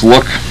I just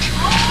look.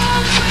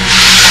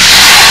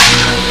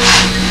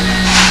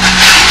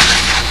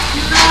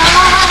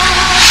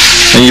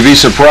 And you'd be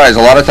surprised,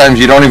 a lot of times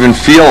you don't even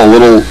feel a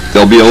little,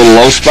 there'll be a little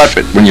low spot,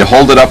 but when you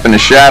hold it up in the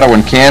shadow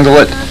and candle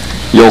it,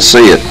 you'll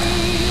see it.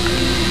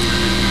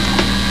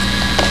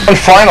 One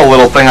final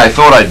little thing I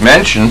thought I'd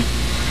mention,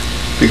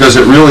 because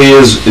it really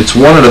is, it's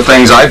one of the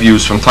things I've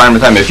used from time to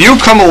time. If you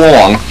come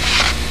along,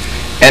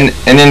 and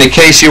in the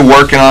case you're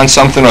working on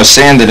something or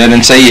sanding it,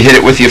 and say you hit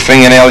it with your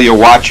fingernail, your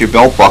watch, your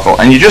belt buckle,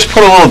 and you just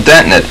put a little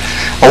dent in it,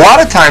 a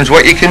lot of times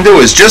what you can do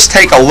is just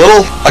take a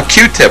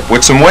Q-tip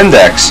with some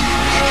Windex,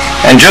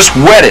 and just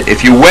wet it.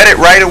 If you wet it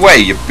right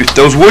away, if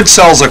those wood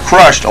cells are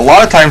crushed, a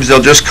lot of times they'll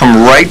just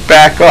come right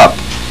back up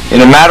in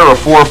a matter of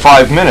 4 or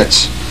 5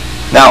 minutes.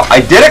 Now,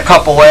 I did a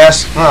couple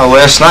last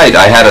night.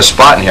 I had a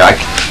spot in here.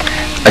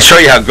 I show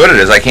you how good it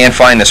is. I can't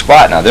find the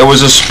spot now. There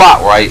was a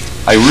spot where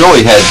I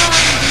really had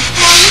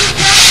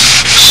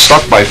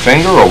stuck my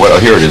finger, or what? Oh,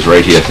 here it is,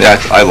 right here.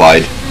 I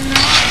lied.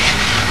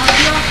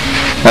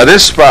 Now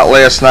this spot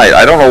last night,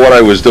 I don't know what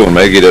I was doing.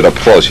 Maybe get it up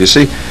close. You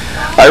see,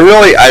 I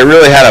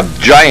really had a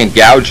giant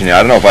gouge in it.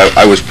 I don't know if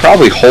I was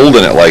probably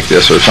holding it like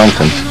this or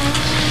something.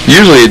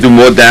 Usually you do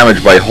more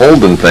damage by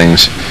holding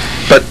things,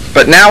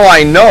 but now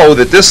I know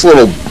that this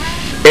little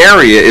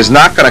area is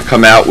not going to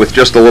come out with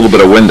just a little bit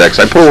of Windex.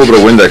 I put a little bit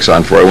of Windex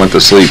on before I went to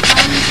sleep,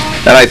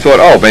 and I thought,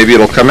 oh, maybe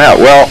it'll come out.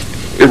 Well,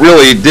 it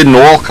really didn't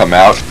all come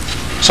out.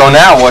 So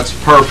now what's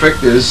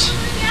perfect is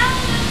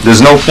there's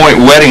no point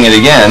wetting it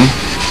again.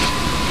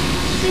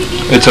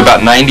 It's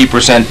about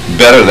 90%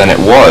 better than it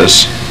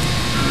was.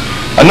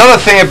 Another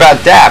thing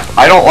about DAP,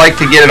 I don't like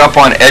to get it up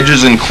on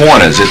edges and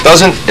corners. It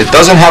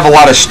doesn't have a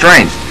lot of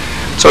strength,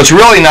 so it's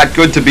really not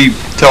good to be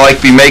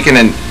making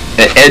an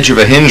edge of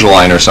a hinge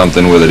line or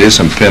something with it. There's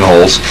some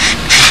pinholes.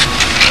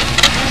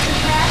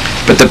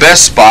 But the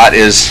best spot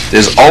is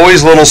there's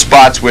always little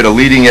spots where the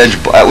leading edge,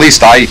 at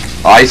least I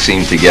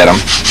seem to get them,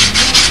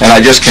 and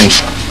I just can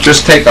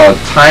take a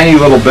tiny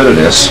little bit of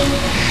this,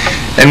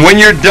 and when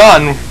you're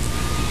done,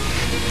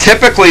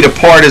 typically the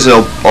part is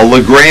a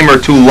grain or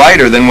two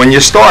lighter than when you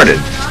started,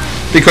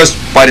 because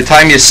by the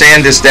time you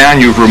sand this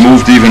down, you've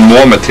removed even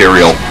more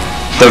material.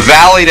 The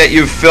valley that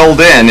you've filled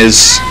in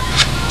is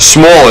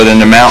smaller than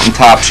the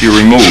mountaintops you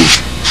remove.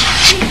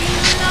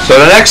 So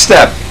the next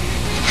step,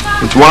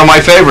 it's one of my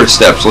favorite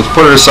steps. Let's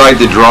put it aside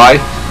to dry.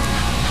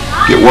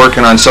 Get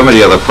working on some of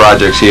the other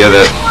projects here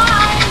that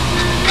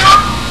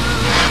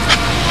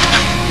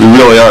we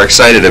really are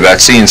excited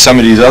about, seeing some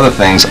of these other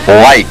things,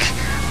 like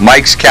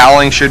Mike's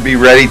cowling should be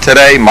ready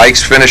today.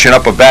 Mike's finishing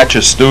up a batch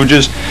of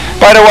Stooges.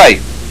 By the way,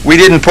 we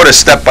didn't put a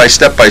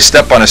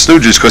step-by-step on the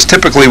Stooges because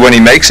typically when he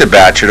makes a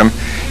batch of them,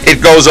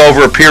 it goes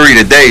over a period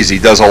of days. He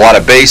does a lot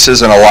of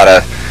bases and you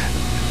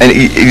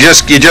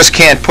just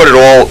can't put it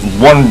all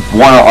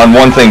on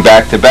one thing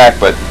back to back.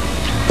 But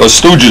those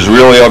Stooges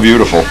really are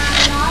beautiful.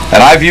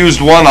 And I've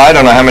used one, I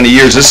don't know how many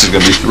years. This is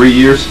going to be 3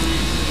 years.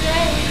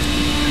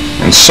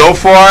 And so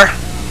far,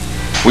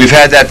 we've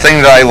had that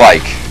thing that I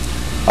like,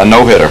 a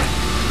no-hitter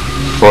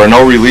or a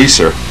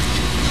no-releaser.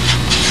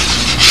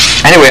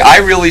 Anyway, I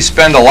really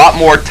spend a lot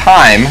more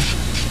time,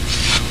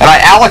 and I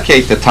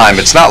allocate the time.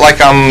 It's not like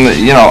I'm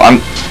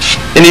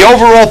in the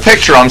overall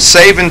picture, I'm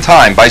saving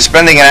time. By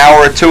spending an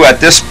hour or two at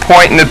this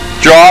point in the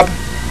job,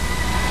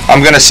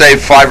 I'm going to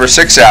save 5 or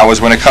 6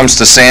 hours when it comes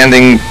to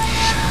sanding,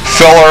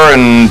 filler,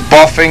 and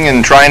buffing,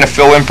 and trying to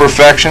fill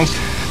imperfections.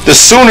 The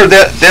sooner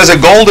there's a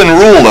golden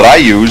rule that I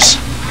use.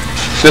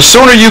 The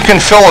sooner you can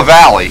fill a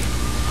valley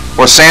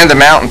or sand a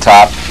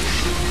mountaintop,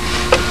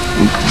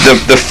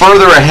 the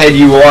further ahead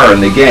you are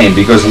in the game,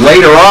 because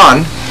later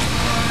on,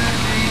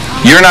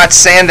 you're not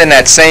sanding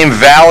that same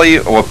valley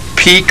or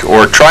peak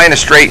or trying to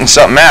straighten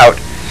something out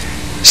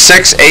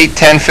 6, 8,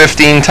 10,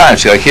 15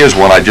 times. See, like here's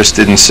one I just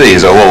didn't see.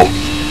 Is a little.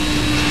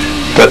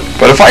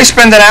 But if I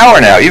spend an hour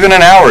now, even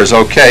an hour is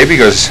okay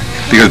because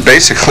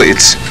basically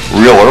it's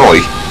real early.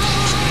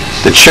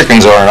 The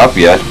chickens aren't up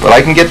yet, but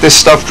I can get this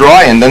stuff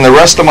dry, and then the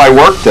rest of my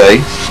work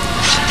day,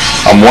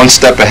 I'm one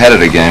step ahead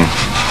of the game.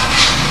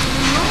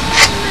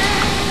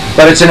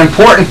 But it's an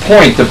important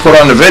point to put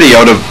on the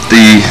video,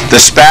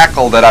 the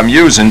spackle that I'm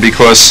using,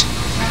 because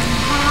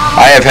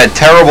I have had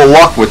terrible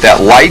luck with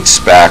that light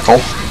spackle.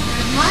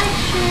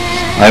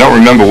 I don't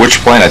remember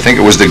which plane. I think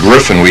it was the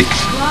Griffin. We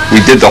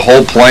did the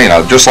whole plane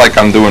out, just like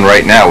I'm doing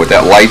right now with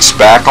that light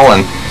spackle,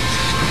 and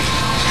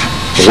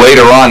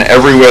later on,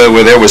 everywhere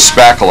where there was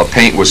spackle, the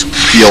paint was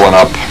peeling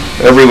up.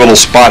 Every little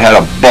spot had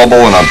a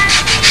bubble, and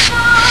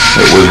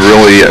it was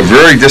really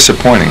very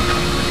disappointing.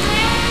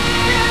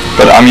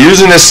 But I'm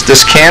using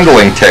this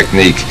candling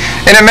technique,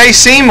 and it may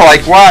seem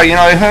like, wow,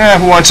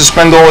 who wants to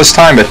spend all this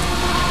time? But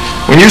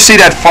when you see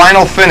that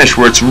final finish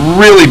where it's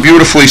really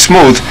beautifully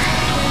smooth,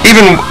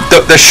 even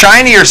the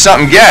shinier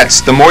something gets,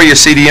 the more you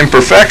see the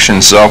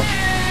imperfections. So,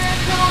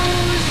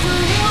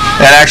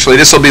 and actually,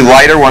 this will be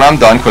lighter when I'm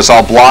done because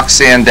I'll block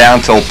sand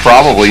down till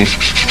probably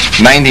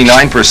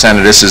 99%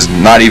 of this is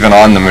not even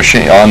on the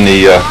machine, on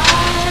the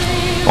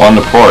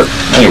part.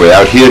 Anyway,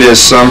 out here there's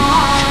some.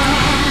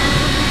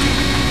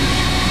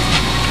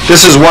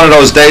 This is one of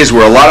those days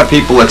where a lot of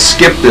people that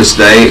skip this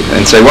day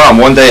and say, well,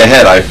 I'm one day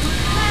ahead. I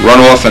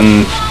run off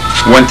and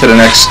went to the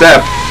next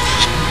step.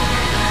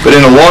 But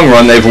in the long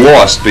run, they've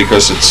lost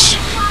because it's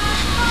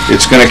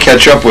going to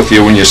catch up with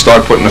you when you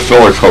start putting the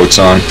filler coats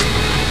on.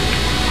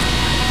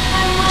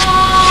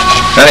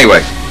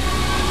 Anyway,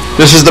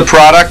 this is the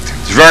product.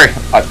 It's very,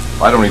 I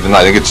don't even know,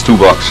 I think it's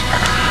 $2.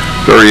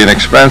 Very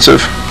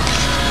inexpensive.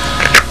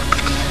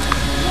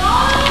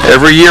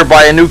 Every year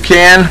buy a new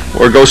can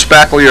or go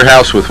spackle your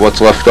house with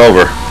what's left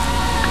over.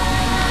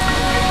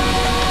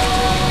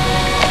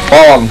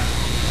 While I'm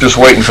just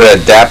waiting for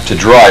that DAP to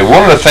dry,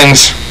 one of the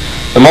things,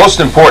 the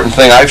most important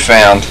thing I've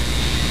found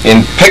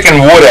in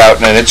picking wood out,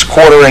 and it's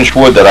 1/4-inch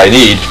wood that I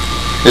need,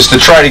 is to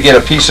try to get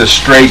a piece of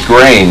straight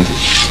grained.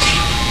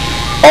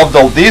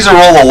 These are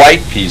all the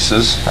light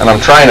pieces, and I'm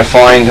trying to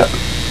find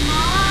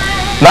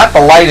not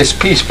the lightest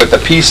piece, but the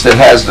piece that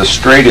has the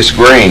straightest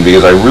grain,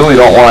 because I really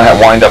don't want to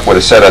wind up with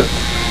a set of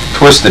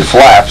twisted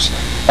flaps.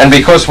 And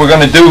because we're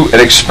going to do an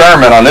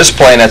experiment on this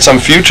plane at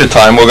some future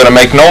time, we're going to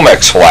make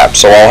Nomex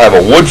flaps. So I'll have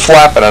a wood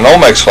flap and a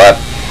Nomex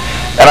flap.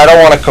 And I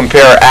don't want to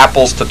compare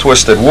apples to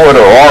twisted wood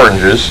or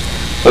oranges.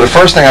 So the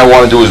first thing I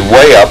want to do is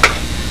weigh up,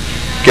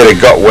 get a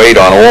gut weight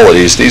on all of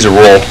these. These are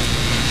all...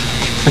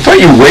 I thought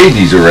you weighed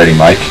these already,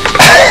 Mike.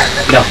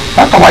 No.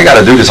 How come I got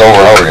to do this over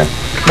and over again?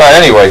 No,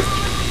 anyway.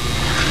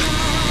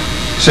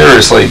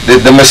 Seriously,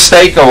 the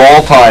mistake of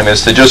all time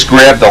is to just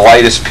grab the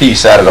lightest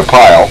piece out of the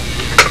pile.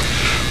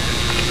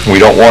 We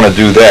don't want to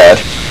do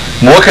that.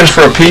 I'm looking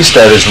for a piece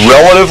that is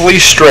relatively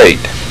straight.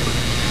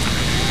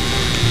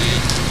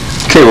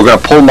 Okay, we're going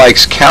to pull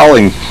Mike's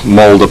cowling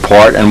mold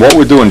apart, and what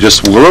we're doing,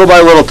 just little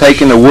by little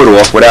taking the wood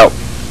off without,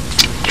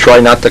 try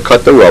not to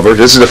cut the rubber.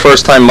 This is the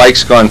first time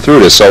Mike's gone through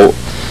this, so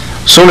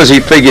as soon as he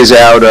figures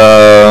out,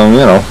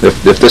 you know,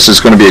 if this is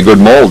going to be a good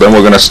mold, then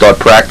we're going to start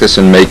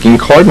practicing making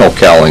cardinal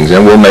cowlings,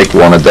 and we'll make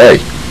one a day.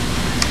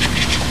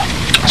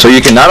 So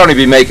you can not only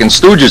be making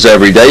stooges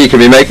every day, you can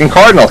be making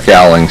cardinal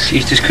cowlings.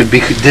 Geez, you could be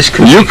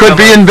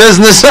in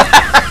business.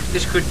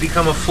 This could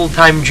become a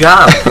full-time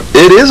job.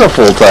 It is a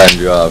full-time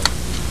job.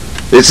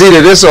 It's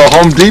either this or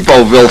Home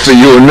Depotville for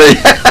you and me.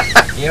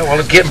 Yeah, well,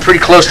 it's getting pretty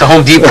close to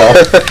Home Depot.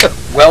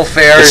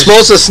 Welfare It's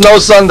supposed to snow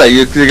Sunday.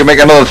 You can make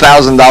another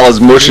 $1,000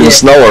 mushing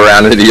snow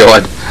around in the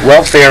yard.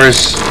 Welfare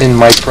is in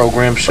my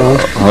program soon.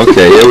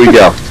 Okay, here we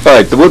go. All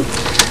right,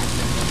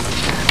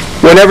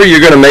 whenever you're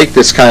going to make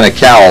this kind of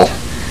cowl,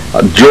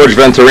 George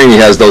Venturini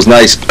has those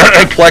nice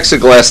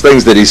plexiglass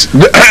things that he's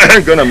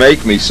going to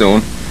make me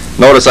soon.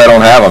 Notice I don't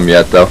have them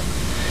yet, though.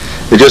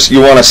 You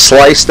want to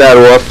slice that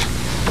off.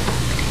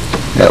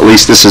 At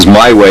least this is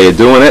my way of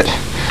doing it.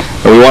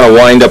 And we want to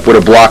wind up with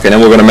a block, and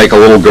then we're going to make a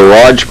little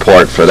garage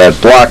part for that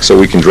block so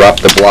we can drop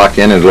the block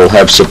in and it'll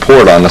have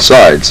support on the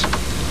sides.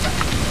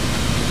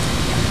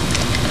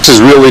 This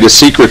is really the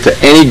secret to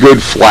any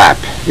good flap,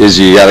 is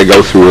you got to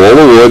go through all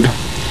the wood.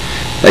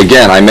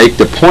 Again, I make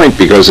the point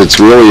because it's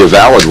really a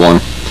valid one.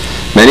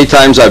 Many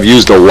times I've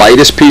used the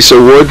lightest piece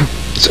of wood.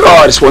 So,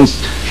 oh, this one's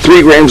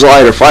 3 grams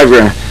light or 5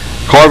 grams.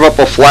 Carve up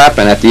a flap,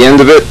 and at the end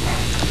of it,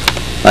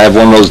 I have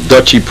one of those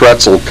Dutchy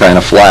pretzel kind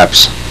of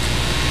flaps.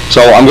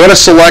 So I'm going to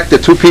select the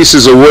 2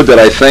 pieces of wood that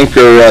I think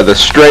are the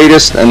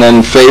straightest, and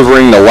then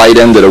favoring the light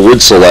end of the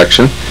wood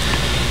selection.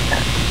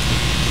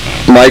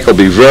 Mike will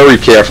be very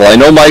careful. I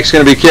know Mike's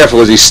going to be careful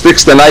as he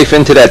sticks the knife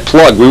into that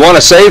plug. We want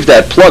to save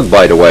that plug,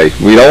 by the way.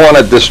 We don't want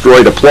to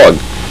destroy the plug.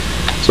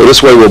 So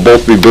this way we'll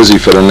both be busy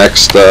for the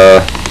next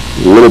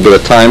little bit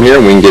of time here,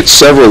 and we can get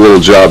several little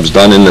jobs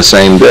done in the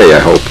same day, I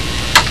hope.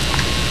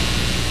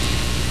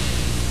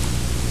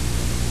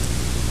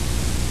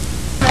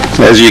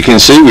 As you can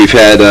see, we've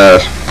had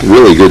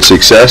really good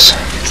success.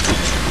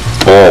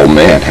 Oh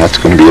man, that's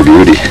going to be a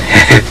beauty.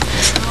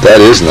 That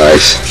is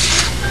nice.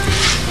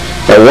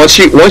 Now once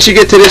you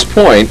get to this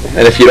point,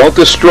 and if you don't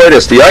destroy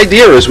this, the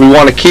idea is we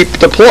want to keep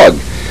the plug.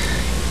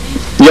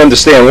 You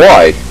understand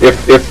why?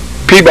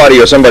 If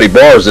Peabody or somebody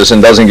borrows this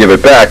and doesn't give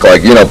it back,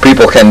 like, you know,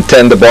 people can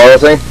tend to borrow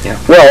things. Yeah.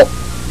 Well,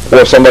 or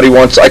if somebody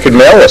wants, I could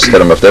mail this to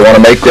them if they want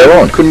to make their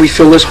own. Couldn't we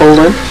fill this hole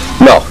in?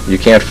 No, you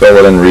can't fill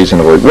it in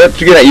reasonably.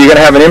 You're gonna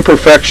have an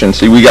imperfection.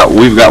 See, we've got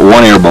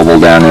one air bubble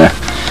down there.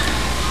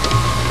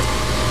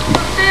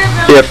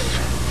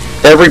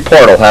 If every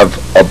part will have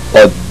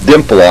a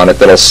dimple on it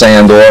that'll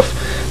sand off,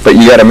 but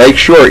you got to make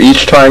sure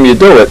each time you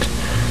do it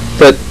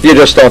that you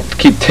just don't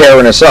keep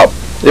tearing this up.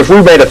 If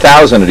we made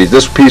 1,000 of these,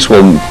 this piece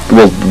will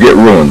get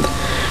ruined.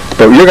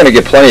 But you're going to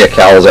get plenty of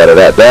cowls out of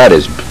that.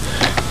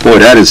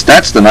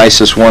 That's the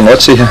nicest one.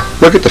 Let's see.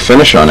 Look at the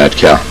finish on that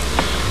cowl.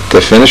 The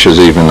finish is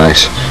even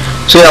nice.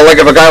 So yeah, like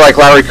if a guy like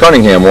Larry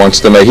Cunningham wants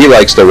to make, he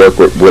likes to work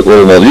with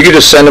little mold. You could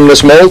just send him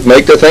this mold,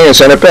 make the thing, and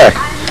send it back.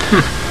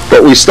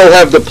 But we still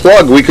have the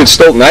plug. We could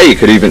still, now you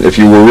could even, if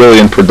you were really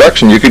in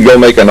production, you could go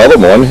make another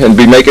one and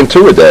be making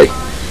 2 a day.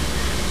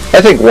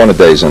 I think 1 a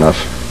day is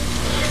enough.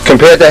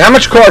 Compared to, how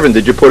much carving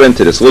did you put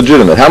into this?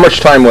 Legitimate. How much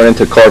time went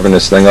into carving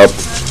this thing up?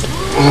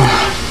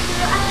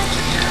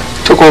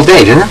 Took all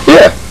day, didn't it?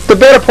 Yeah, the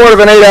better part of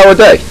an 8-hour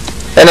day.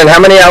 And then how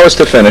many hours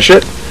to finish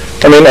it?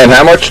 I mean, and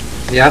how much?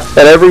 Yeah.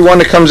 And every one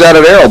that comes out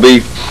of there will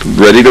be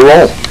ready to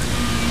roll.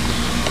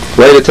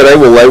 Later today,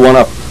 we'll lay one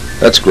up.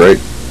 That's great.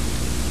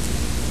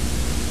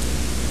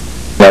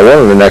 Now, one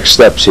of the next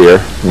steps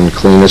here, and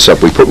clean this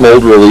up, we put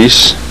mold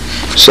release,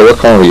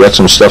 silicone. We got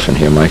some stuff in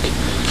here, Mike.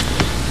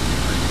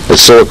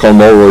 It's silicone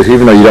mold release,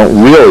 even though you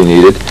don't really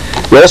need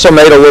it. We also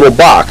made a little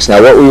box.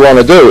 Now, what we want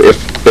to do, if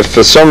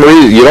for some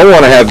reason you don't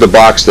want to have the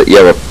box that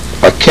you have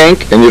a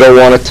kink, and you don't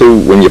want it to,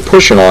 when you're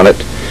pushing on it,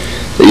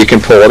 that you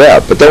can pull it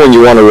out. But then when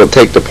you want to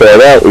take the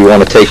part out, we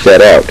want to take that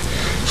out.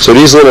 So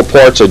these little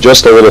parts are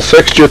just a little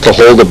fixture to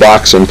hold the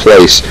box in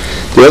place.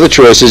 The other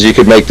choice is you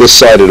could make this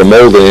side of the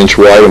mold 1 inch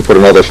wide and put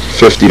another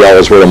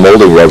 $50 worth of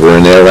molding rubber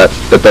in there.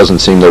 That doesn't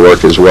seem to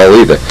work as well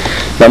either.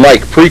 Now,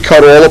 Mike,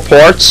 pre-cut all the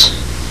parts.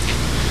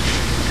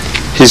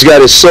 He's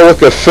got his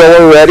silica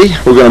filler ready.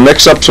 We're going to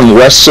mix up some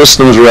West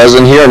Systems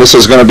resin here, and this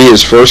is going to be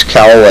his first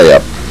cowl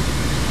layup.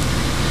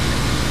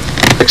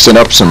 Mixing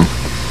up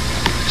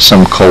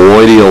some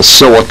colloidal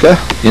silica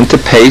into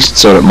paste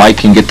so that Mike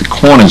can get the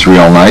corners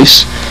real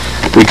nice.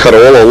 We cut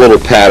all the little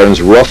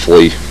patterns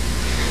roughly,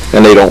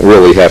 and they don't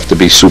really have to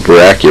be super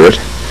accurate.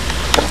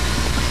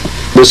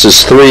 This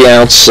is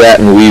 3-ounce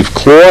satin weave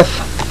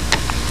cloth.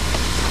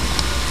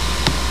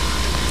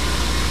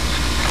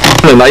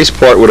 The nice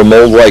part with a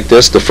mold like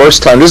this, this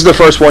is the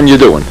first one you're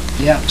doing.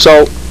 Yeah.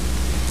 So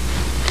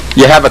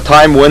you have a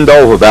time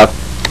window of about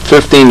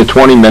 15 to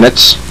 20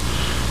 minutes.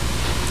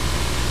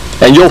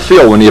 And you'll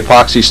feel when the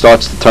epoxy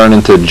starts to turn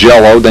into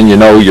jello, then you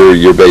know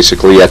you're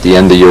basically at the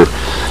end of your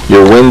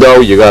window.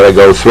 You got to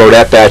go throw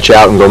that batch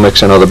out and go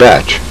mix another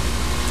batch.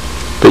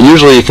 But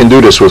usually you can do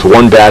this with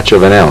one batch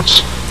of 1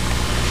 ounce.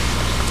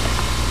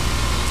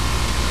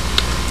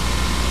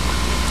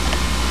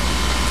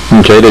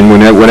 Okay, then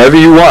whenever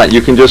you want,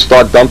 you can just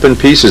start dumping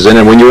pieces in,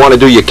 and when you want to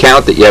do your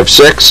count that you have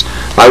 6,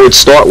 I would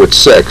start with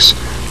 6.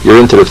 You're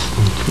into the,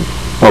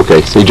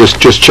 okay, so you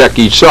just check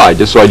each side.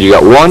 This side you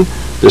got 1,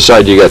 this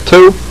side you got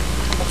 2.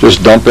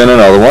 Just dump in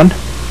another one.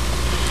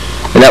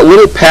 And that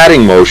little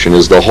patting motion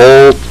is the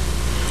whole,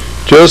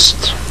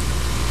 just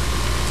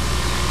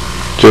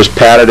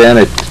pat it in.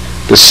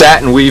 The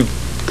satin weave,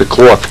 the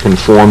cloth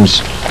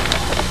conforms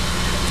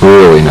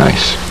really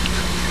nice.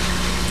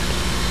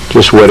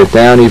 Just wet it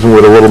down even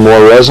with a little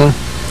more resin.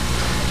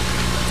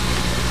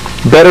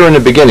 Better in the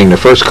beginning, the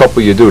first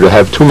couple you do, to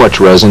have too much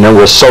resin, then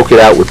we'll soak it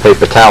out with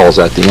paper towels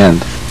at the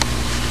end.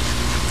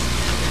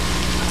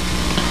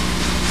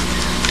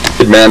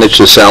 Managed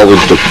to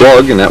salvage the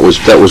plug, and that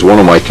was one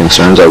of my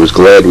concerns. I was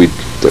glad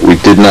that we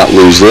did not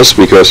lose this,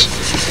 because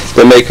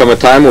there may come a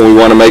time when we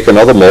want to make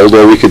another mold,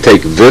 or we could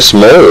take this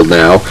mold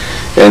now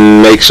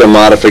and make some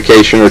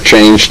modification or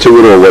change to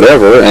it or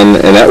whatever, and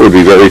that would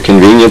be very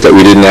convenient, that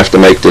we didn't have to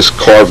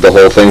carve the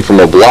whole thing from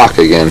a block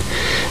again.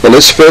 And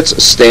this fits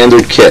a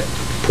standard kit,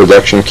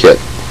 production kit.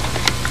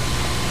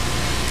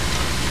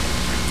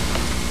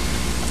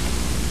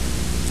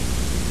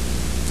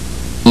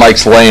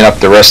 Mike's laying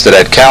up the rest of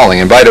that cowling,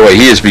 and by the way,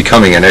 he is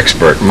becoming an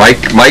expert.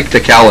 Mike the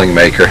cowling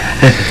maker.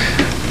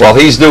 While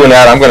he's doing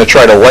that, I'm going to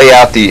try to lay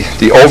out the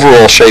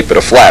overall shape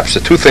of the flaps. The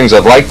two things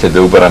I'd like to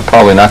do, but I'm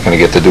probably not going to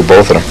get to do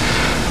both of them.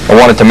 I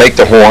wanted to make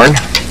the horn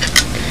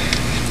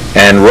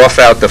and rough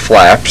out the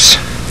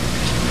flaps,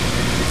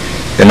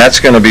 and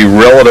that's going to be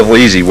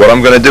relatively easy. What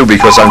I'm going to do,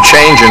 because I'm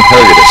changing,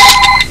 look at this.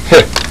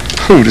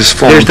 Ooh, this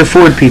phone. There's the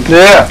Ford people.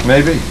 Yeah,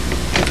 maybe.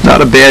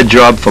 Not a bad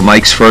job for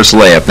Mike's first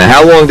layup. Now,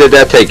 how long did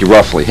that take you,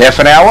 roughly? Half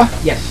an hour?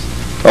 Yes.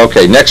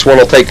 Okay, next one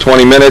will take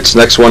 20 minutes,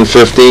 next one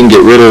 15, get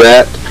rid of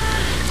that.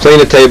 Clean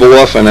the table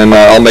off, and then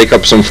I'll make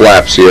up some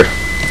flaps here.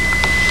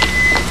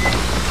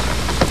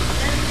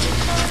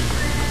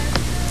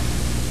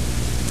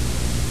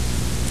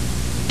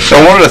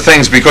 So one of the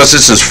things, because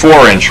this is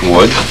 4-inch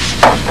wood,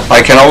 I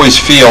can always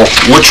feel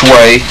which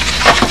way.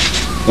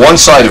 One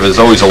side of it is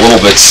always a little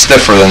bit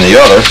stiffer than the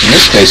other. In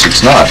this case,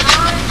 it's not.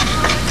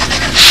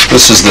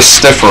 This is the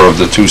stiffer of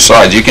the two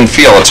sides. You can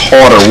feel it's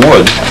harder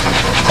wood.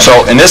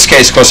 So in this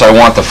case, because I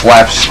want the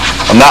flaps,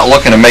 I'm not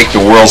looking to make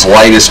the world's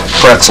lightest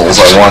pretzels.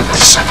 I want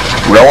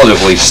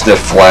relatively stiff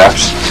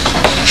flaps.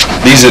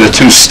 These are the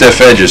two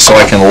stiff edges, so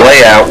I can lay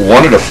out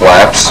one of the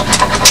flaps.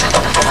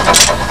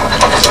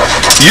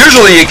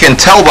 Usually you can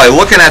tell by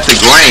looking at the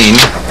grain,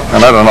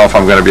 and I don't know if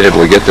I'm going to be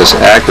able to get this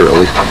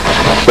accurately,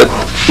 but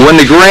when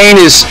the grain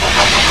is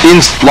in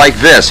like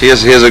this,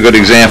 here's a good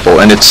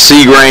example, and it's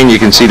sea grain, you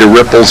can see the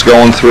ripples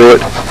going through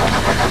it.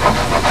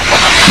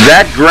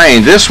 That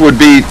grain, this would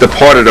be the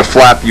part of the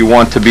flap you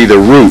want to be the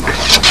root.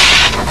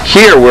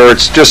 Here, where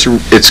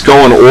it's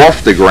going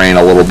off the grain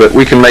a little bit,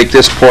 we can make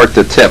this part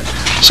the tip.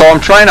 So I'm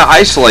trying to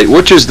isolate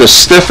which is the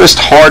stiffest,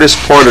 hardest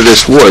part of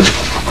this wood,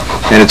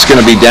 and it's going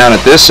to be down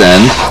at this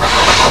end,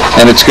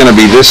 and it's going to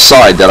be this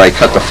side that I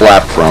cut the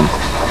flap from.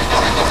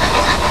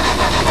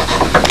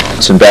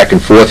 And back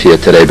and forth here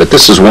today, but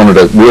this is one of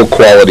the real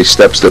quality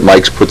steps that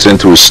Mike's puts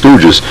into his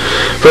stooges.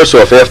 First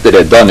off, after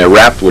they're done, they're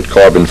wrapped with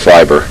carbon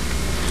fiber.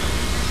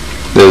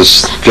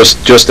 There's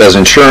just as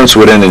insurance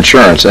within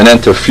insurance. And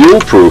then to fuel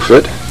proof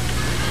it,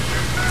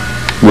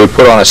 we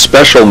put on a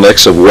special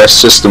mix of West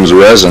Systems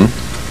resin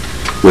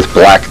with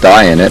black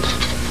dye in it,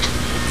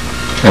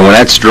 and when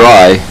that's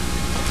dry,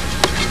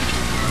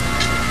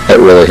 that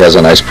really has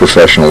a nice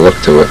professional look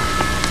to it.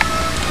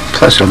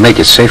 Plus it'll make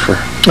it safer.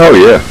 Oh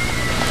yeah.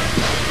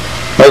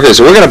 Okay,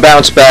 so we're going to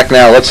bounce back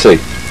now. Let's see.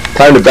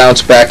 Time to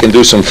bounce back and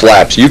do some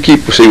flaps. You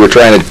see, we're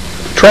trying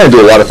to do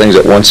a lot of things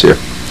at once here.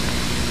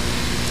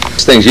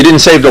 Things. You didn't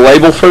save the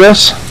label for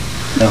this?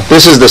 No.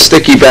 This is the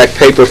sticky back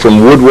paper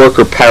from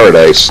Woodworker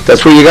Paradise.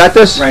 That's where you got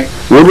this? Right.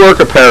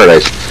 Woodworker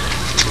Paradise.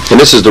 And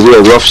this is the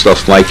real rough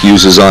stuff Mike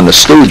uses on the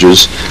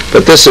stooges.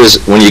 But this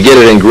is when you get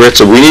it in grits.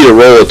 So we need a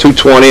roll of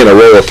 220 and a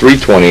roll of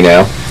 320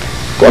 now.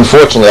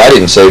 Unfortunately, I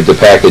didn't save the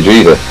package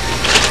either.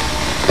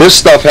 This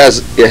stuff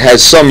has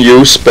some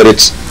use, but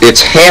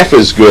it's half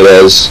as good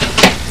as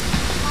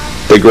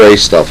the gray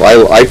stuff.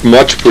 I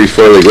much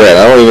prefer the gray.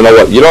 I don't even know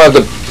what, you don't have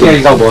the... Here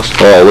you go, boss.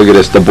 Oh, look at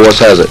this, the boss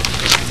has it.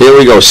 Here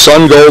we go,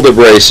 Sun Gold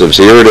abrasives,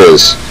 here it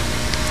is.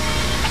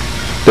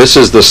 This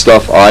is the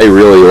stuff I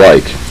really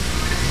like.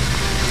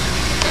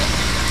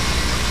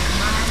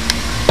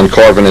 And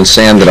carving and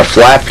sanding a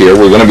flap here,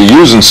 we're going to be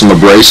using some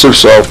abrasive,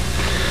 so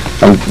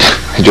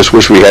I just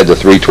wish we had the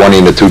 320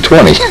 and the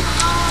 220.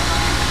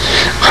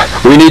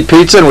 We need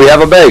pizza and we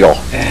have a bagel.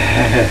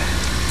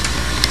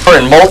 We're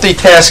in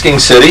multitasking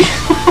city.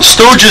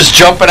 Stooge is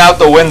jumping out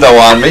the window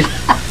on me.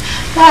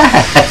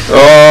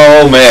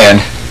 Oh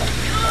man.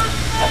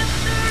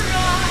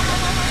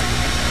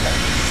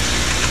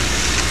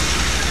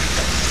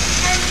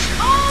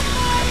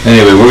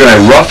 Anyway, we're going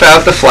to rough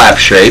out the flap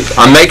shape.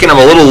 I'm making them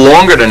a little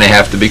longer than they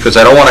have to because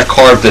I don't want to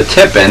carve the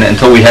tip in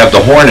until we have the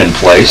horn in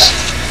place.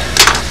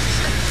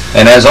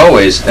 And as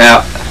always,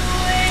 now,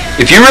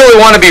 if you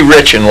really want to be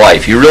rich in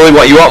life, you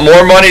want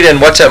more money than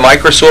what's that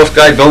Microsoft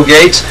guy, Bill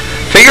Gates?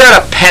 Figure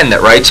out a pen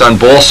that writes on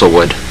balsa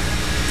wood.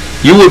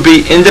 You would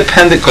be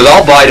independent, because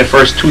I'll buy the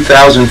first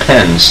 2,000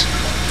 pens.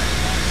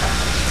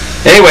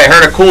 Anyway, I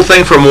heard a cool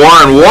thing from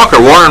Warren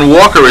Walker. Warren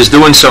Walker is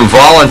doing some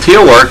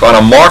volunteer work on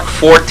a Mark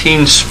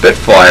 14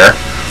 Spitfire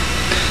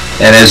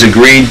and has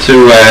agreed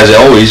to, as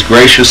always,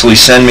 graciously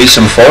send me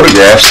some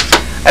photographs.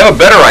 I have a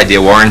better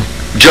idea, Warren.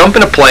 Jump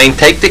in a plane,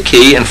 take the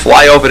key, and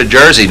fly over to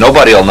Jersey.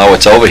 Nobody will know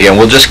it's over here, and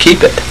we'll just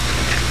keep it.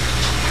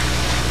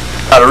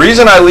 Now, the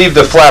reason I leave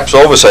the flaps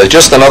oversized,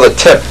 just another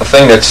tip, a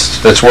thing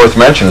that's worth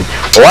mentioning.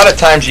 A lot of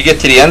times you get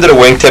to the end of the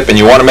wingtip and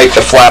you want to make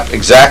the flap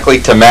exactly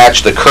to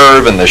match the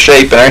curve and the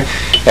shape and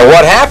everything. And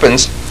what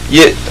happens,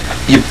 you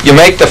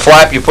make the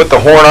flap, you put the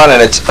horn on,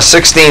 and it's a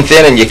 16th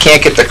in, and you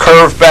can't get the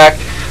curve back.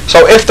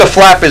 So if the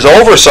flap is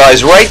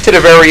oversized right to the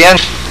very end.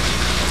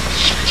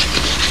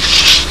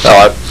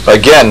 Now,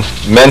 again,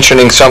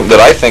 mentioning something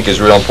that I think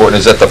is real important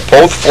is that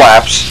both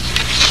flaps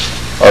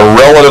are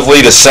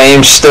relatively the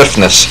same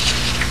stiffness.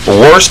 The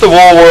worst of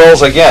all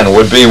worlds, again,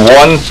 would be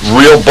one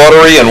real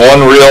buttery and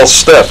one real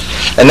stiff.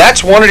 And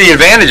that's one of the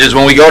advantages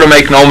when we go to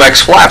make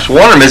Nomex flaps.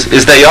 One of them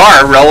is they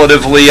are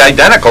relatively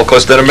identical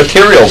because the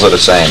materials are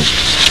the same.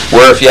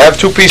 Where if you have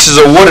two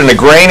pieces of wood and the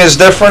grain is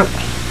different,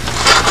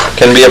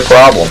 can be a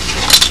problem.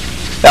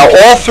 Now,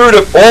 all through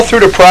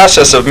the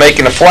process of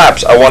making the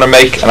flaps, I want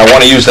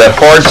to use that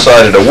hard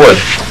side of the wood.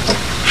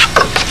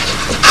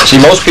 See,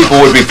 most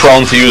people would be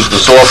prone to use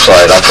the soft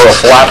side. For a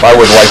flap, I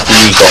would like to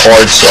use the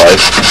hard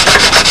side.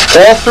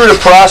 All through the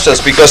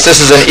process, because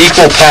this is an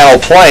equal panel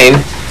plane,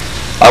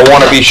 I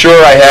want to be sure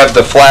I have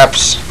the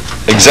flaps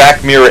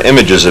exact mirror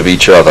images of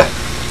each other.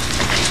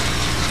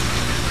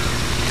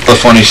 A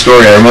funny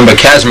story, I remember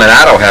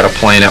Casminato had a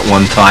plane at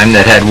one time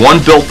that had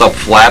one built-up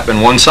flap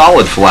and one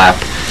solid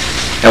flap.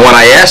 And when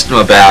I asked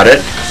him about it,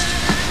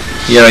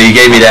 you know, he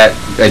gave me that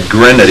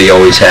grin that he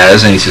always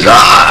has, and he says,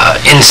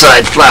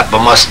 inside flap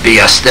must be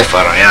a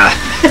stiffer, yeah.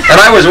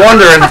 And I would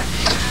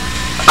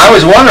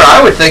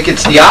think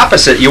it's the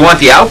opposite. You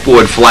want the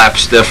outboard flap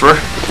stiffer.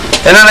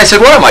 And then I said,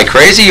 what am I,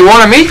 crazy? You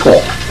want them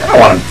equal. I don't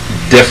want them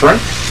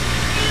different.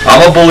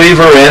 I'm a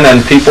believer in,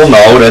 and people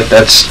know that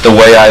that's the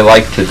way I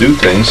like to do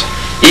things.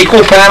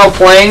 Equal panel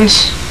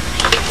planes,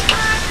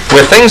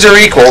 where things are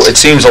equal, it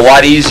seems a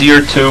lot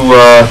easier to,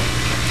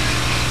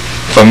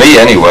 for me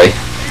anyway.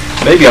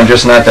 Maybe I'm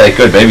just not that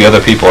good. Maybe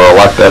other people are a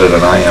lot better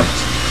than I am.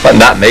 But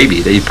not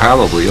maybe, they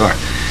probably are.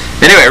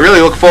 Anyway, I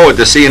really look forward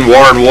to seeing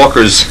Warren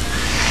Walker's,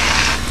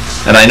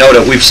 and I know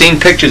that we've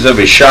seen pictures of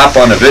his shop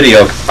on the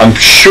video. I'm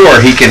sure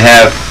he can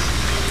have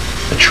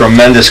a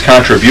tremendous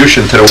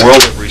contribution to the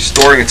world of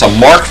restoring. It's a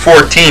Mark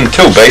 14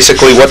 too,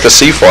 basically what the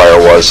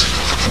Seafire was.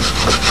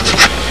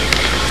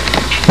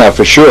 Now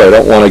for sure, I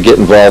don't want to get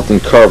involved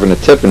in carving a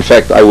tip. In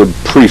fact, I would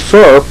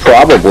prefer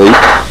probably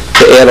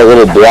to add a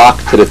little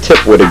block to the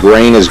tip where the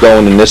grain is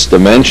going in this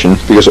dimension,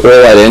 because all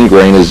that end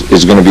grain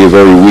is going to be a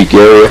very weak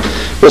area.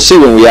 We'll see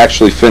when we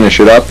actually finish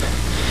it up.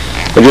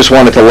 I just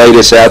wanted to lay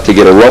this out to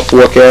get a rough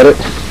look at it.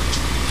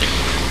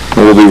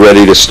 And we'll be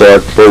ready to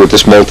start, with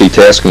this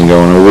multitasking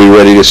going, we'll be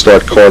ready to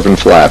start carving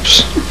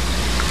flaps.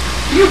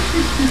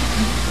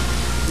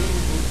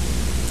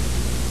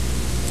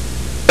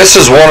 This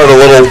is one of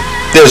the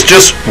there's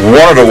just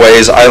one of the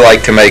ways I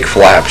like to make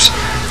flaps.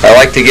 I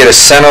like to get a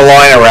center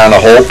line around the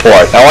whole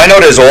part. Now I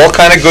know there's all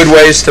kind of good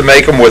ways to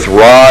make them with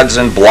rods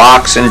and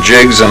blocks and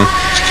jigs,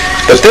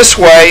 but this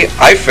way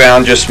I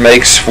found just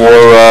makes for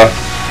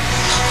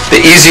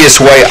the easiest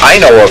way I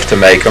know of to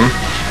make them.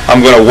 I'm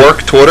going to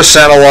work toward a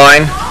center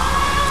line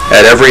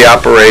at every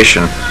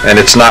operation, and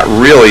it's not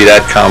really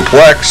that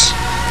complex.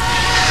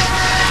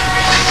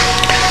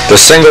 The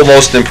single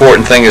most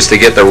important thing is to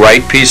get the right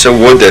piece of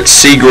wood that's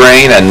sea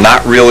grain and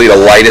not really the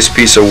lightest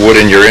piece of wood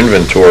in your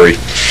inventory.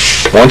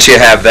 Once you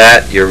have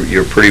that,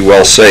 you're pretty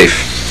well safe.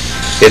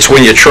 It's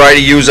when you try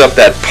to use up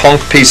that punk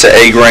piece of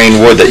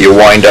A-grain wood that you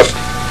wind up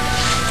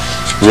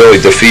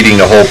really defeating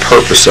the whole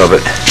purpose of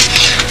it.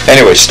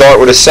 Anyway, start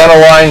with a center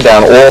line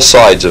down all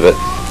sides of it.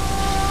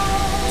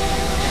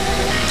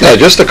 Yeah,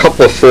 just a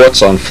couple of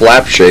thoughts on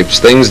flap shapes,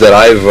 things that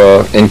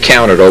I've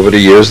encountered over the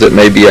years that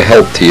may be a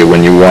help to you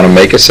when you want to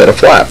make a set of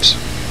flaps.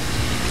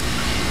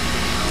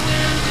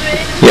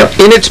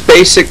 In its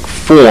basic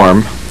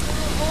form,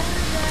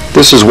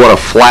 this is what a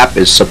flap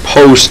is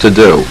supposed to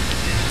do.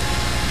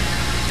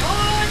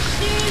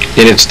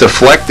 In its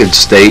deflected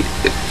state,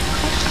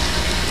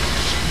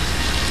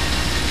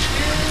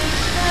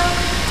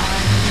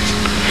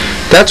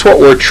 that's what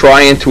we're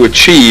trying to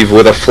achieve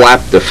with a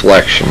flap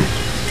deflection.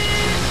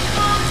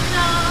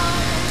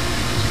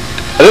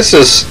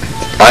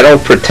 I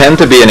don't pretend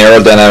to be an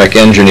aerodynamic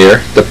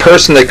engineer. The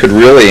person that could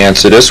really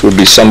answer this would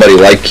be somebody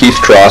like Keith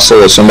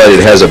Trossel or somebody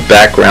that has a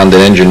background in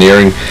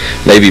engineering,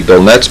 maybe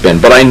Bill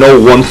Netzbin. But I know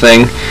one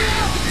thing,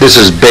 this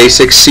is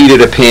basic seat of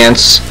the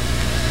pants,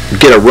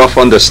 get a rough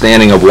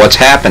understanding of what's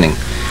happening.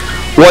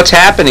 What's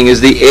happening is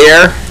the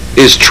air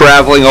is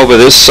traveling over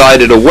this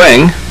side of the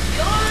wing,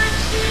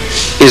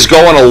 is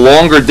going a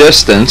longer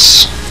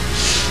distance.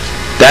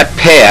 That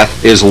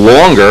path is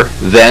longer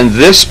than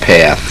this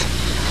path.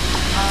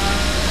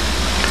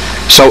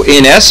 So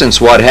in essence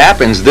what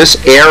happens,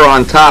 this air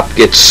on top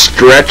gets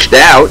stretched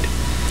out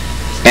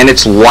and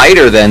it's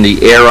lighter than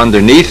the air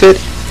underneath it,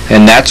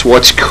 and that's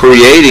what's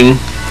creating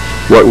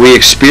what we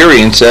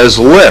experience as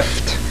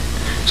lift.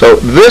 So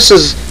this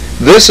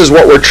is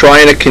what we're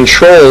trying to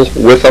control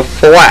with a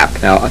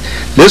flap. Now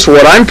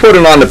what I'm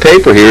putting on the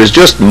paper here is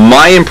just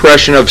my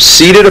impression of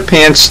seat of the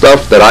pants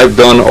stuff that I've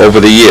done over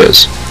the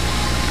years.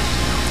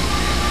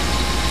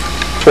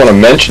 I just want to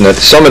mention that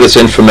some of this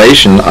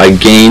information I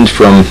gained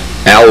from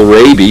Al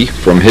Raby,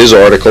 from his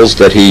articles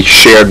that he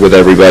shared with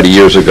everybody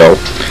years ago.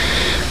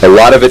 A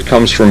lot of it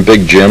comes from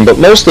Big Jim, but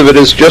most of it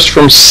is just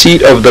from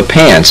seat of the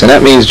pants, and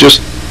that means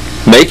just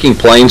making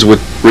planes with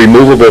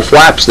removable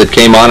flaps that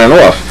came on and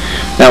off.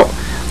 Now,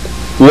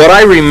 what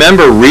I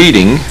remember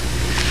reading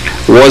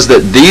was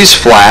that these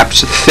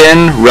flaps,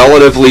 thin,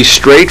 relatively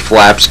straight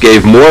flaps,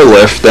 gave more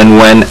lift than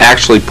when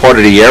actually part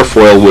of the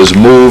airfoil was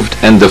moved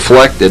and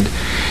deflected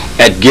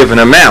at given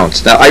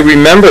amounts. Now, I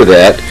remember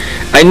that.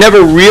 I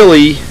never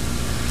really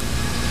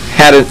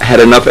had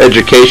enough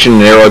education in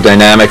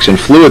aerodynamics and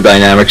fluid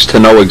dynamics to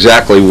know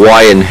exactly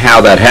why and how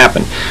that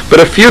happened. But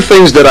a few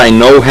things that I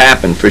know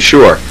happened for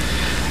sure.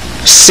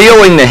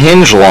 Sealing the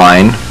hinge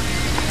line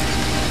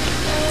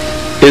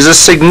is a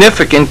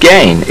significant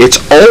gain. It's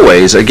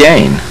always a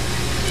gain.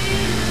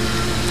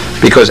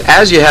 Because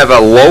as you have a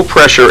low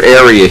pressure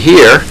area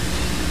here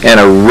and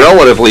a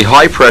relatively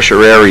high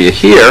pressure area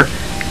here,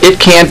 it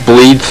can't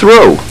bleed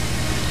through.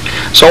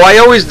 So I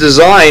always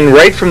design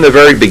right from the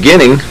very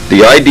beginning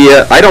the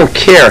idea, I don't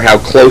care how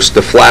close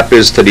the flap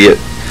is to the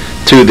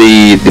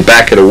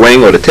back of the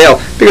wing or the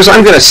tail, because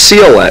I'm going to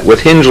seal that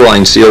with hinge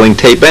line sealing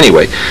tape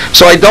anyway.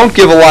 So I don't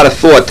give a lot of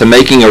thought to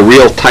making a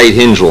real tight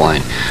hinge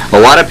line. A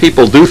lot of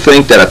people do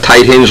think that a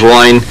tight hinge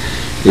line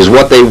is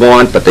what they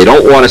want, but they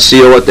don't want to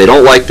seal it. They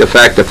don't like the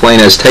fact the plane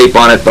has tape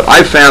on it, but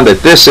I've found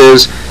that this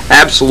is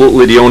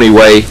absolutely the only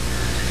way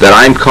that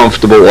I'm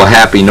comfortable or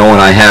happy knowing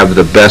I have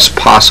the best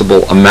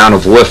possible amount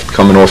of lift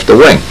coming off the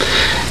wing.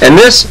 And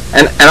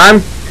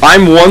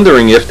I'm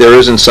wondering if there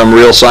isn't some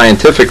real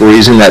scientific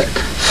reason that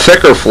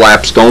thicker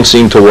flaps don't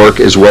seem to work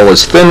as well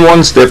as thin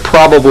ones. There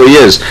probably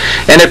is.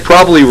 And it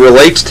probably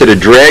relates to the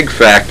drag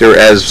factor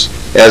as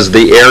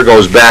the air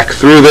goes back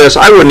through this.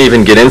 I wouldn't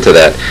even get into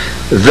that.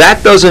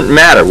 That doesn't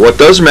matter. What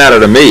does matter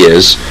to me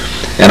is,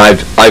 and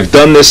I've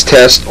done this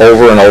test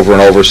over and over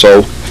and over,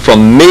 so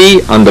from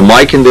me, under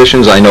my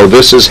conditions, I know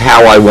this is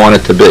how I want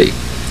it to be.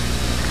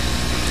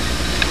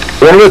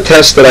 One of the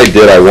tests that I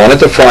did, I wanted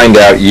to find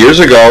out years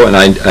ago, and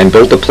I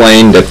built a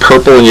plane, that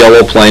purple and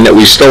yellow plane that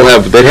we still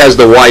have, that has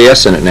the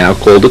YS in it now,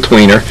 called the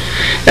tweener,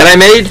 and I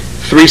made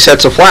 3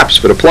 sets of flaps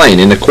for the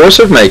plane. In the course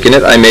of making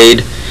it, I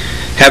made,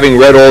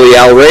 having read all the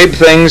Al Rabe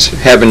things,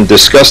 having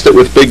discussed it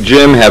with Big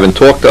Jim, having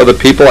talked to other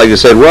people, I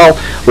just said, well,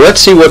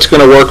 let's see what's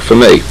going to work for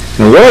me.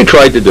 And what I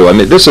tried to do, I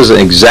mean, this is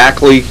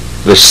exactly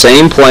the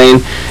same plane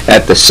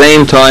at the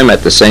same time at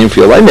the same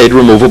field. I made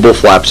removable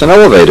flaps and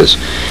elevators,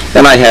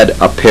 and I had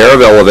a pair of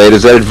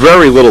elevators that had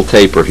very little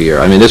taper here.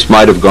 I mean, this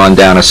might have gone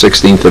down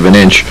 1/16 of an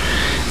inch.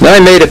 Then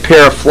I made a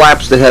pair of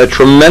flaps that had a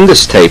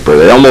tremendous taper.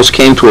 They almost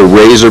came to a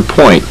razor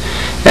point.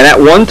 And at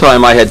one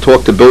time I had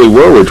talked to Billy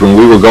Woolridge when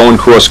we were going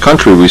cross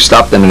country. We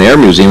stopped in an air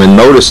museum and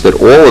noticed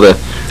that all of the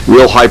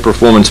real high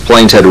performance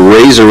planes had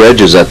razor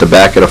edges at the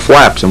back of the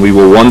flaps, and we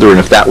were wondering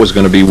if that was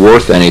going to be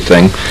worth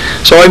anything.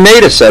 So I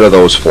made a set of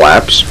those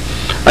flaps.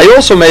 I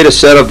also made a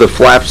set of the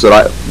flaps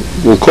that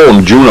we'll call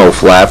them Juno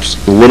flaps,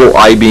 the little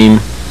I-beam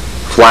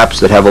flaps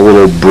that have a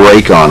little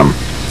break on them.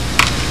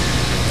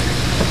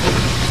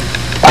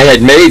 I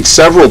had made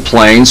several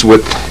planes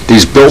with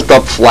these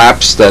built-up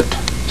flaps that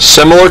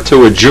similar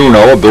to a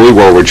Juno, a Billy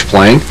Woolridge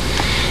plane,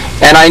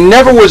 and I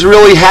never was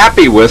really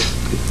happy with,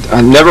 I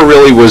never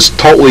really was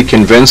totally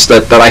convinced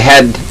that I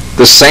had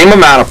the same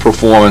amount of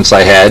performance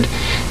I had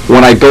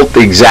when I built the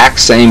exact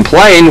same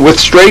plane with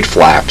straight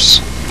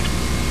flaps.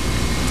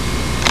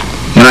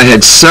 And I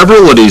had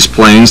several of these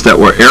planes that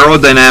were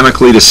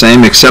aerodynamically the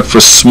same except for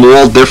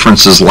small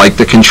differences like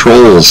the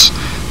controls.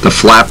 the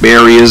flap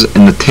areas,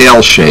 and the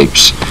tail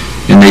shapes.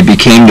 And they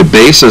became the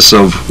basis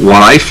of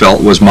what I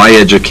felt was my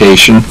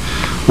education,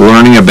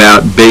 learning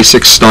about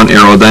basic stunt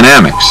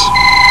aerodynamics.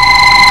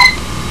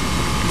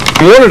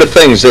 One of the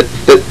things that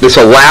this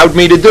allowed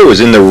me to do is,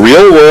 in the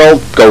real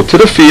world, go to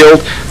the field,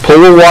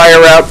 pull the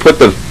wire out, put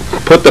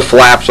the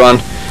flaps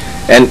on.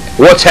 And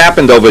what's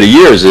happened over the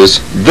years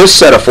is, this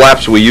set of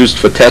flaps we used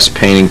for test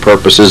painting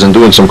purposes and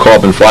doing some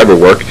carbon fiber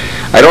work,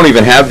 I don't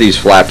even have these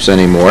flaps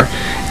anymore.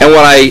 And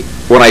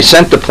when I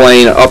sent the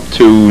plane up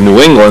to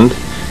New England,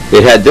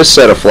 it had this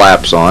set of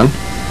flaps on.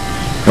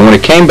 And when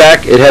it came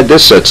back, it had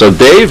this set. So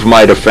Dave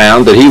might have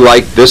found that he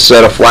liked this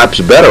set of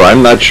flaps better.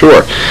 I'm not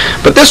sure.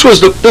 But this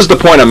is the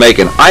point I'm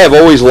making. I have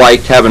always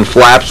liked having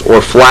flaps,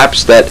 or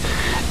flaps that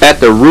at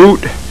the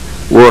root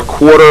were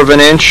 1/4 of an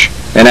inch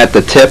and at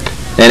the tip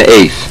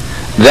 1/8.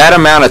 That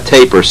amount of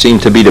taper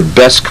seemed to be the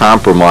best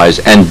compromise,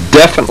 and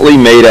definitely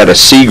made out of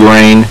sea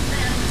grain,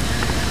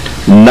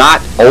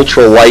 not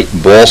ultralight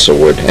balsa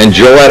wood. And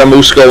Joe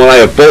Adamusco and I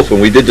have both.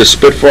 When we did the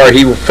Spitfire,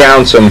 he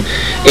found some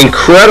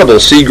incredible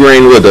sea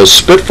grain wood. Those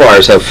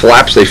Spitfires have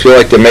flaps, they feel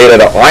like they're made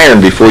out of iron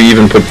before you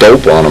even put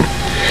dope on them.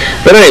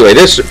 But anyway,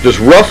 this is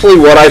roughly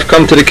what I've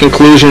come to the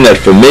conclusion, that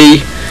for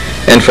me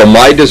and for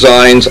my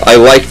designs, I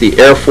like the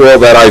airfoil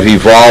that I've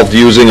evolved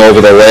using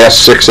over the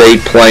last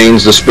 6-8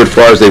 planes. The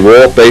Spitfires, they've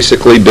all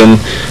basically been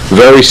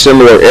very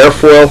similar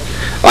airfoil.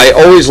 I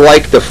always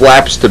like the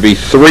flaps to be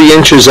 3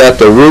 inches at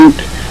the root,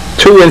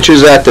 2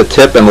 inches at the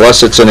tip,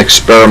 unless it's an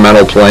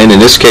experimental plane. In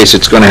this case,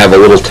 it's going to have a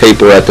little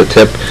taper at the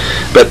tip.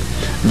 But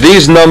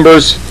these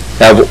numbers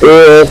have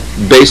all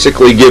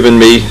basically given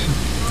me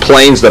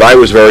planes that I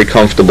was very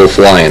comfortable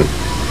flying.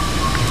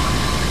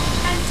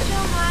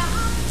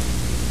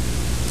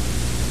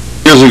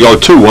 Years ago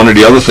too, one of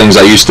the other things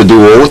I used to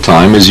do all the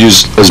time is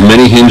use as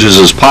many hinges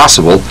as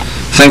possible,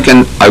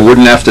 thinking I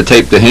wouldn't have to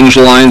tape the hinge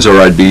lines, or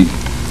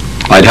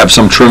I'd have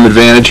some trim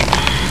advantage.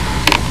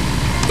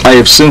 I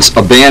have since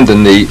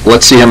abandoned the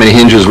let's see how many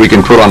hinges we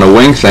can put on a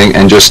wing thing,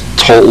 and just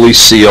totally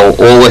seal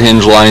all the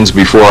hinge lines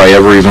before I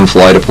ever even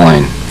fly the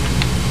plane.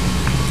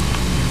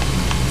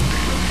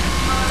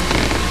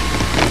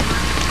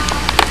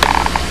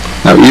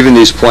 Now even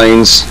these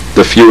planes,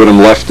 the few of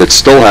them left that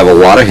still have a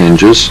lot of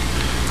hinges,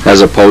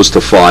 as opposed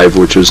to 5,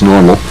 which is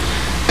normal,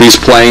 these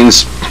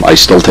planes, I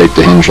still tape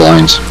the hinge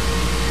lines.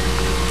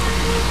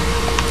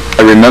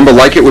 I remember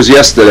like it was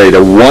yesterday,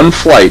 the one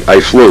flight I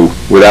flew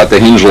without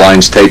the hinge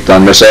lines taped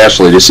on Miss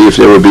Ashley to see if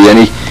there would be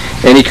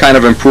any kind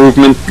of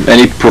improvement,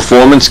 any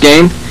performance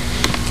gain,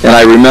 and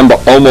I remember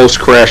almost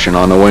crashing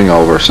on the wing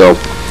over. So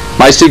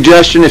my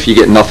suggestion, if you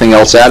get nothing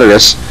else out of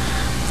this,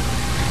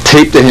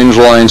 tape the hinge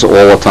lines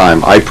all the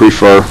time. I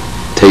prefer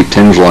taped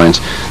hinge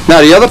lines. Now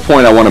the other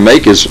point I want to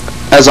make is,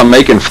 as I'm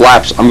making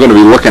flaps, I'm going to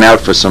be looking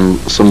out for some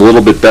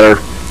little bit better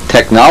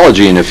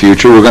technology in the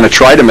future. We're going to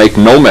try to make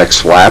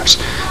Nomex flaps,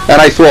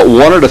 and I thought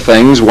one of the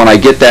things, when I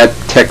get that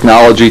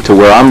technology to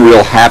where I'm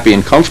real happy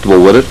and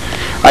comfortable with it,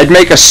 I'd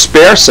make a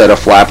spare set of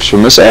flaps for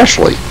Miss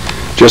Ashley,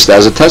 just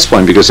as a test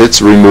plane, because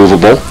it's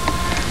removable.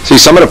 See,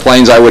 some of the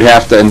planes I would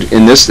have to,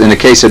 in the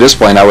case of this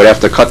plane, I would have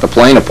to cut the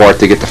plane apart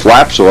to get the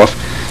flaps off.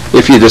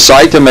 If you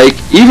decide to make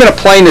even a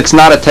plane that's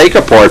not a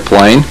take-apart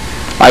plane,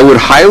 I would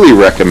highly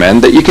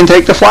recommend that you can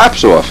take the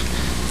flaps off.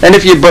 And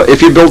if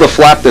you build a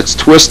flap that's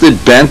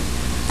twisted, bent,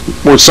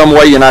 or some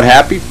way you're not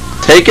happy,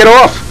 take it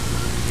off.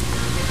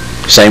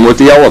 Same with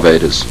the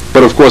elevators.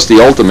 But of course the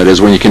ultimate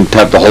is when you can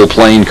have the whole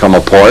plane come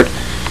apart.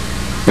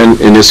 And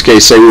in this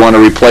case, say we want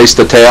to replace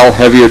the tail,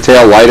 heavier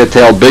tail, lighter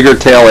tail, bigger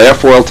tail,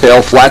 airfoil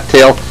tail, flat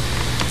tail,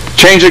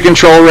 change the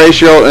control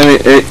ratio,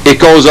 and it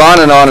goes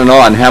on and on and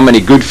on, how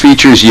many good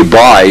features you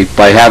buy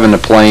by having the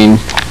plane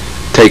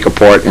take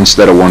apart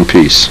instead of one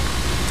piece.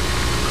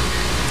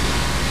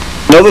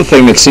 Another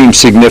thing that seems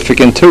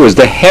significant too is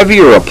the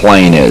heavier a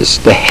plane is,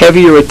 the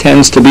heavier it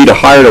tends to be, the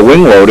higher the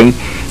wing loading,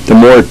 the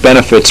more it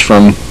benefits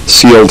from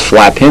sealed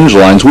flap hinge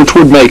lines, which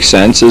would make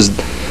sense as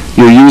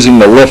you're using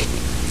the lift,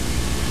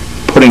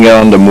 putting it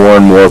under more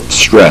and more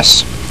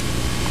stress.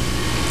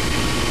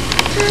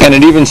 And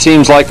it even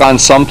seems like on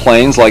some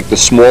planes, like the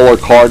smaller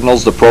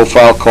Cardinals, the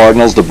Profile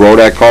Cardinals, the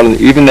Brodak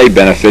Cardinals, even they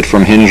benefit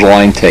from hinge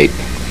line tape.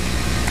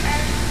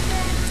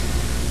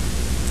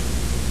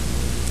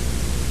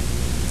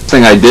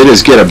 Thing I did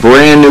is get a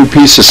brand new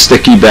piece of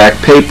sticky back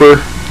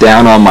paper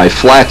down on my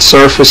flat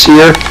surface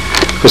here,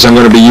 because I'm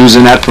going to be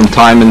using that from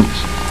time and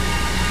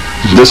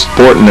this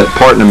part in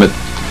the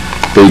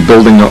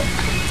building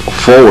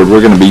forward.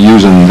 We're going to be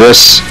using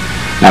this,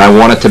 and I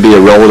want it to be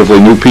a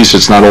relatively new piece.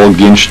 It's not all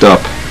ginched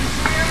up.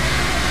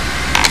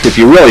 If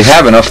you really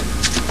have enough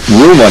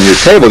room on your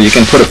table, you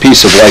can put a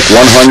piece of like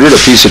 100,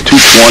 a piece of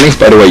 220.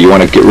 By the way, you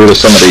want to get rid of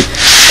some of the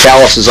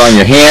calluses on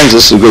your hands.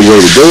 This is a good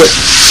way to do it.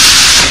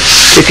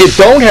 If you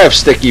don't have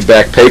sticky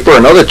back paper,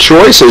 another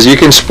choice is you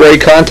can spray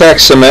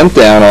contact cement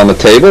down on the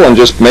table and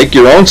just make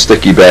your own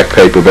sticky back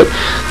paper. But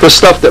the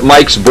stuff that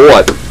Mike's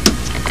bought,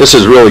 this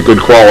is really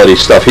good quality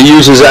stuff. He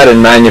uses that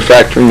in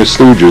manufacturing the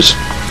Stooges.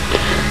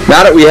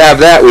 Now that we have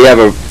that,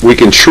 we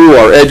can true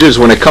our edges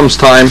when it comes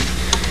time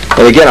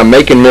And again, I'm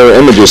making mirror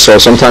images, so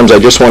sometimes I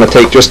just want to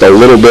take just a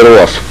little bit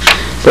off.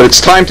 But it's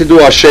time to do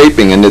our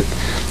shaping, and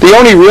the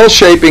only real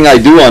shaping I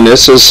do on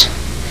this is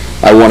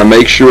I want to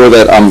make sure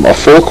that I'm a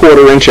full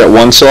 1/4 inch at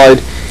one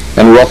side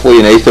and roughly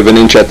 1/8 of an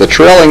inch at the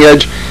trailing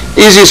edge.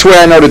 Easiest way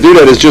I know to do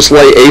that is just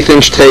lay 1/8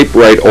 inch tape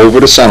right over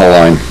the center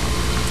line.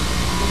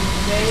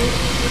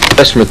 The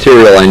best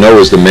material I know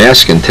is the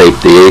masking tape,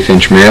 the 1/8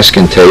 inch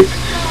masking tape,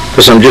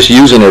 because I'm just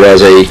using it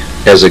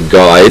as a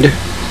guide.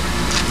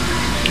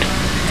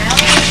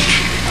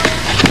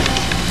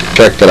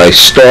 Check that I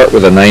start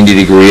with a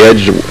 90-degree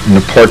edge in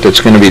the part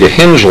that's going to be the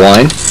hinge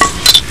line,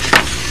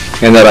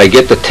 and that I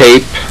get the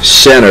tape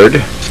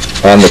centered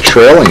on the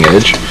trailing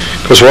edge,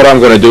 because what I'm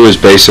going to do is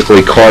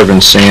basically carve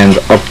and sand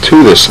up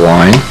to this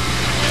line.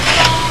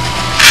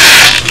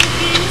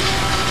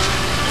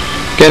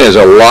 Again, there's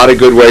a lot of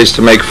good ways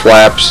to make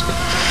flaps.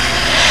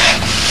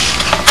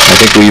 I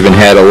think we even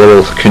had a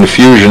little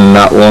confusion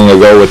not long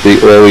ago with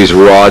all these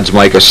rods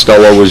Mike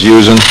Costello was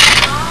using.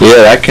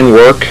 Yeah, that can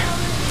work.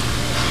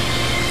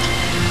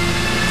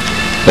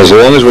 As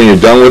long as when you're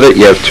done with it,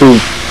 you have two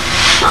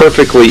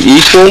perfectly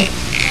equal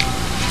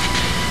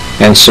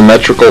and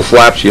symmetrical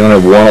flaps. You don't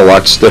have one a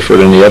lot stiffer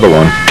than the other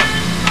one.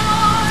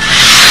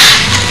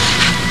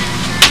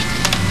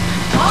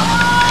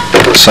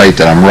 Sight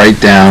that I'm right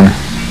down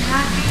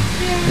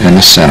in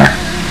the center.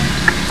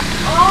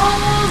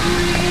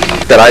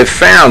 That I've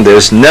found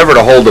is never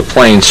to hold the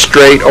plane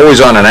straight,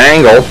 always on an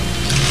angle.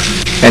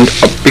 And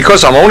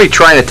because I'm only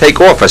trying to take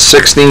off a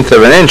 1/16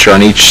 of an inch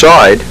on each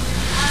side,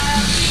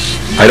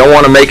 I don't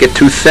want to make it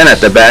too thin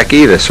at the back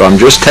either. So I'm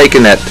just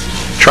taking that,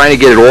 trying to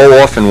get it all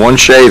off in one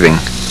shaving.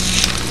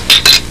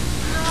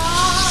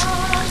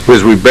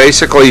 Because we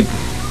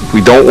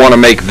don't want to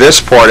make this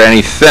part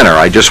any thinner.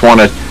 I just want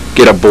to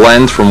get a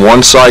blend from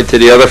one side to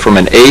the other, from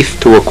 1/8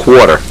 to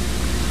 1/4.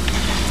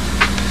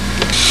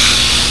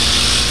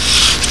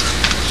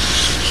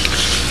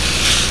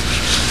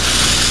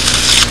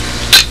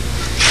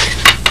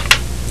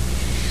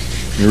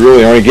 You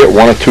really only get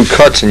 1 or 2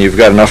 cuts and you've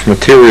got enough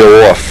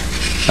material off.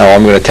 Now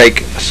I'm going to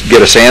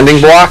get a sanding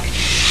block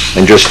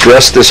and just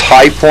dress this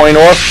high point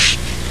off,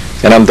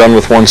 and I'm done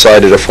with one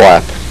side of the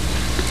flap.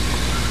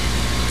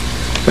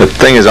 The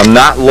thing is, I'm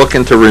not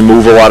looking to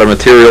remove a lot of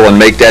material and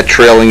make that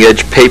trailing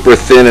edge paper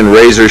thin and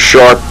razor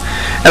sharp.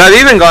 And I've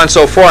even gone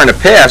so far in the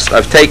past,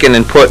 I've taken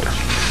and put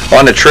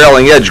on the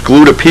trailing edge,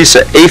 glued a piece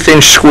of 1/8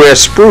 inch square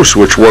spruce,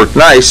 which worked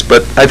nice,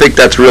 but I think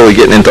that's really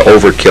getting into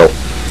overkill.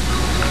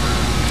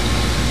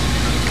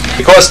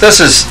 Because this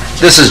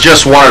is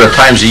just one of the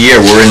times a year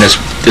we're in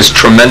this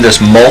tremendous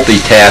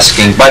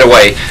multitasking. By the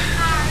way,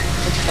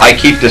 I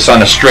keep this on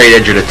the straight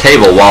edge of the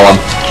table while I'm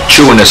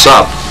chewing this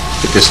up.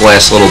 Get this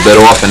last little bit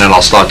off and then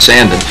I'll start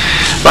sanding.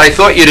 But I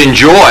thought you'd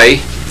enjoy,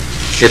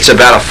 it's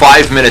about a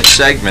 5-minute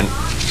segment,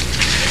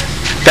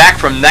 back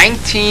from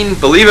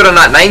believe it or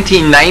not,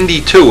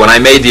 1992, when I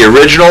made the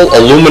original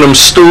aluminum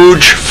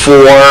stooge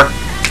for,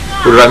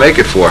 who did I make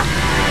it for?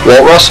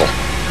 Walt Russell.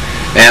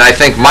 And I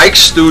think Mike's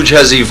stooge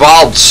has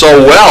evolved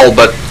so well,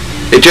 but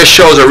it just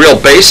shows a real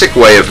basic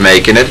way of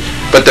making it.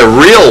 But the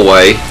real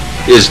way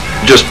is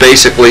just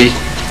basically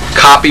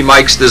copy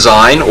Mike's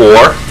design,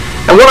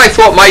 and what I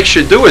thought Mike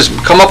should do is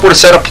come up with a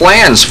set of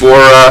plans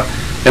for,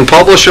 and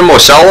publish them or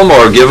sell them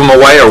or give them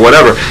away or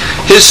whatever.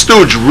 His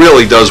stooge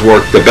really does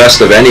work the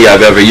best of any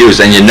I've ever used,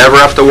 and you never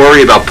have to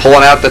worry about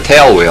pulling out the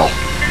tail wheel.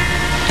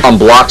 I'm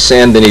block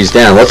sanding these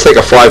down. Let's take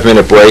a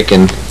 5-minute break,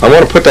 and I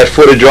want to put that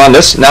footage on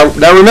this.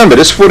 Now remember,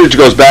 this footage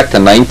goes back to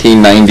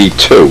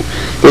 1992.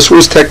 This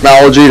was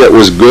technology that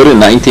was good in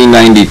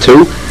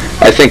 1992.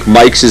 I think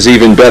Mike's is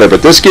even better,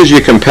 but this gives you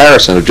a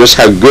comparison of just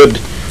how good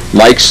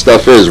Mike's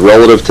stuff is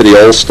relative to the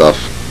old stuff.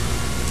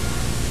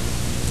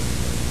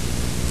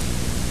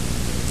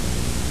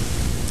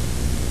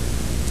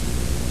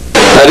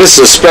 Now this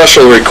is a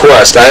special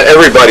request.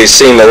 Everybody's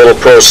seen the little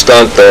pro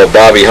stunt,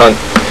 Bobby Hunt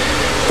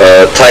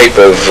type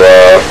of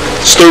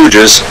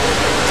stooges.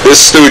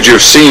 This stooge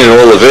you've seen in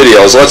all the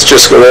videos. Let's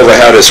just go over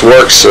how this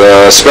works.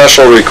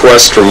 Special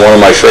request from one of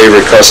my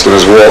favorite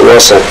customers, Walt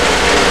Russell.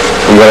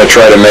 I'm going to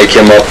try to make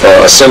him up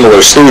a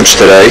similar stooge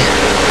today.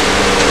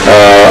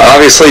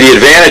 Obviously the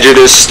advantage of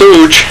this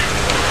stooge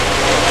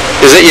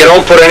is that you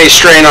don't put any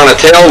strain on a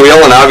tail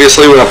wheel, and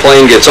obviously when a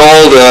plane gets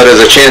old,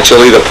 there's a chance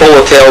you'll either pull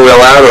the tail wheel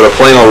out or the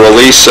plane will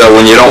release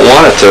when you don't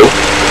want it to.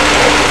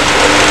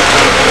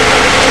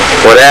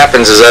 What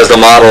happens is, as the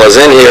model is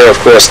in here, of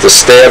course the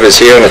stab is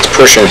here and it's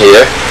pushing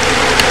here.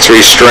 It's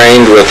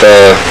restrained with,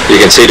 you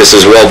can see this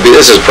is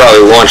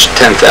probably launched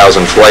 10,000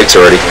 flights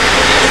already.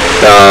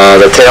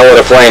 The tail of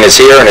the plane is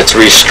here and it's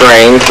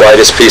restrained by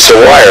this piece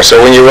of wire. So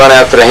when you run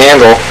out to the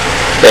handle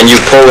and you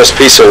pull this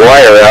piece of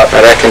wire out,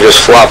 now that can just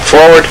flop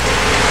forward.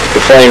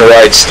 The plane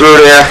rides through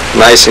there,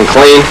 nice and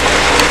clean.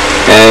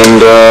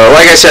 And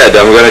like I said,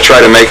 I'm going to try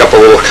to make up a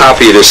little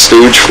copy of this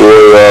stooge for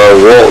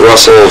Walt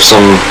Russell of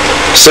some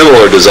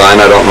similar design.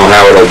 I don't know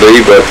how it'll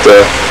be, but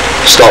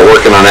start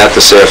working on that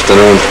this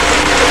afternoon.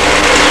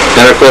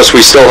 And of course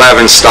we still have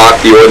in stock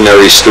the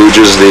ordinary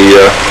stooges,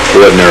 the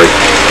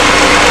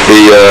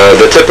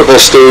the typical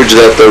stooge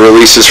that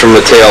releases from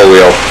the tail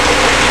wheel.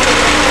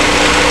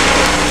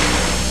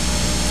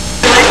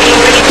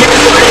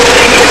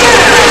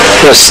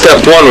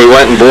 Step one, we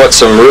went and bought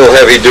some real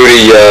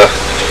heavy-duty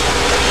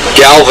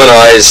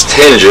galvanized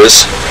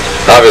hinges.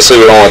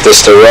 Obviously, we don't want this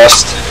to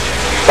rust.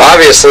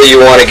 Obviously, you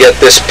want to get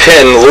this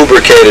pin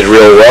lubricated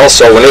real well,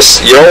 so when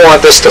you don't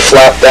want this to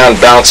flap down,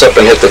 bounce up,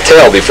 and hit the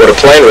tail before the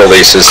plane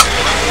releases.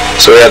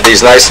 So we have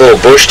these nice little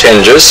bushed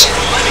hinges.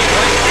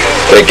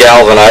 They're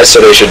galvanized,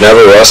 so they should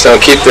never rust. Now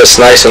keep this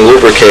nice and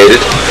lubricated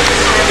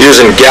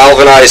using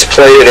galvanized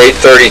plated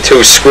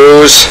 832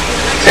 screws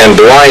and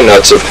blind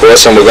nuts, of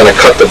course, and we're going to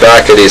cut the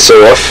back of these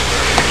off.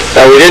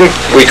 Now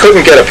we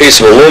couldn't get a piece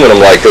of aluminum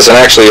like this, and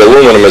actually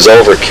aluminum is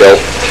overkill.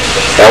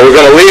 Now we're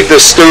going to leave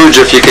this stooge,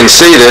 if you can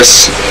see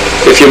this,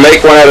 if you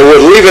make one out of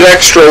wood, leave it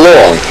extra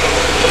long.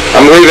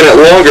 I'm leaving it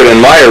longer than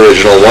my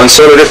original one,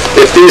 so that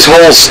if these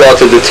holes start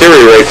to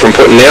deteriorate from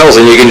putting nails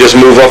in, you can just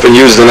move up and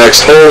use the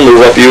next hole, move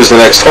up, use the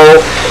next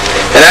hole.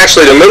 And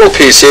actually the middle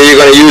piece here you're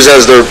going to use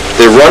as the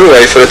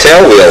runway for the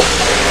tail wheel.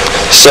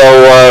 So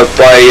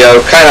by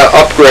kind of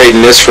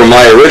upgrading this from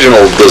my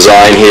original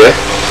design here,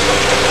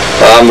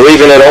 I'm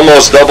leaving it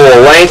almost double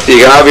the length.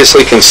 You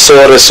obviously can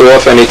saw this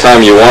off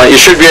anytime you want. You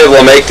should be able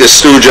to make this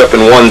stooge up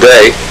in one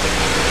day.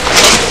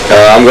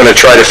 I'm going to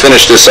try to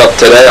finish this up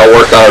today. I'll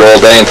work on it all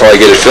day until I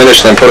get it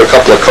finished, then put a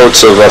couple of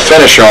coats of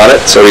finish on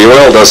it so the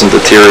oil doesn't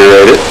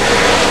deteriorate it.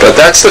 But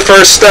that's the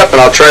first step,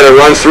 and I'll try to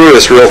run through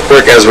this real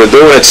quick as we're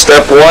doing it.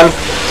 Step one,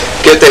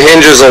 get the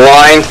hinges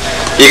aligned.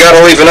 You got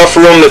to leave enough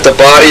room that the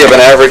body of an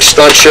average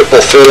stunt ship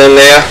will fit in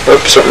there.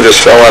 Oops, something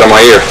just fell out of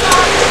my ear.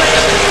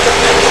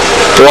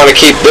 You want to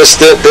keep this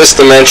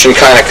dimension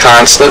kind of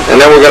constant, and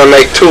then we're going to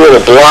make two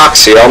little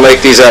blocks here. I'll make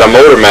these out of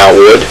motor mount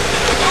wood,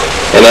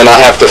 and then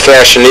I'll have to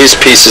fashion these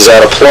pieces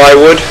out of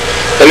plywood.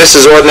 And this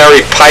is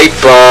ordinary pipe,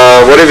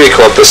 whatever you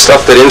call it, the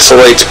stuff that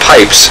insulates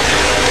pipes.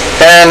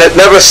 And it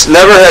never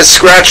has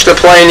scratched a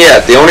plane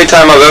yet. The only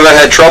time I've ever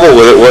had trouble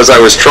with it was I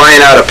was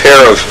trying out a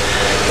pair of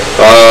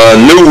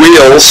new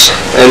wheels,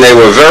 and they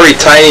were very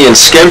tiny and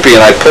skimpy,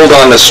 and I pulled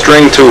on the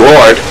string too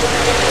hard,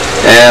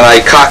 and I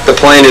cocked the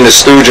plane in the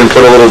stooge and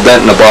put a little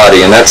dent in the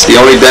body, and that's the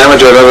only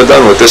damage I've ever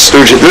done with this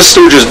stooge. This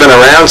stooge has been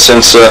around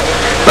since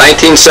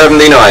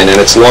 1979, and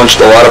it's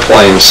launched a lot of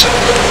planes.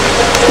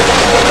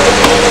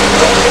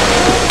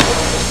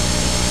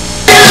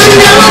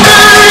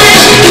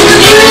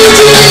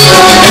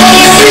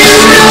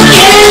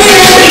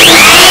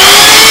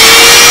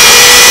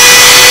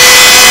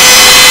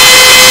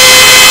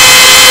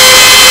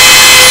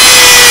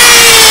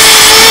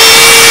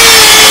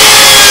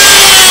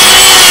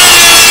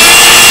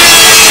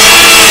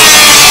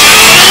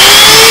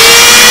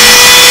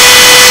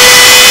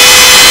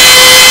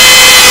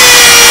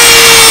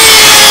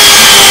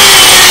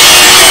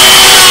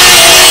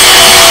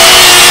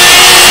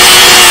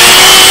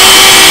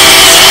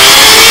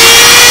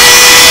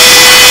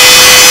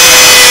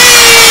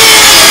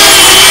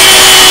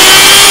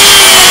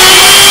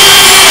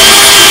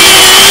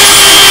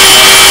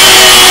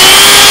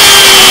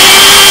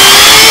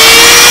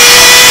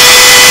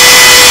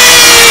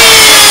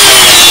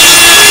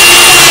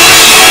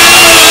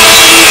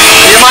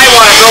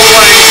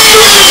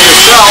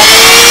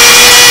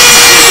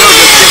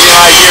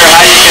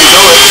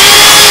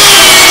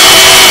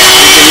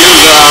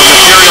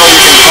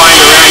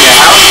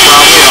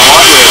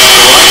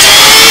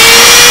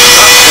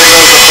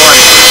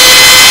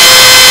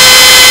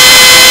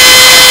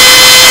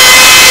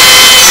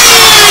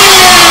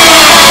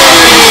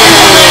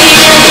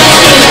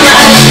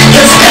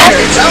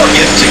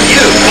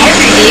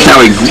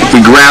 We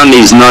ground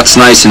these nuts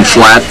nice and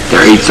flat.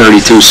 They're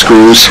 832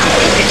 screws.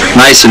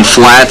 Nice and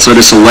flat, so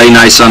this will lay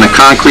nice on the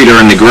concrete or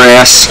in the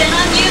grass.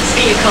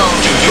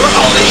 Do your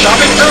holiday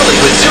shopping early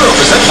with 0%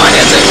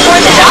 financing. For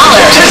the dollar.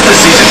 Tis the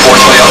season for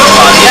Toyota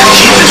Pontiac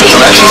Jeep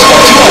Dimensions for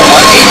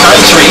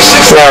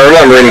 201-893-6. Now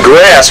remember, in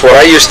grass, what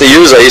I used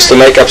to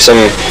make up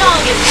some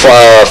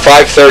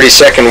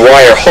 5/32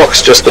 wire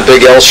hooks, just a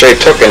big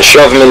L-shaped hook, and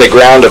shove them in the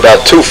ground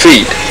about 2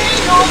 feet.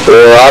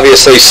 Or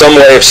obviously some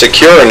way of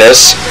securing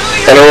this.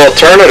 And an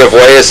alternative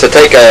way is to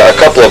take a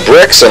couple of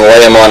bricks and lay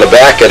them on the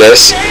back of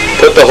this.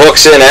 Put the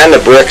hooks in and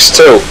the bricks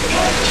too.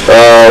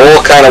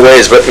 All kind of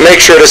ways, but make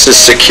sure this is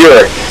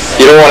secure.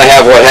 You don't want to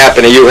have what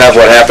happened to you have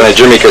what happened to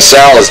Jimmy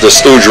Casale, as the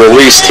stooge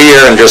released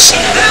here and just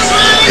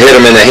hit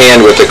him in the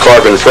hand with the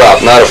carbon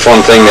prop. Not a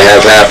fun thing to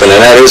have happen, and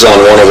that is on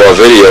one of our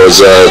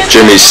videos,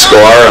 Jimmy's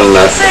scar, and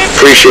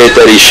appreciate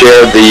that he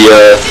shared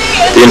the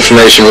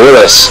information with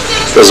us.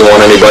 Doesn't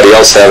want anybody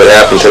else to have it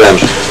happen to them.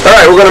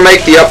 Alright, we're going to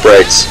make the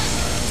uprights.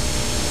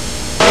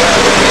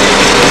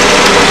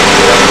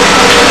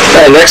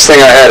 And next thing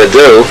I had to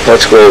do,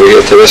 let's go over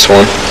here to this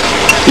one.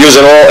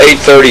 Using all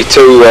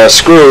 832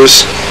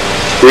 screws,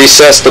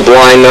 recessed the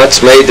blind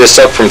nuts, made this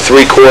up from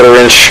 3/4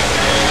 inch,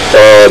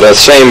 the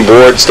same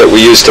boards that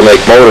we used to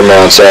make motor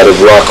mounts out of,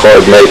 rock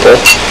hard maple.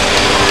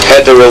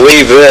 Had to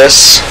relieve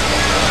this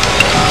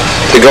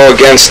to go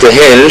against the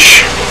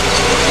hinge.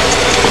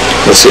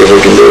 Let's see if we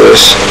can do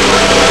this.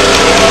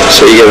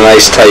 So you get a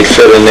nice tight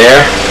fit in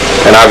there.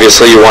 And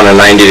obviously you want a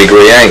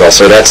 90-degree angle,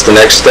 so that's the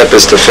next step,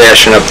 is to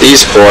fashion up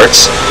these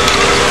parts.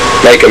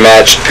 Make a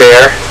matched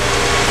pair.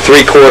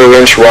 3/4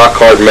 inch rock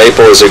hard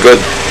maple is a good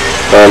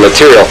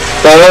material.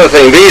 Now another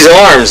thing, these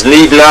arms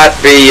need not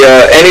be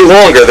any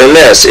longer than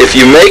this. If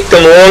you make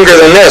them longer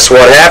than this,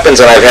 what happens,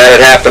 and I've had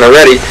it happen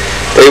already,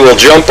 they will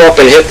jump up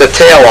and hit the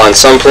tail on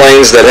some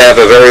planes that have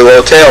a very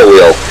low tail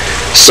wheel.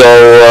 So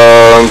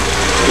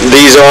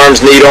these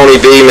arms need only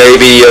be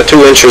maybe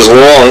 2 inches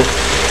long,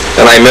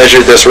 and I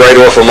measured this right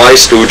off of my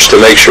stooge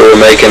to make sure we're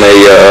making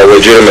a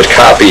legitimate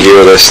copy here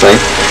of this thing.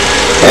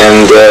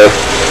 And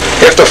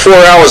after 4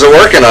 hours of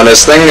working on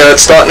this thing,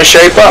 it's starting to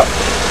shape up.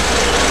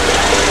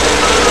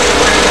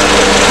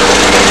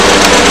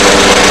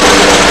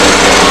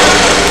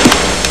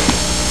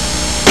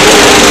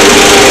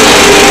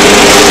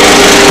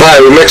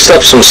 Alright, we mixed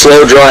up some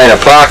slow drying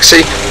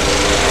epoxy,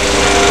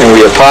 and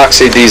we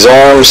epoxied these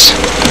arms.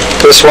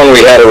 This one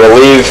we had to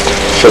relieve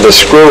for the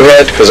screw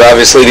head, because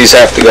obviously these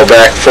have to go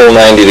back full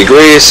 90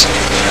 degrees.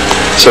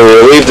 So we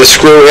relieve the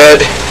screw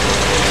head,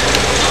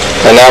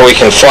 and now we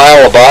can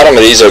file the bottom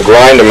of these or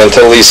grind them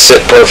until these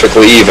sit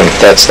perfectly even.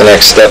 That's the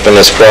next step in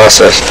this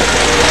process.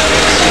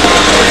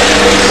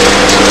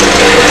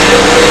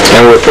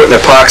 And we're putting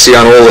epoxy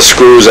on all the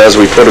screws as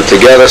we put it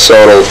together, so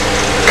it'll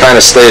kind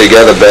of stay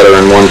together better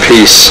in one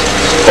piece.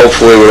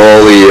 Hopefully with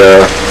all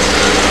the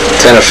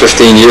 10 or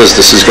 15 years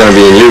this is going to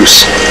be in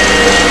use.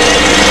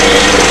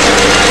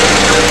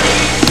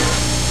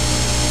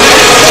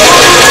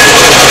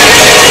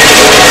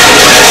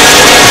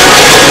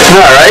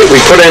 Alright, we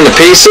put in the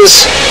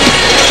pieces,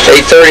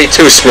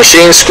 832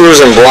 machine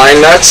screws and blind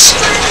nuts,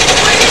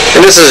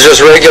 and this is just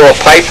regular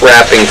pipe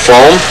wrapping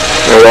foam,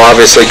 and we'll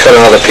obviously cut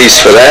another piece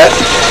for that.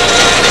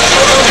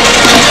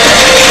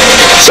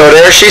 So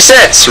there she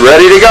sits,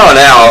 ready to go.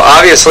 Now,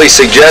 obviously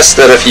suggest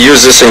that if you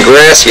use this in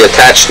grass, you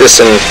attach this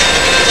in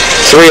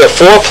 3 or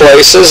 4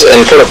 places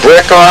and put a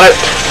brick on it,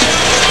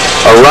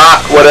 a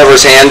rock,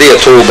 whatever's handy, a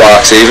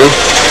toolbox even,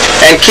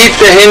 and keep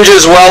the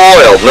hinges well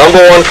oiled.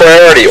 Number 1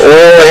 priority,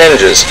 oil the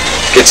hinges.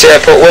 You can see I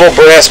put little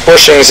brass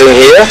bushings in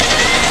here,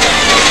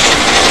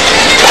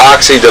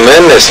 epoxied them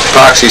in. This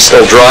epoxy's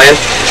still drying.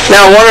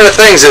 Now one of the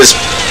things is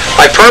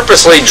I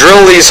purposely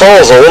drill these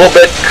holes a little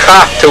bit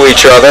cocked to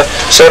each other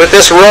so that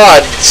this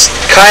rod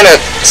kind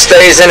of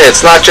stays in it.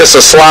 It's not just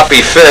a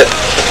sloppy fit,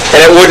 and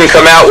it wouldn't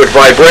come out with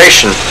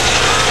vibration.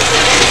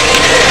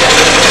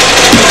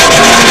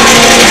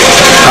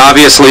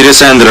 Obviously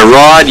this end of the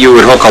rod you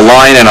would hook a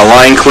line and a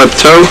line clip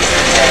to,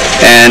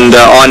 and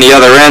on the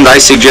other end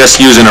I suggest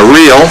using a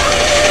reel.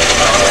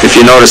 If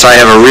you notice I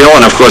have a reel,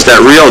 and of course that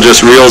reel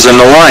just reels in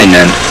the line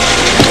then.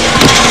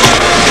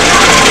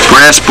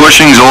 Brass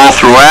bushings all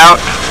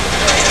throughout.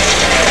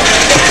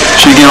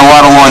 Should get a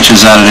lot of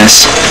launches out of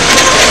this.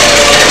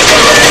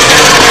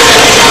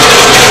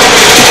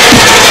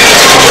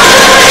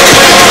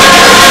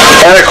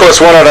 And of course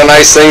one of the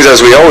nice things,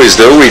 as we always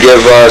do, we give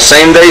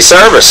same-day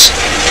service.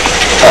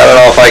 I don't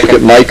know if I can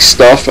get Mike's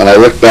stuff, and I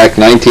look back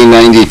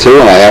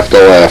 1992 and I have to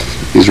laugh.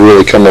 He's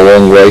really come a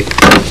long way.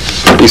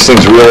 These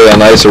things really are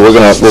nice, and we'll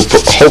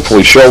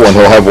hopefully show one.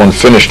 He'll have one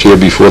finished here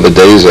before the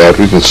day's out.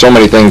 We've got so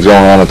many things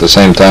going on at the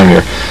same time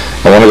here.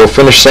 I want to go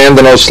finish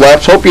sanding those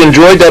slabs. Hope you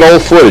enjoyed that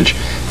old footage.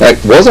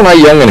 Wasn't I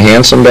young and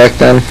handsome back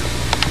then?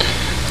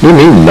 What do you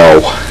mean,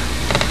 no?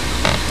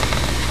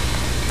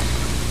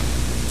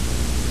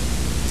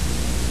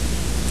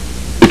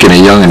 Speaking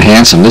of young and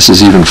handsome, this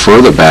is even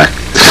further back.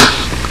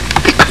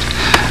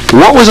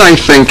 What was I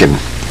thinking?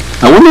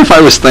 I wonder if I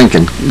was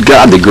thinking,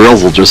 God, the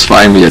girls will just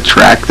find me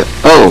attractive.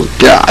 Oh,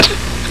 God.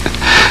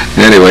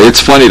 Anyway,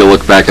 it's funny to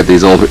look back at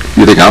these old...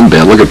 You think I'm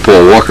bad. Look at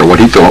Paul Walker, what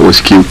he thought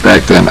was cute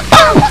back then.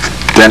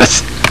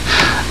 Dennis.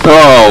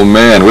 Oh,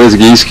 man, where's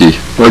Gieske?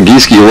 Well,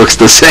 Gieske looks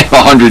the same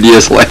 100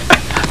 years later.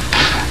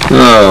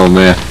 Oh,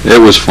 man. It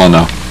was fun,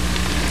 though.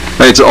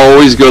 It's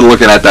always good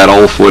looking at that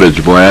old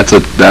footage, boy.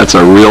 That's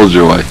a real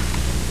joy.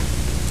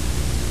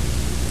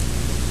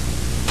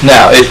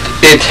 Now,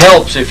 it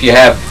helps if you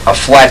have a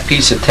flat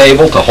piece of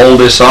table to hold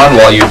this on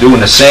while you're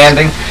doing the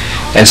sanding,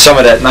 and some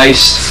of that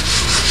nice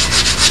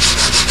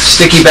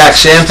sticky back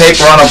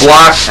sandpaper on a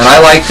block. And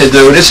I like to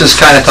do, this is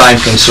kind of time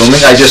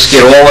consuming, I just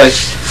get all the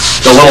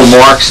little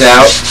marks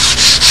out.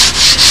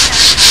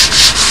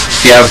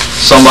 If you have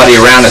somebody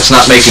around that's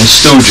not making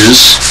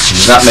stooges,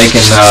 not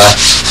making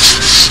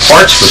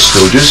parts for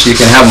stooges, you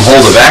can have them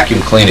hold a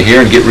vacuum cleaner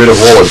here and get rid of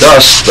all the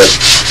dust. But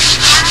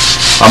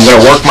I'm going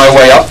to work my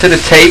way up to the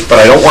tape, but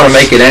I don't want to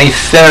make it any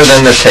thinner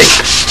than the tape.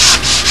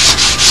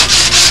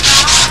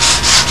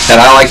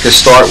 And I like to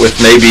start with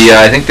maybe,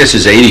 I think this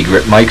is 80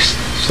 grit, Mike's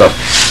stuff.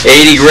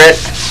 80 grit,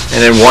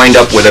 and then wind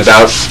up with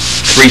about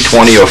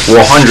 320 or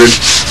 400.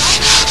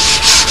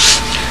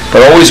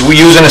 But always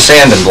using a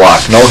sanding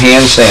block, no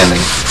hand sanding.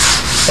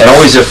 And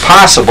always, if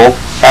possible,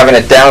 having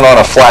it down on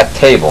a flat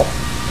table.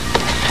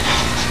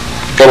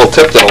 A little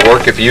tip that'll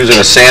work if you're using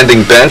a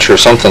sanding bench or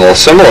something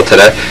similar to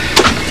that.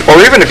 Or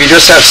even if you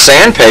just have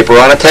sandpaper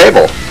on a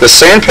table. The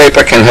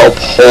sandpaper can help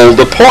hold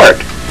the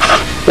part.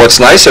 What's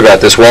nice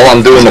about this, while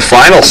I'm doing the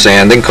final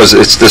sanding, because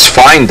it's this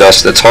fine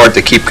dust that's hard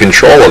to keep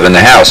control of in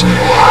the house,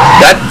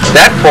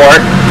 that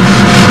part,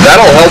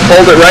 that'll help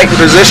hold it right in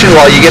position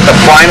while you get the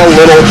final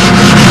little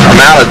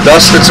amount of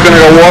dust that's going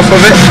to go off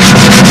of it.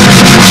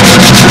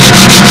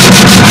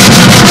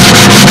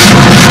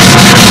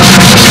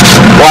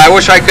 Well, I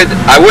wish I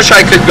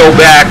could go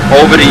back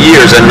over the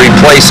years and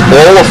replace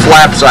all the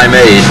flaps I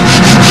made.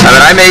 I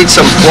mean, I made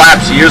some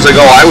flaps years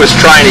ago. I was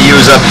trying to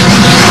use up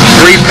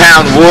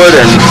 3-pound wood,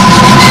 and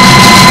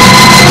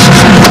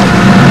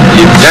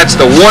that's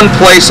the one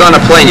place on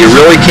a plane you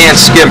really can't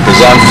skimp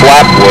is on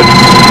flap wood.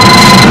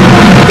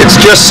 It's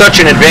just such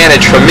an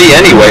advantage for me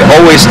anyway,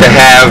 always to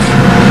have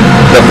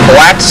the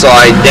flat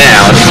side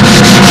down.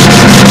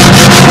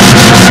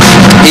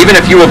 Even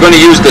if you were going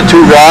to use the 2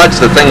 rods,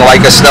 the thing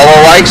like Costello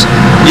likes,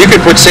 you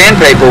could put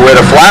sandpaper where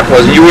the flap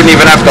was and you wouldn't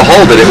even have to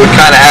hold it. It would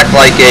kind of act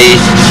like a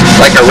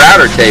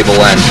router table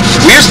end.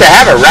 We used to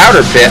have a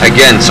router pad.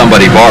 Again,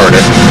 somebody borrowed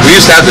it. We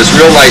used to have this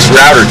real nice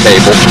router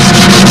table.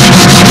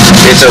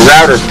 It's a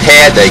router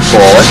pad, they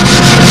call it.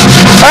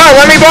 Oh,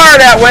 let me borrow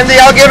that, Wendy.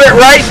 I'll give it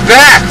right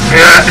back.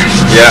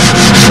 Yeah.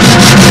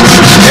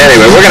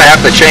 Anyway, we're going to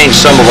have to change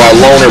some of our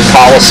loaner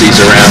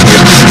policies around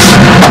here.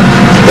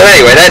 But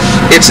anyway,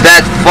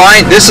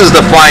 this is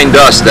the fine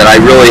dust that I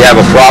really have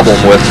a problem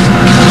with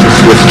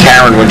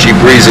Karen when she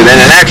breathes it in.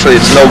 And actually,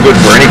 it's no good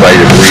for anybody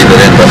to breathe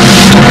it in. But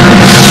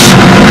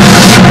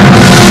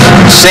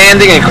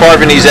sanding and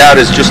carving these out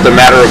is just a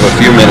matter of a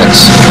few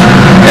minutes.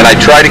 And I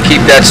try to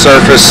keep that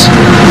surface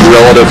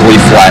relatively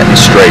flat and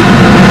straight.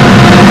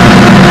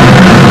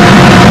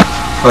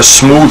 A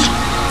smooth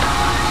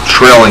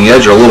trailing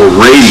edge, or a little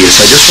radius.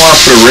 I just want to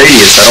put a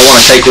radius. I don't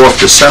want to take off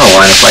the center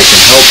line if I can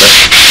help it.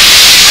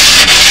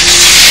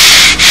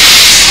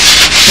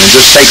 And it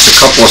just takes a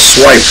couple of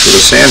swipes with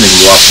a sanding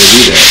block to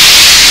do that.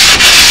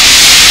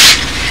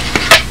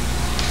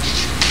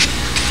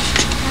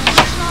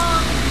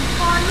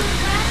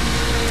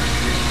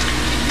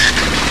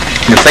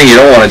 The thing you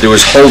don't want to do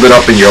is hold it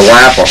up in your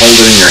lap or hold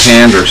it in your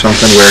hand or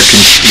something where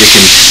you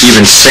can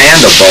even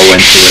sand a bow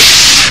into it.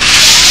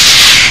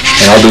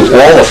 And I'll do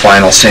all the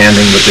final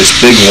sanding with this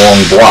big long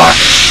block.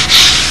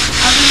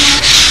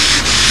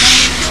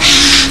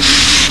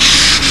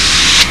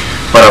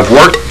 But I've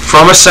worked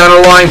from a center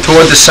line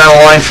toward the center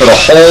line for the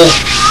whole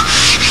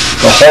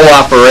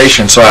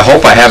operation, so I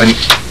hope I haven't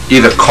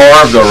either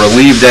carved or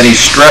relieved any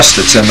stress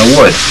that's in the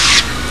wood.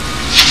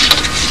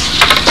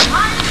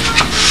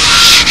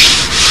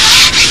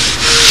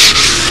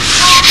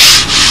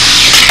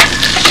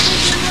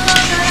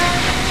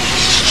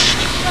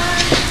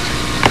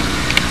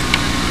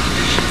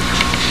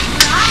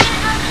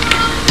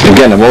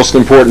 Again, the most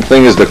important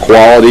thing is the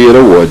quality of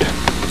the wood.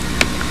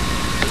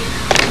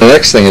 The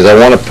next thing is I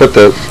want to put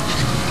the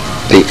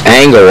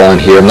angle on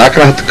here. I'm not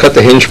going to have to cut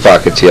the hinge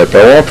pockets yet,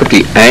 but I want to put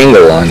the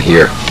angle on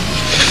here.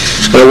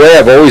 And the way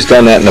I've always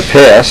done that in the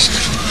past,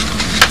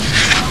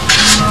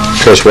 of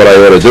course what I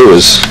ought to do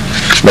is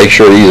make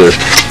sure these are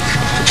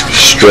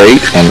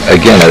straight, and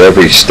again at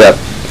every step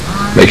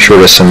make sure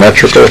they're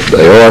symmetrical.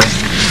 They are.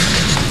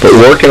 But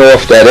working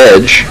off that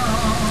edge,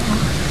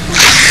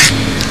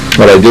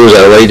 what I do is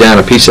I lay down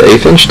a piece of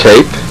 1/8"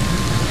 tape.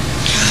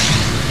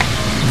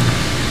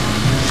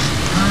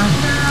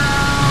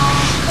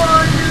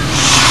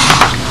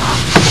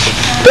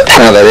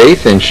 Now that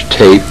 1/8"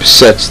 tape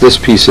sets this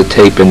piece of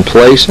tape in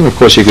place, and of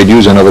course you could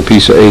use another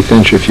piece of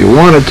 1/8" if you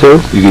wanted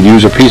to. You could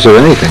use a piece of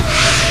anything.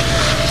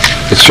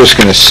 It's just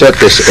going to set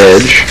this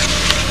edge.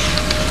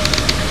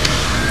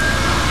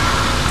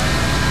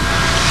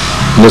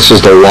 And this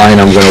is the line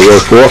I'm going to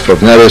work off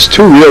of. Now there's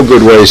 2 real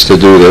good ways to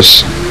do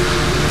this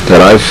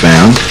that I've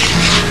found.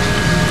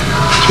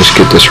 Just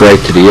get this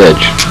right to the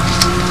edge.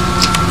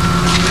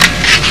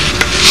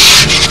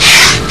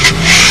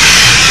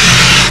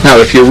 Now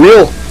if you're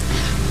real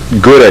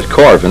good at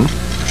carving,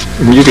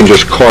 you can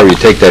just carve. You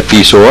take that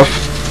piece off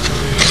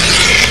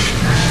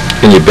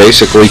and you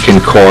basically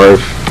can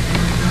carve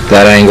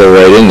that angle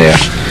right in there.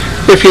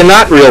 If you're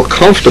not real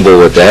comfortable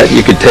with that,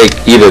 you could take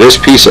either this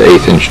piece of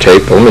 1/8"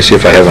 tape. Let me see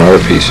if I have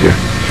another piece here.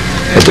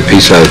 I had the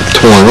piece I had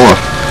torn off.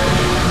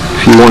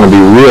 If you want to be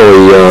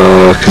really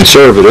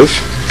conservative,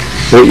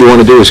 what you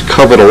want to do is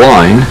cover the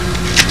line.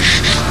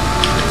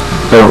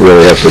 I don't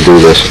really have to do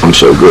this. I'm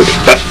so good.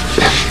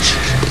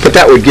 But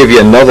that would give you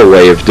another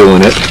way of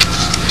doing it.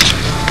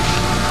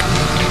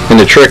 And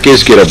the trick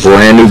is get a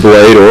brand new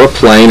blade or a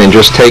plane and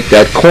just take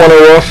that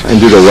corner off and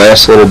do the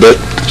last little bit,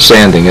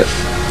 sanding it.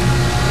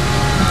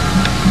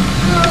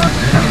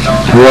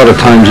 A lot of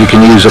times you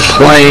can use a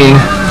plane.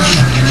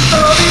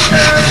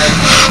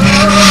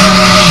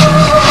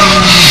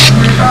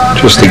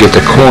 Just to get the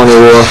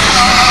corner off.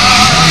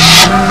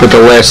 But the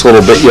last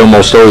little bit you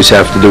almost always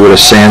have to do with a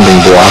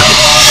sanding block.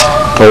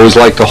 I always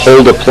like to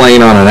hold a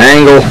plane on an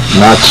angle,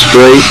 not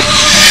straight.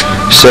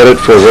 Set it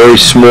for a very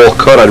small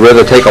cut. I'd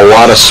rather take a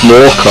lot of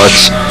small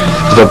cuts.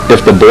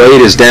 If the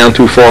blade is down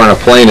too far on a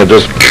plane, it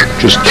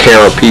just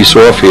tear a piece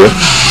off here.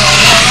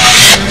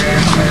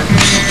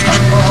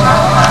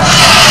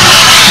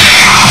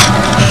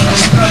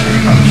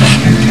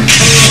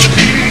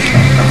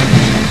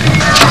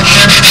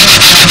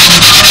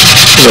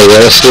 the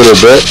last little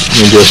bit.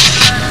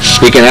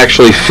 You can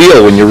actually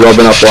feel when you're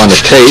rubbing up on the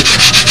tape.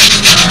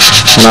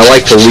 And I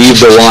like to leave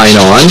the line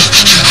on.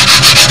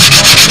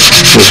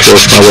 Just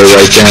work my way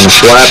right down the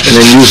flap, and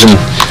then using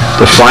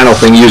the final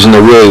thing, using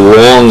the really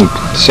long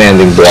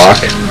sanding block,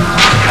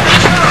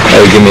 that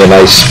would give me a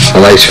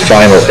nice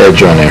final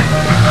edge on there.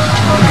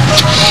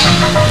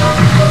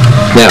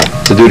 Now,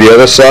 to do the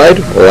other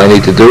side, all I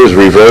need to do is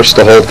reverse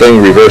the whole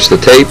thing, reverse the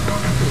tape,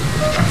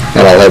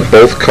 and I'll have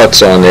both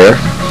cuts on there.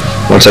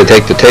 Once I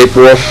take the tape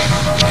off,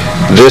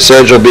 this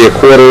edge will be a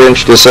 1/4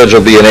 inch, this edge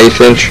will be an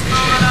 1/8 inch,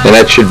 and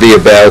that should be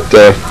about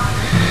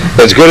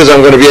as good as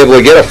I'm going to be able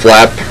to get a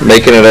flap,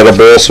 making it out of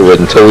balsa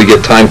wood until we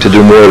get time to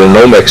do more of the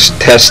Nomex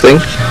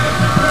testing,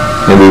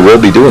 and we will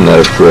be doing that,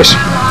 of course.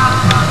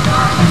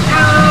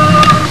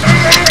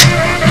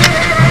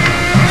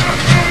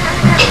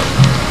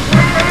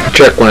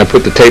 Check when I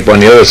put the tape on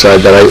the other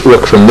side that I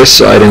look from this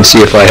side and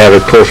see if I have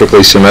it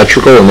perfectly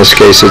symmetrical. In this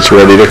case, it's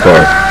ready to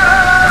carve.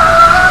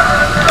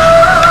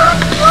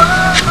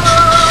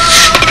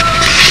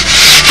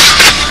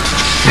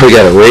 We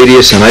got a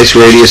radius, a nice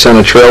radius on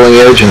the trailing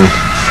edge, and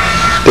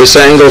this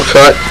angle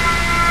cut.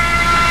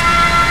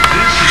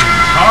 This is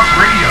Talk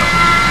Radio,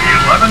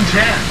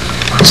 1110.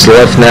 What's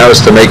left now is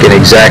to make an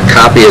exact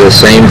copy of the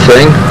same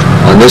thing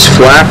on this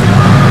flap,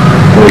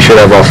 and we should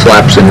have our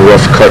flaps in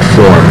rough cut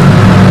form.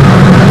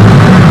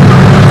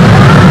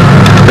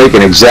 Make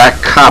an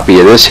exact copy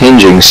of this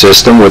hinging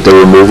system with the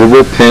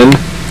removable pin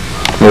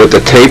and with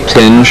the taped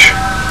hinge.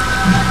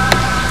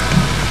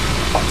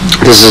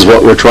 This is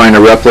what we're trying to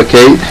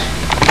replicate.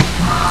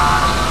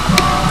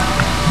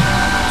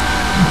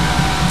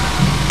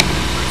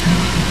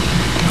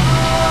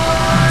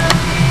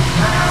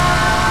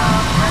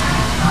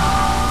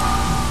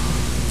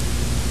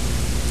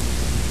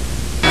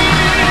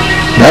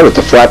 Now that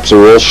the flaps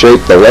are all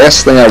shaped, the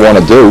last thing I want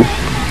to do,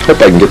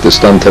 hope I can get this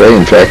done today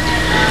in fact,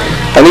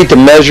 I need to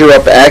measure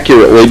up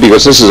accurately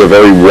because this is a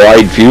very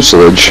wide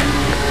fuselage.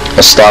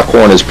 A stock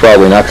horn is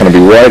probably not going to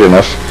be wide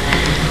enough.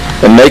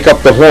 And make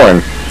up the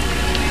horn.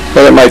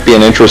 Well, it might be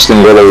an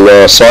interesting little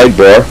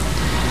sidebar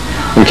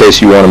in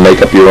case you want to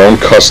make up your own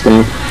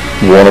custom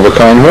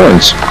one-of-a-kind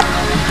horns.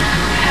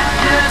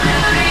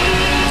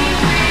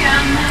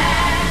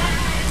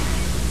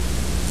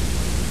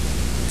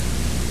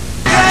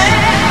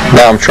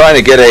 Now I'm trying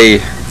to get a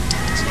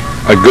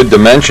good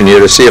dimension here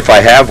to see if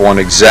I have one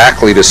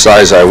exactly the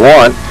size I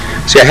want.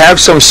 See, I have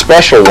some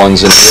special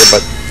ones in here,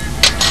 but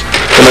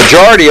the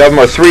majority of them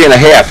are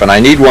 3.5, and I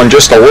need one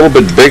just a little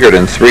bit bigger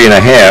than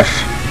 3.5.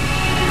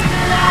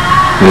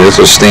 This is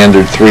a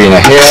standard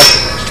 3.5.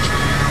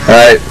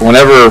 Alright,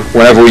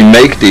 whenever we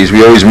make these,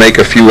 we always make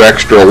a few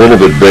extra a little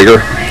bit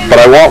bigger, but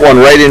I want one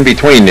right in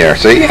between there,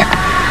 see?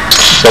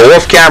 So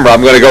off camera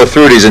I'm going to go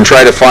through these and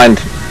try to find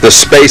the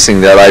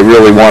spacing that I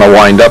really want to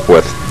wind up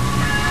with.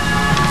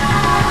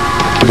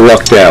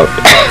 Lucked out.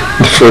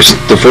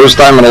 the first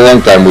time in a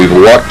long time we've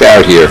lucked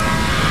out here.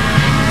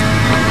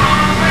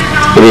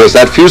 Because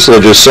that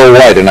fuselage is so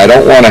wide, and I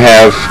want to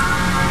have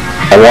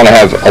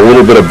a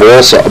little bit of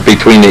balsa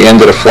between the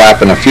end of the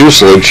flap and the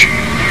fuselage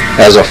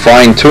as a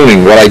fine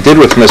tuning. What I did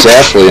with Miss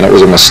Ashley, and it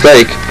was a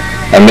mistake,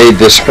 I made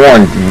this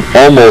horn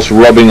almost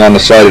rubbing on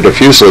the side of the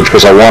fuselage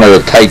because I wanted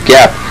a tight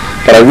gap.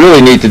 What I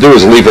really need to do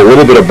is leave a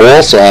little bit of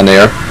balsa on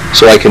there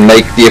so I can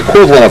make the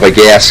equivalent of a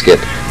gasket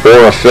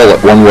or a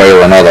fillet one way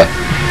or another.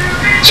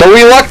 So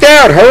we lucked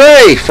out,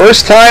 hooray!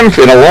 First time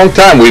in a long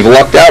time we've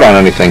lucked out on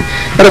anything.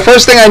 Now the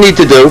first thing I need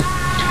to do,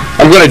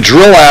 I'm going to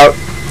drill out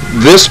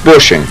this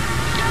bushing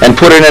and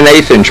put in an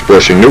 1/8 inch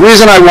bushing. The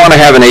reason I want to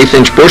have an 1/8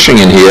 inch bushing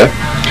in here,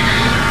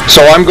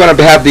 so I'm going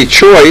to have the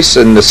choice,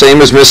 and the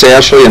same as Miss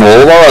Ashley and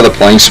all of our other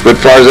planes,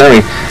 Spitfires and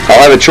everything,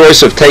 I'll have a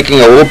choice of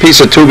taking a little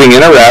piece of tubing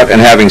in or out and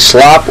having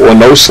slop or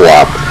no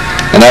slop,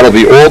 and that'll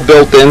be all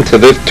built into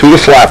the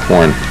flap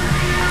horn.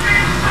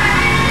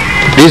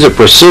 These are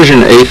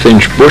precision 1/8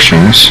 inch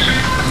bushings,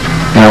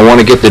 and I want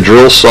to get the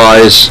drill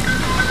size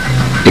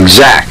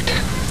exact.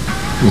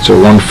 It's a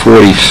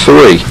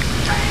 143.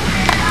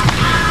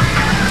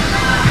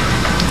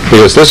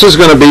 Because this is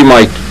going to be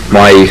my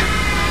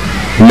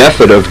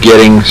method of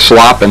getting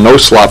slop and no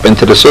slop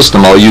into the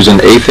system. I'll use an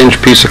 1/8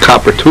 inch piece of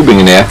copper tubing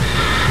in there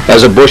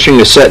as a bushing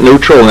to set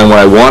neutral, and then when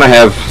I want to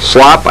have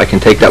slop, I can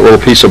take that little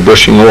piece of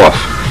bushing off.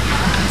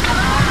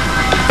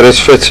 This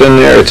fits in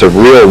there. It's a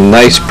real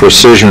nice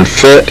precision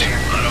fit.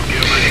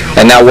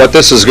 And now what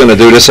this is going to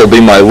do, this will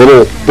be my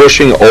little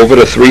bushing over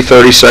the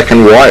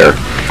 3/32 wire.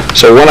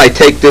 So when I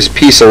take this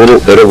piece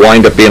it'll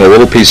wind up being a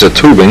little piece of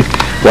tubing.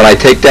 When I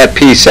take that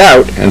piece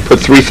out and put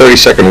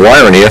 3/32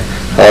 wire in here,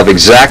 I'll have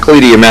exactly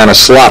the amount of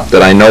slop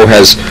that I know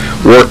has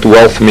worked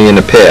well for me in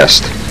the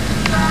past.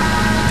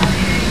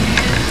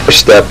 First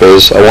step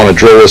is I want to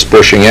drill this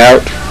bushing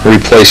out,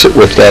 replace it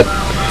with the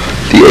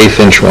 1/8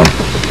 inch one.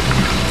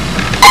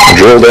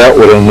 Drilled out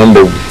with a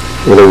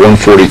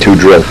 142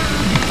 drill.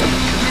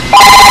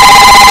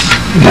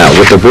 Now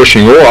with the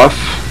bushing off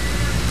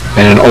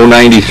and an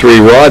 093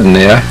 rod in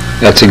there,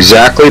 That's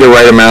exactly the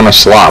right amount of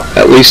slop,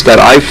 at least that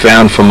I've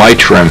found for my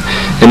trim.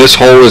 And this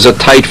hole is a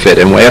tight fit,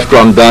 and after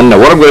I'm done, now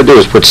what I'm going to do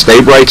is put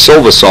Stay-Brite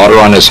silver solder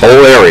on this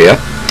whole area,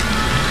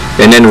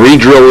 and then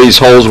re-drill these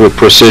holes with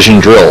precision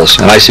drills.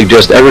 And I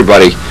suggest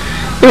everybody,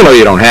 even though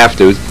you don't have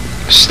to,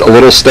 a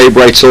little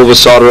Stay-Brite silver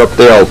solder up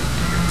there will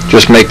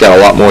just make that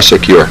a lot more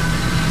secure.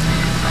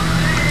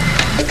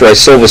 After I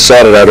silver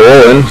solder that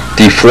all in,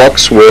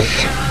 deflux with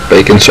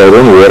baking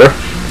soda and water.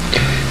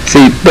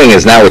 See, the thing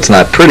is, now it's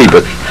not pretty,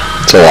 but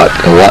it's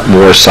a lot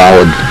more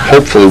solid,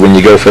 hopefully, when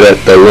you go for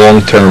the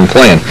long-term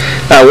plan.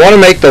 Now, I want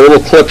to make the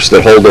little clips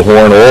that hold the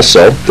horn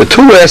also. The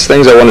two last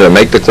things I wanted to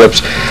make the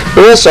clips,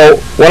 but also,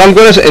 when I'm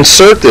going to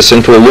insert this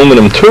into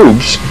aluminum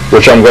tubes,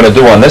 which I'm going to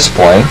do on this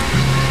plane,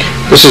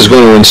 this is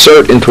going to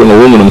insert into an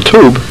aluminum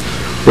tube.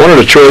 One of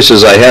the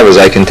choices I have is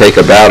I can take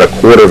about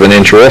 1/4 of an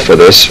inch off of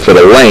this for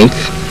the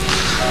length,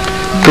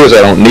 because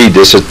I don't need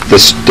this.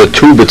 The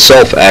tube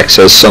itself acts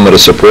as some of the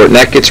support, and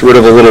that gets rid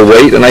of a little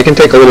weight, and I can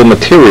take a little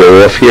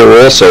material off here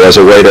also as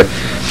a way to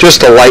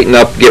just to lighten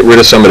up, get rid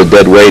of some of the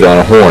dead weight on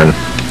a horn.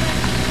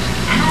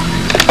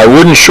 I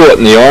wouldn't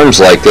shorten the arms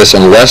like this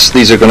unless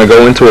these are going to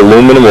go into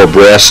aluminum or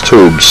brass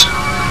tubes.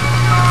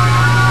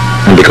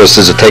 And because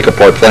this is a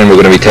take-apart plane, we're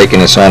going to be taking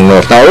this on and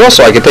off. Now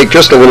also, I can take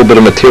just a little bit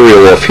of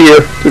material off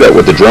here, do that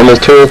with the Dremel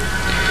tool,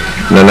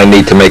 and then I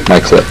need to make my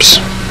clips.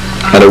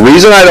 Now the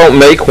reason I don't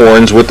make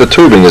horns with the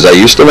tubing is I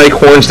used to make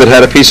horns that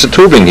had a piece of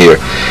tubing here.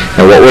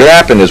 And what would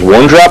happen is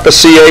 1 drop of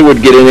CA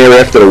would get in there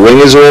after the wing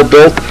is all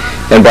built,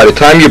 and by the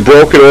time you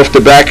broke it off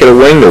the back of the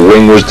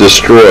wing was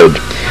destroyed.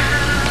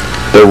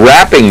 The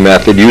wrapping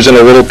method, using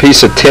a little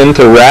piece of tin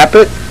to wrap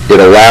it, it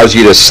allows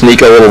you to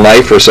sneak a little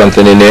knife or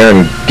something in there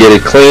and get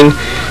it clean.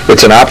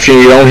 It's an option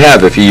you don't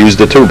have if you use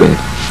the tubing.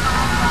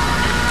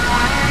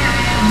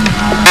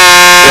 So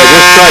just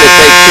try to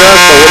take just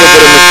a little bit of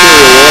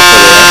material off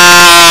of there.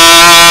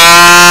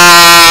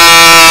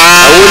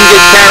 I wouldn't get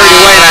carried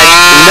away, and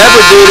I never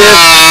do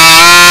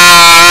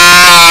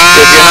this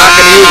if you're not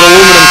going to use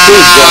aluminum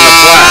tubes on the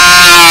flat.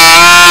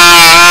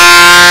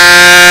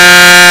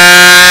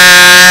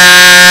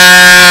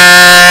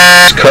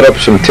 Just cut up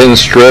some tin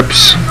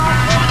strips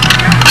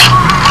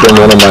from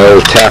one of my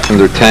old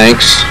Typhoon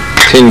tanks.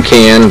 Tin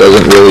can,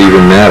 doesn't really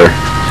even matter.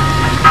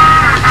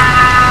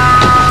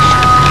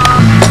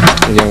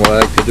 Again, what I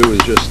like to do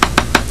is just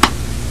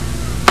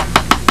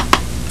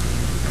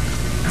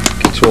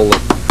get all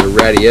the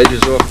ratty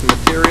edges off the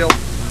material.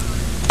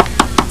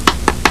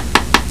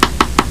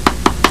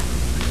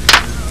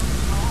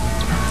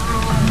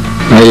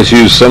 I just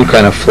use some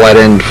kind of flat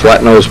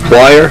nose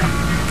plier.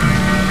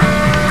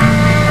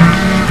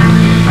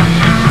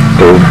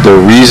 The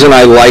reason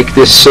I like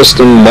this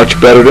system much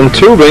better than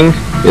tubing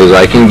is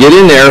I can get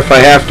in there if I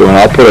have to, and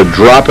I'll put a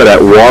drop of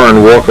that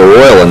Warren Walker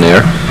oil in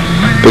there,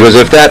 because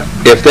if that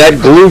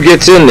glue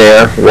gets in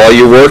there while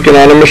you're working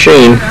on a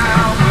machine,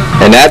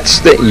 and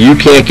you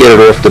can't get it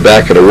off the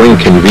back of the wing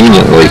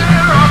conveniently.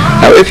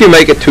 Now if you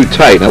make it too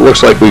tight, and it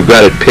looks like we've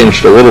got it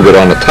pinched a little bit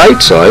on the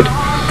tight side,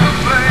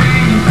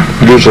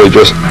 usually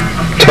just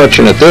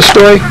touching it this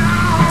way,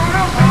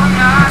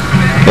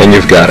 and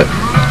you've got it.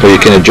 So you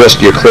can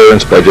adjust your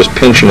clearance by just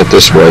pinching it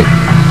this way.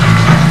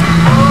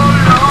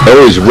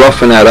 Always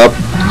roughen that up,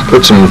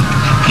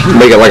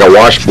 make it like a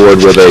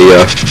washboard with a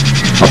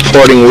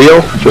parting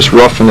wheel. Just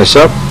roughen this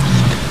up,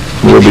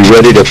 and we'll be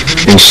ready to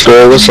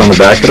install this on the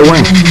back of the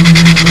wing.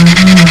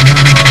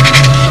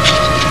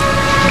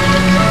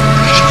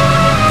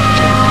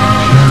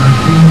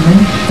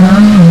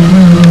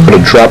 Put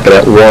a drop of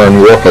that Warren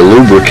Walker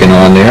lubricant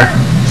on there.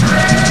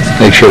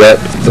 Make sure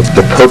that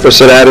the purpose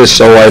of that is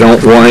so I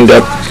don't wind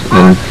up,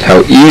 and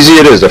how easy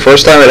it is. The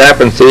first time it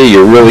happens to you,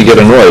 you really get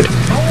annoyed.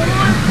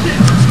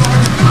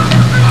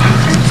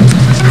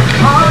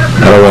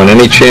 I don't want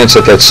any chance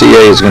that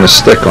CA is going to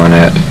stick on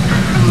that.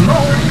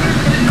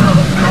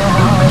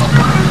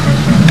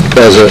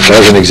 As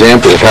an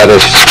example of how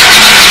this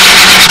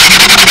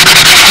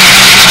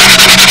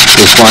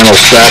final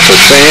stack of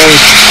sand,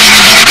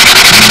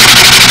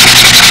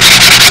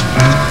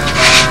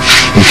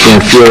 you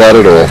can't feel that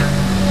at all.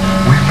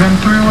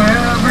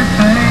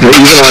 Now,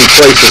 even on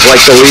places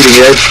like the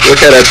leading edge,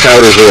 look how that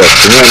powder's off.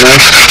 Isn't that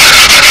nice?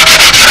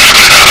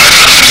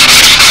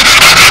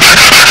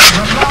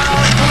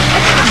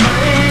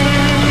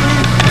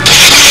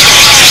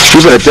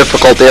 Even a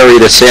difficult area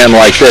to sand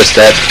like this,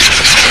 that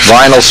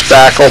vinyl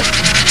spackle,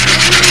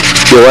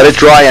 if you let it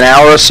dry an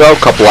hour or so, a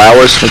couple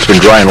hours, it's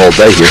been drying all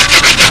day here.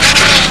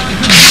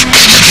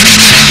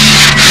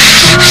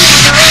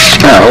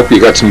 I hope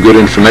you got some good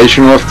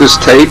information off this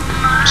tape,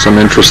 some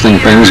interesting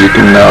things you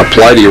can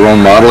apply to your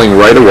own modeling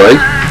right away.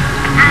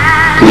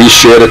 Please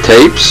share the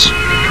tapes.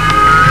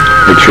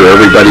 Make sure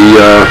everybody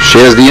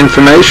shares the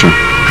information.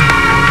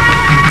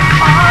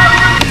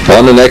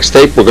 On the next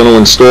tape, we're going to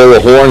install the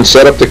horn,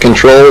 set up the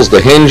controls,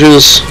 the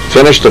hinges,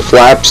 finish the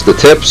flaps, the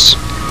tips.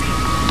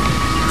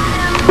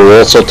 We'll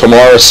also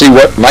tomorrow see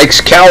what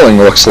Mike's cowling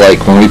looks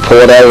like when we pull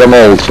it out of the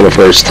mold for the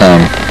first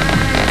time.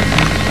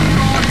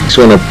 He's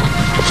going to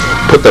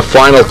put the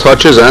final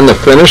touches and the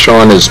finish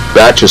on his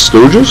batch of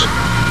stooges.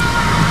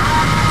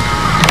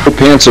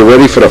 Pants are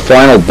ready for the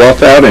final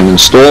buff out and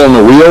installing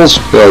the wheels.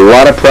 There are a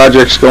lot of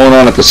projects going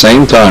on at the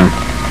same time.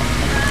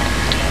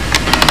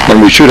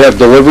 And we should have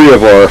delivery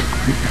of our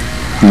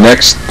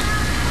next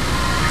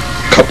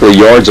couple of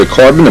yards of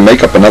carbon to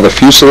make up another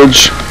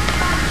fuselage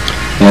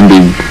and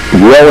be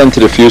well into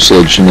the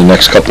fuselage in the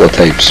next couple of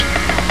tapes.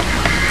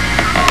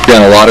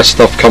 Again, a lot of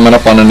stuff coming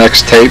up on the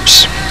next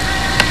tapes.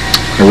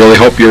 I really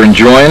hope you're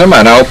enjoying them,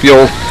 and I hope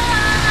you'll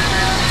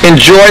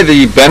enjoy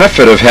the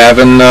benefit of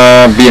having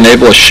being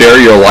able to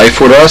share your life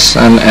with us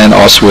and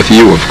us with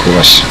you, of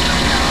course.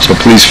 So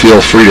please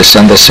feel free to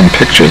send us some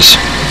pictures.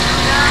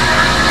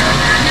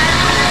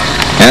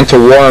 And to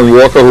Warren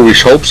Walker, who we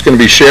hope is going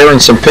to be sharing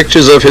some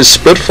pictures of his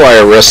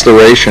Spitfire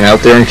restoration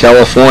out there in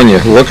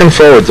California. Looking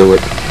forward to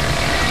it.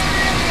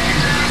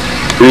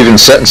 We're even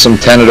setting some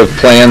tentative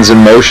plans in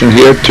motion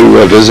here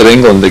to visit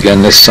England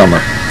again this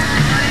summer.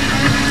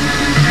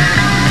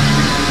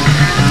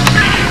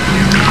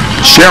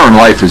 Sharing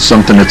life is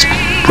something that's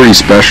pretty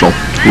special.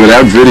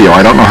 Without video,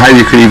 I don't know how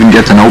you could even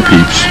get to know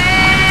peeps.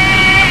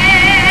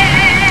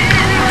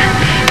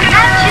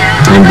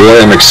 And boy,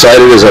 I'm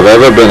excited as I've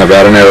ever been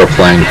about an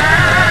aeroplane.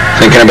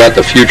 Thinking about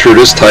the future of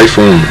this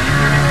Typhoon.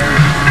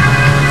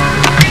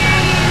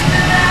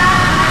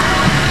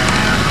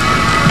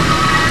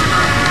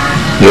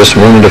 Just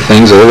one of the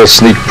things, a little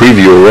sneak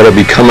preview of what'll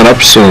be coming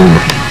up soon.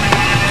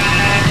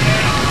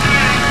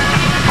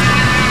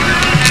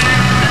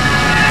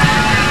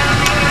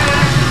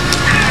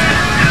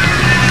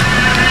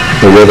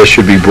 The weather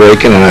should be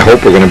breaking, and I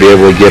hope we're going to be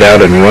able to get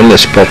out and run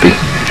this puppy.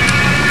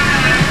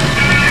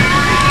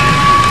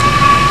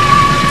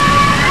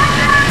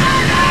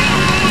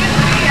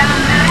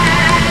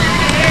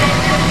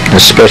 A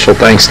special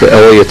thanks to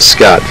Elliot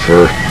Scott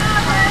for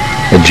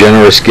a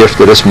generous gift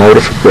of this motor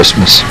for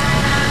Christmas.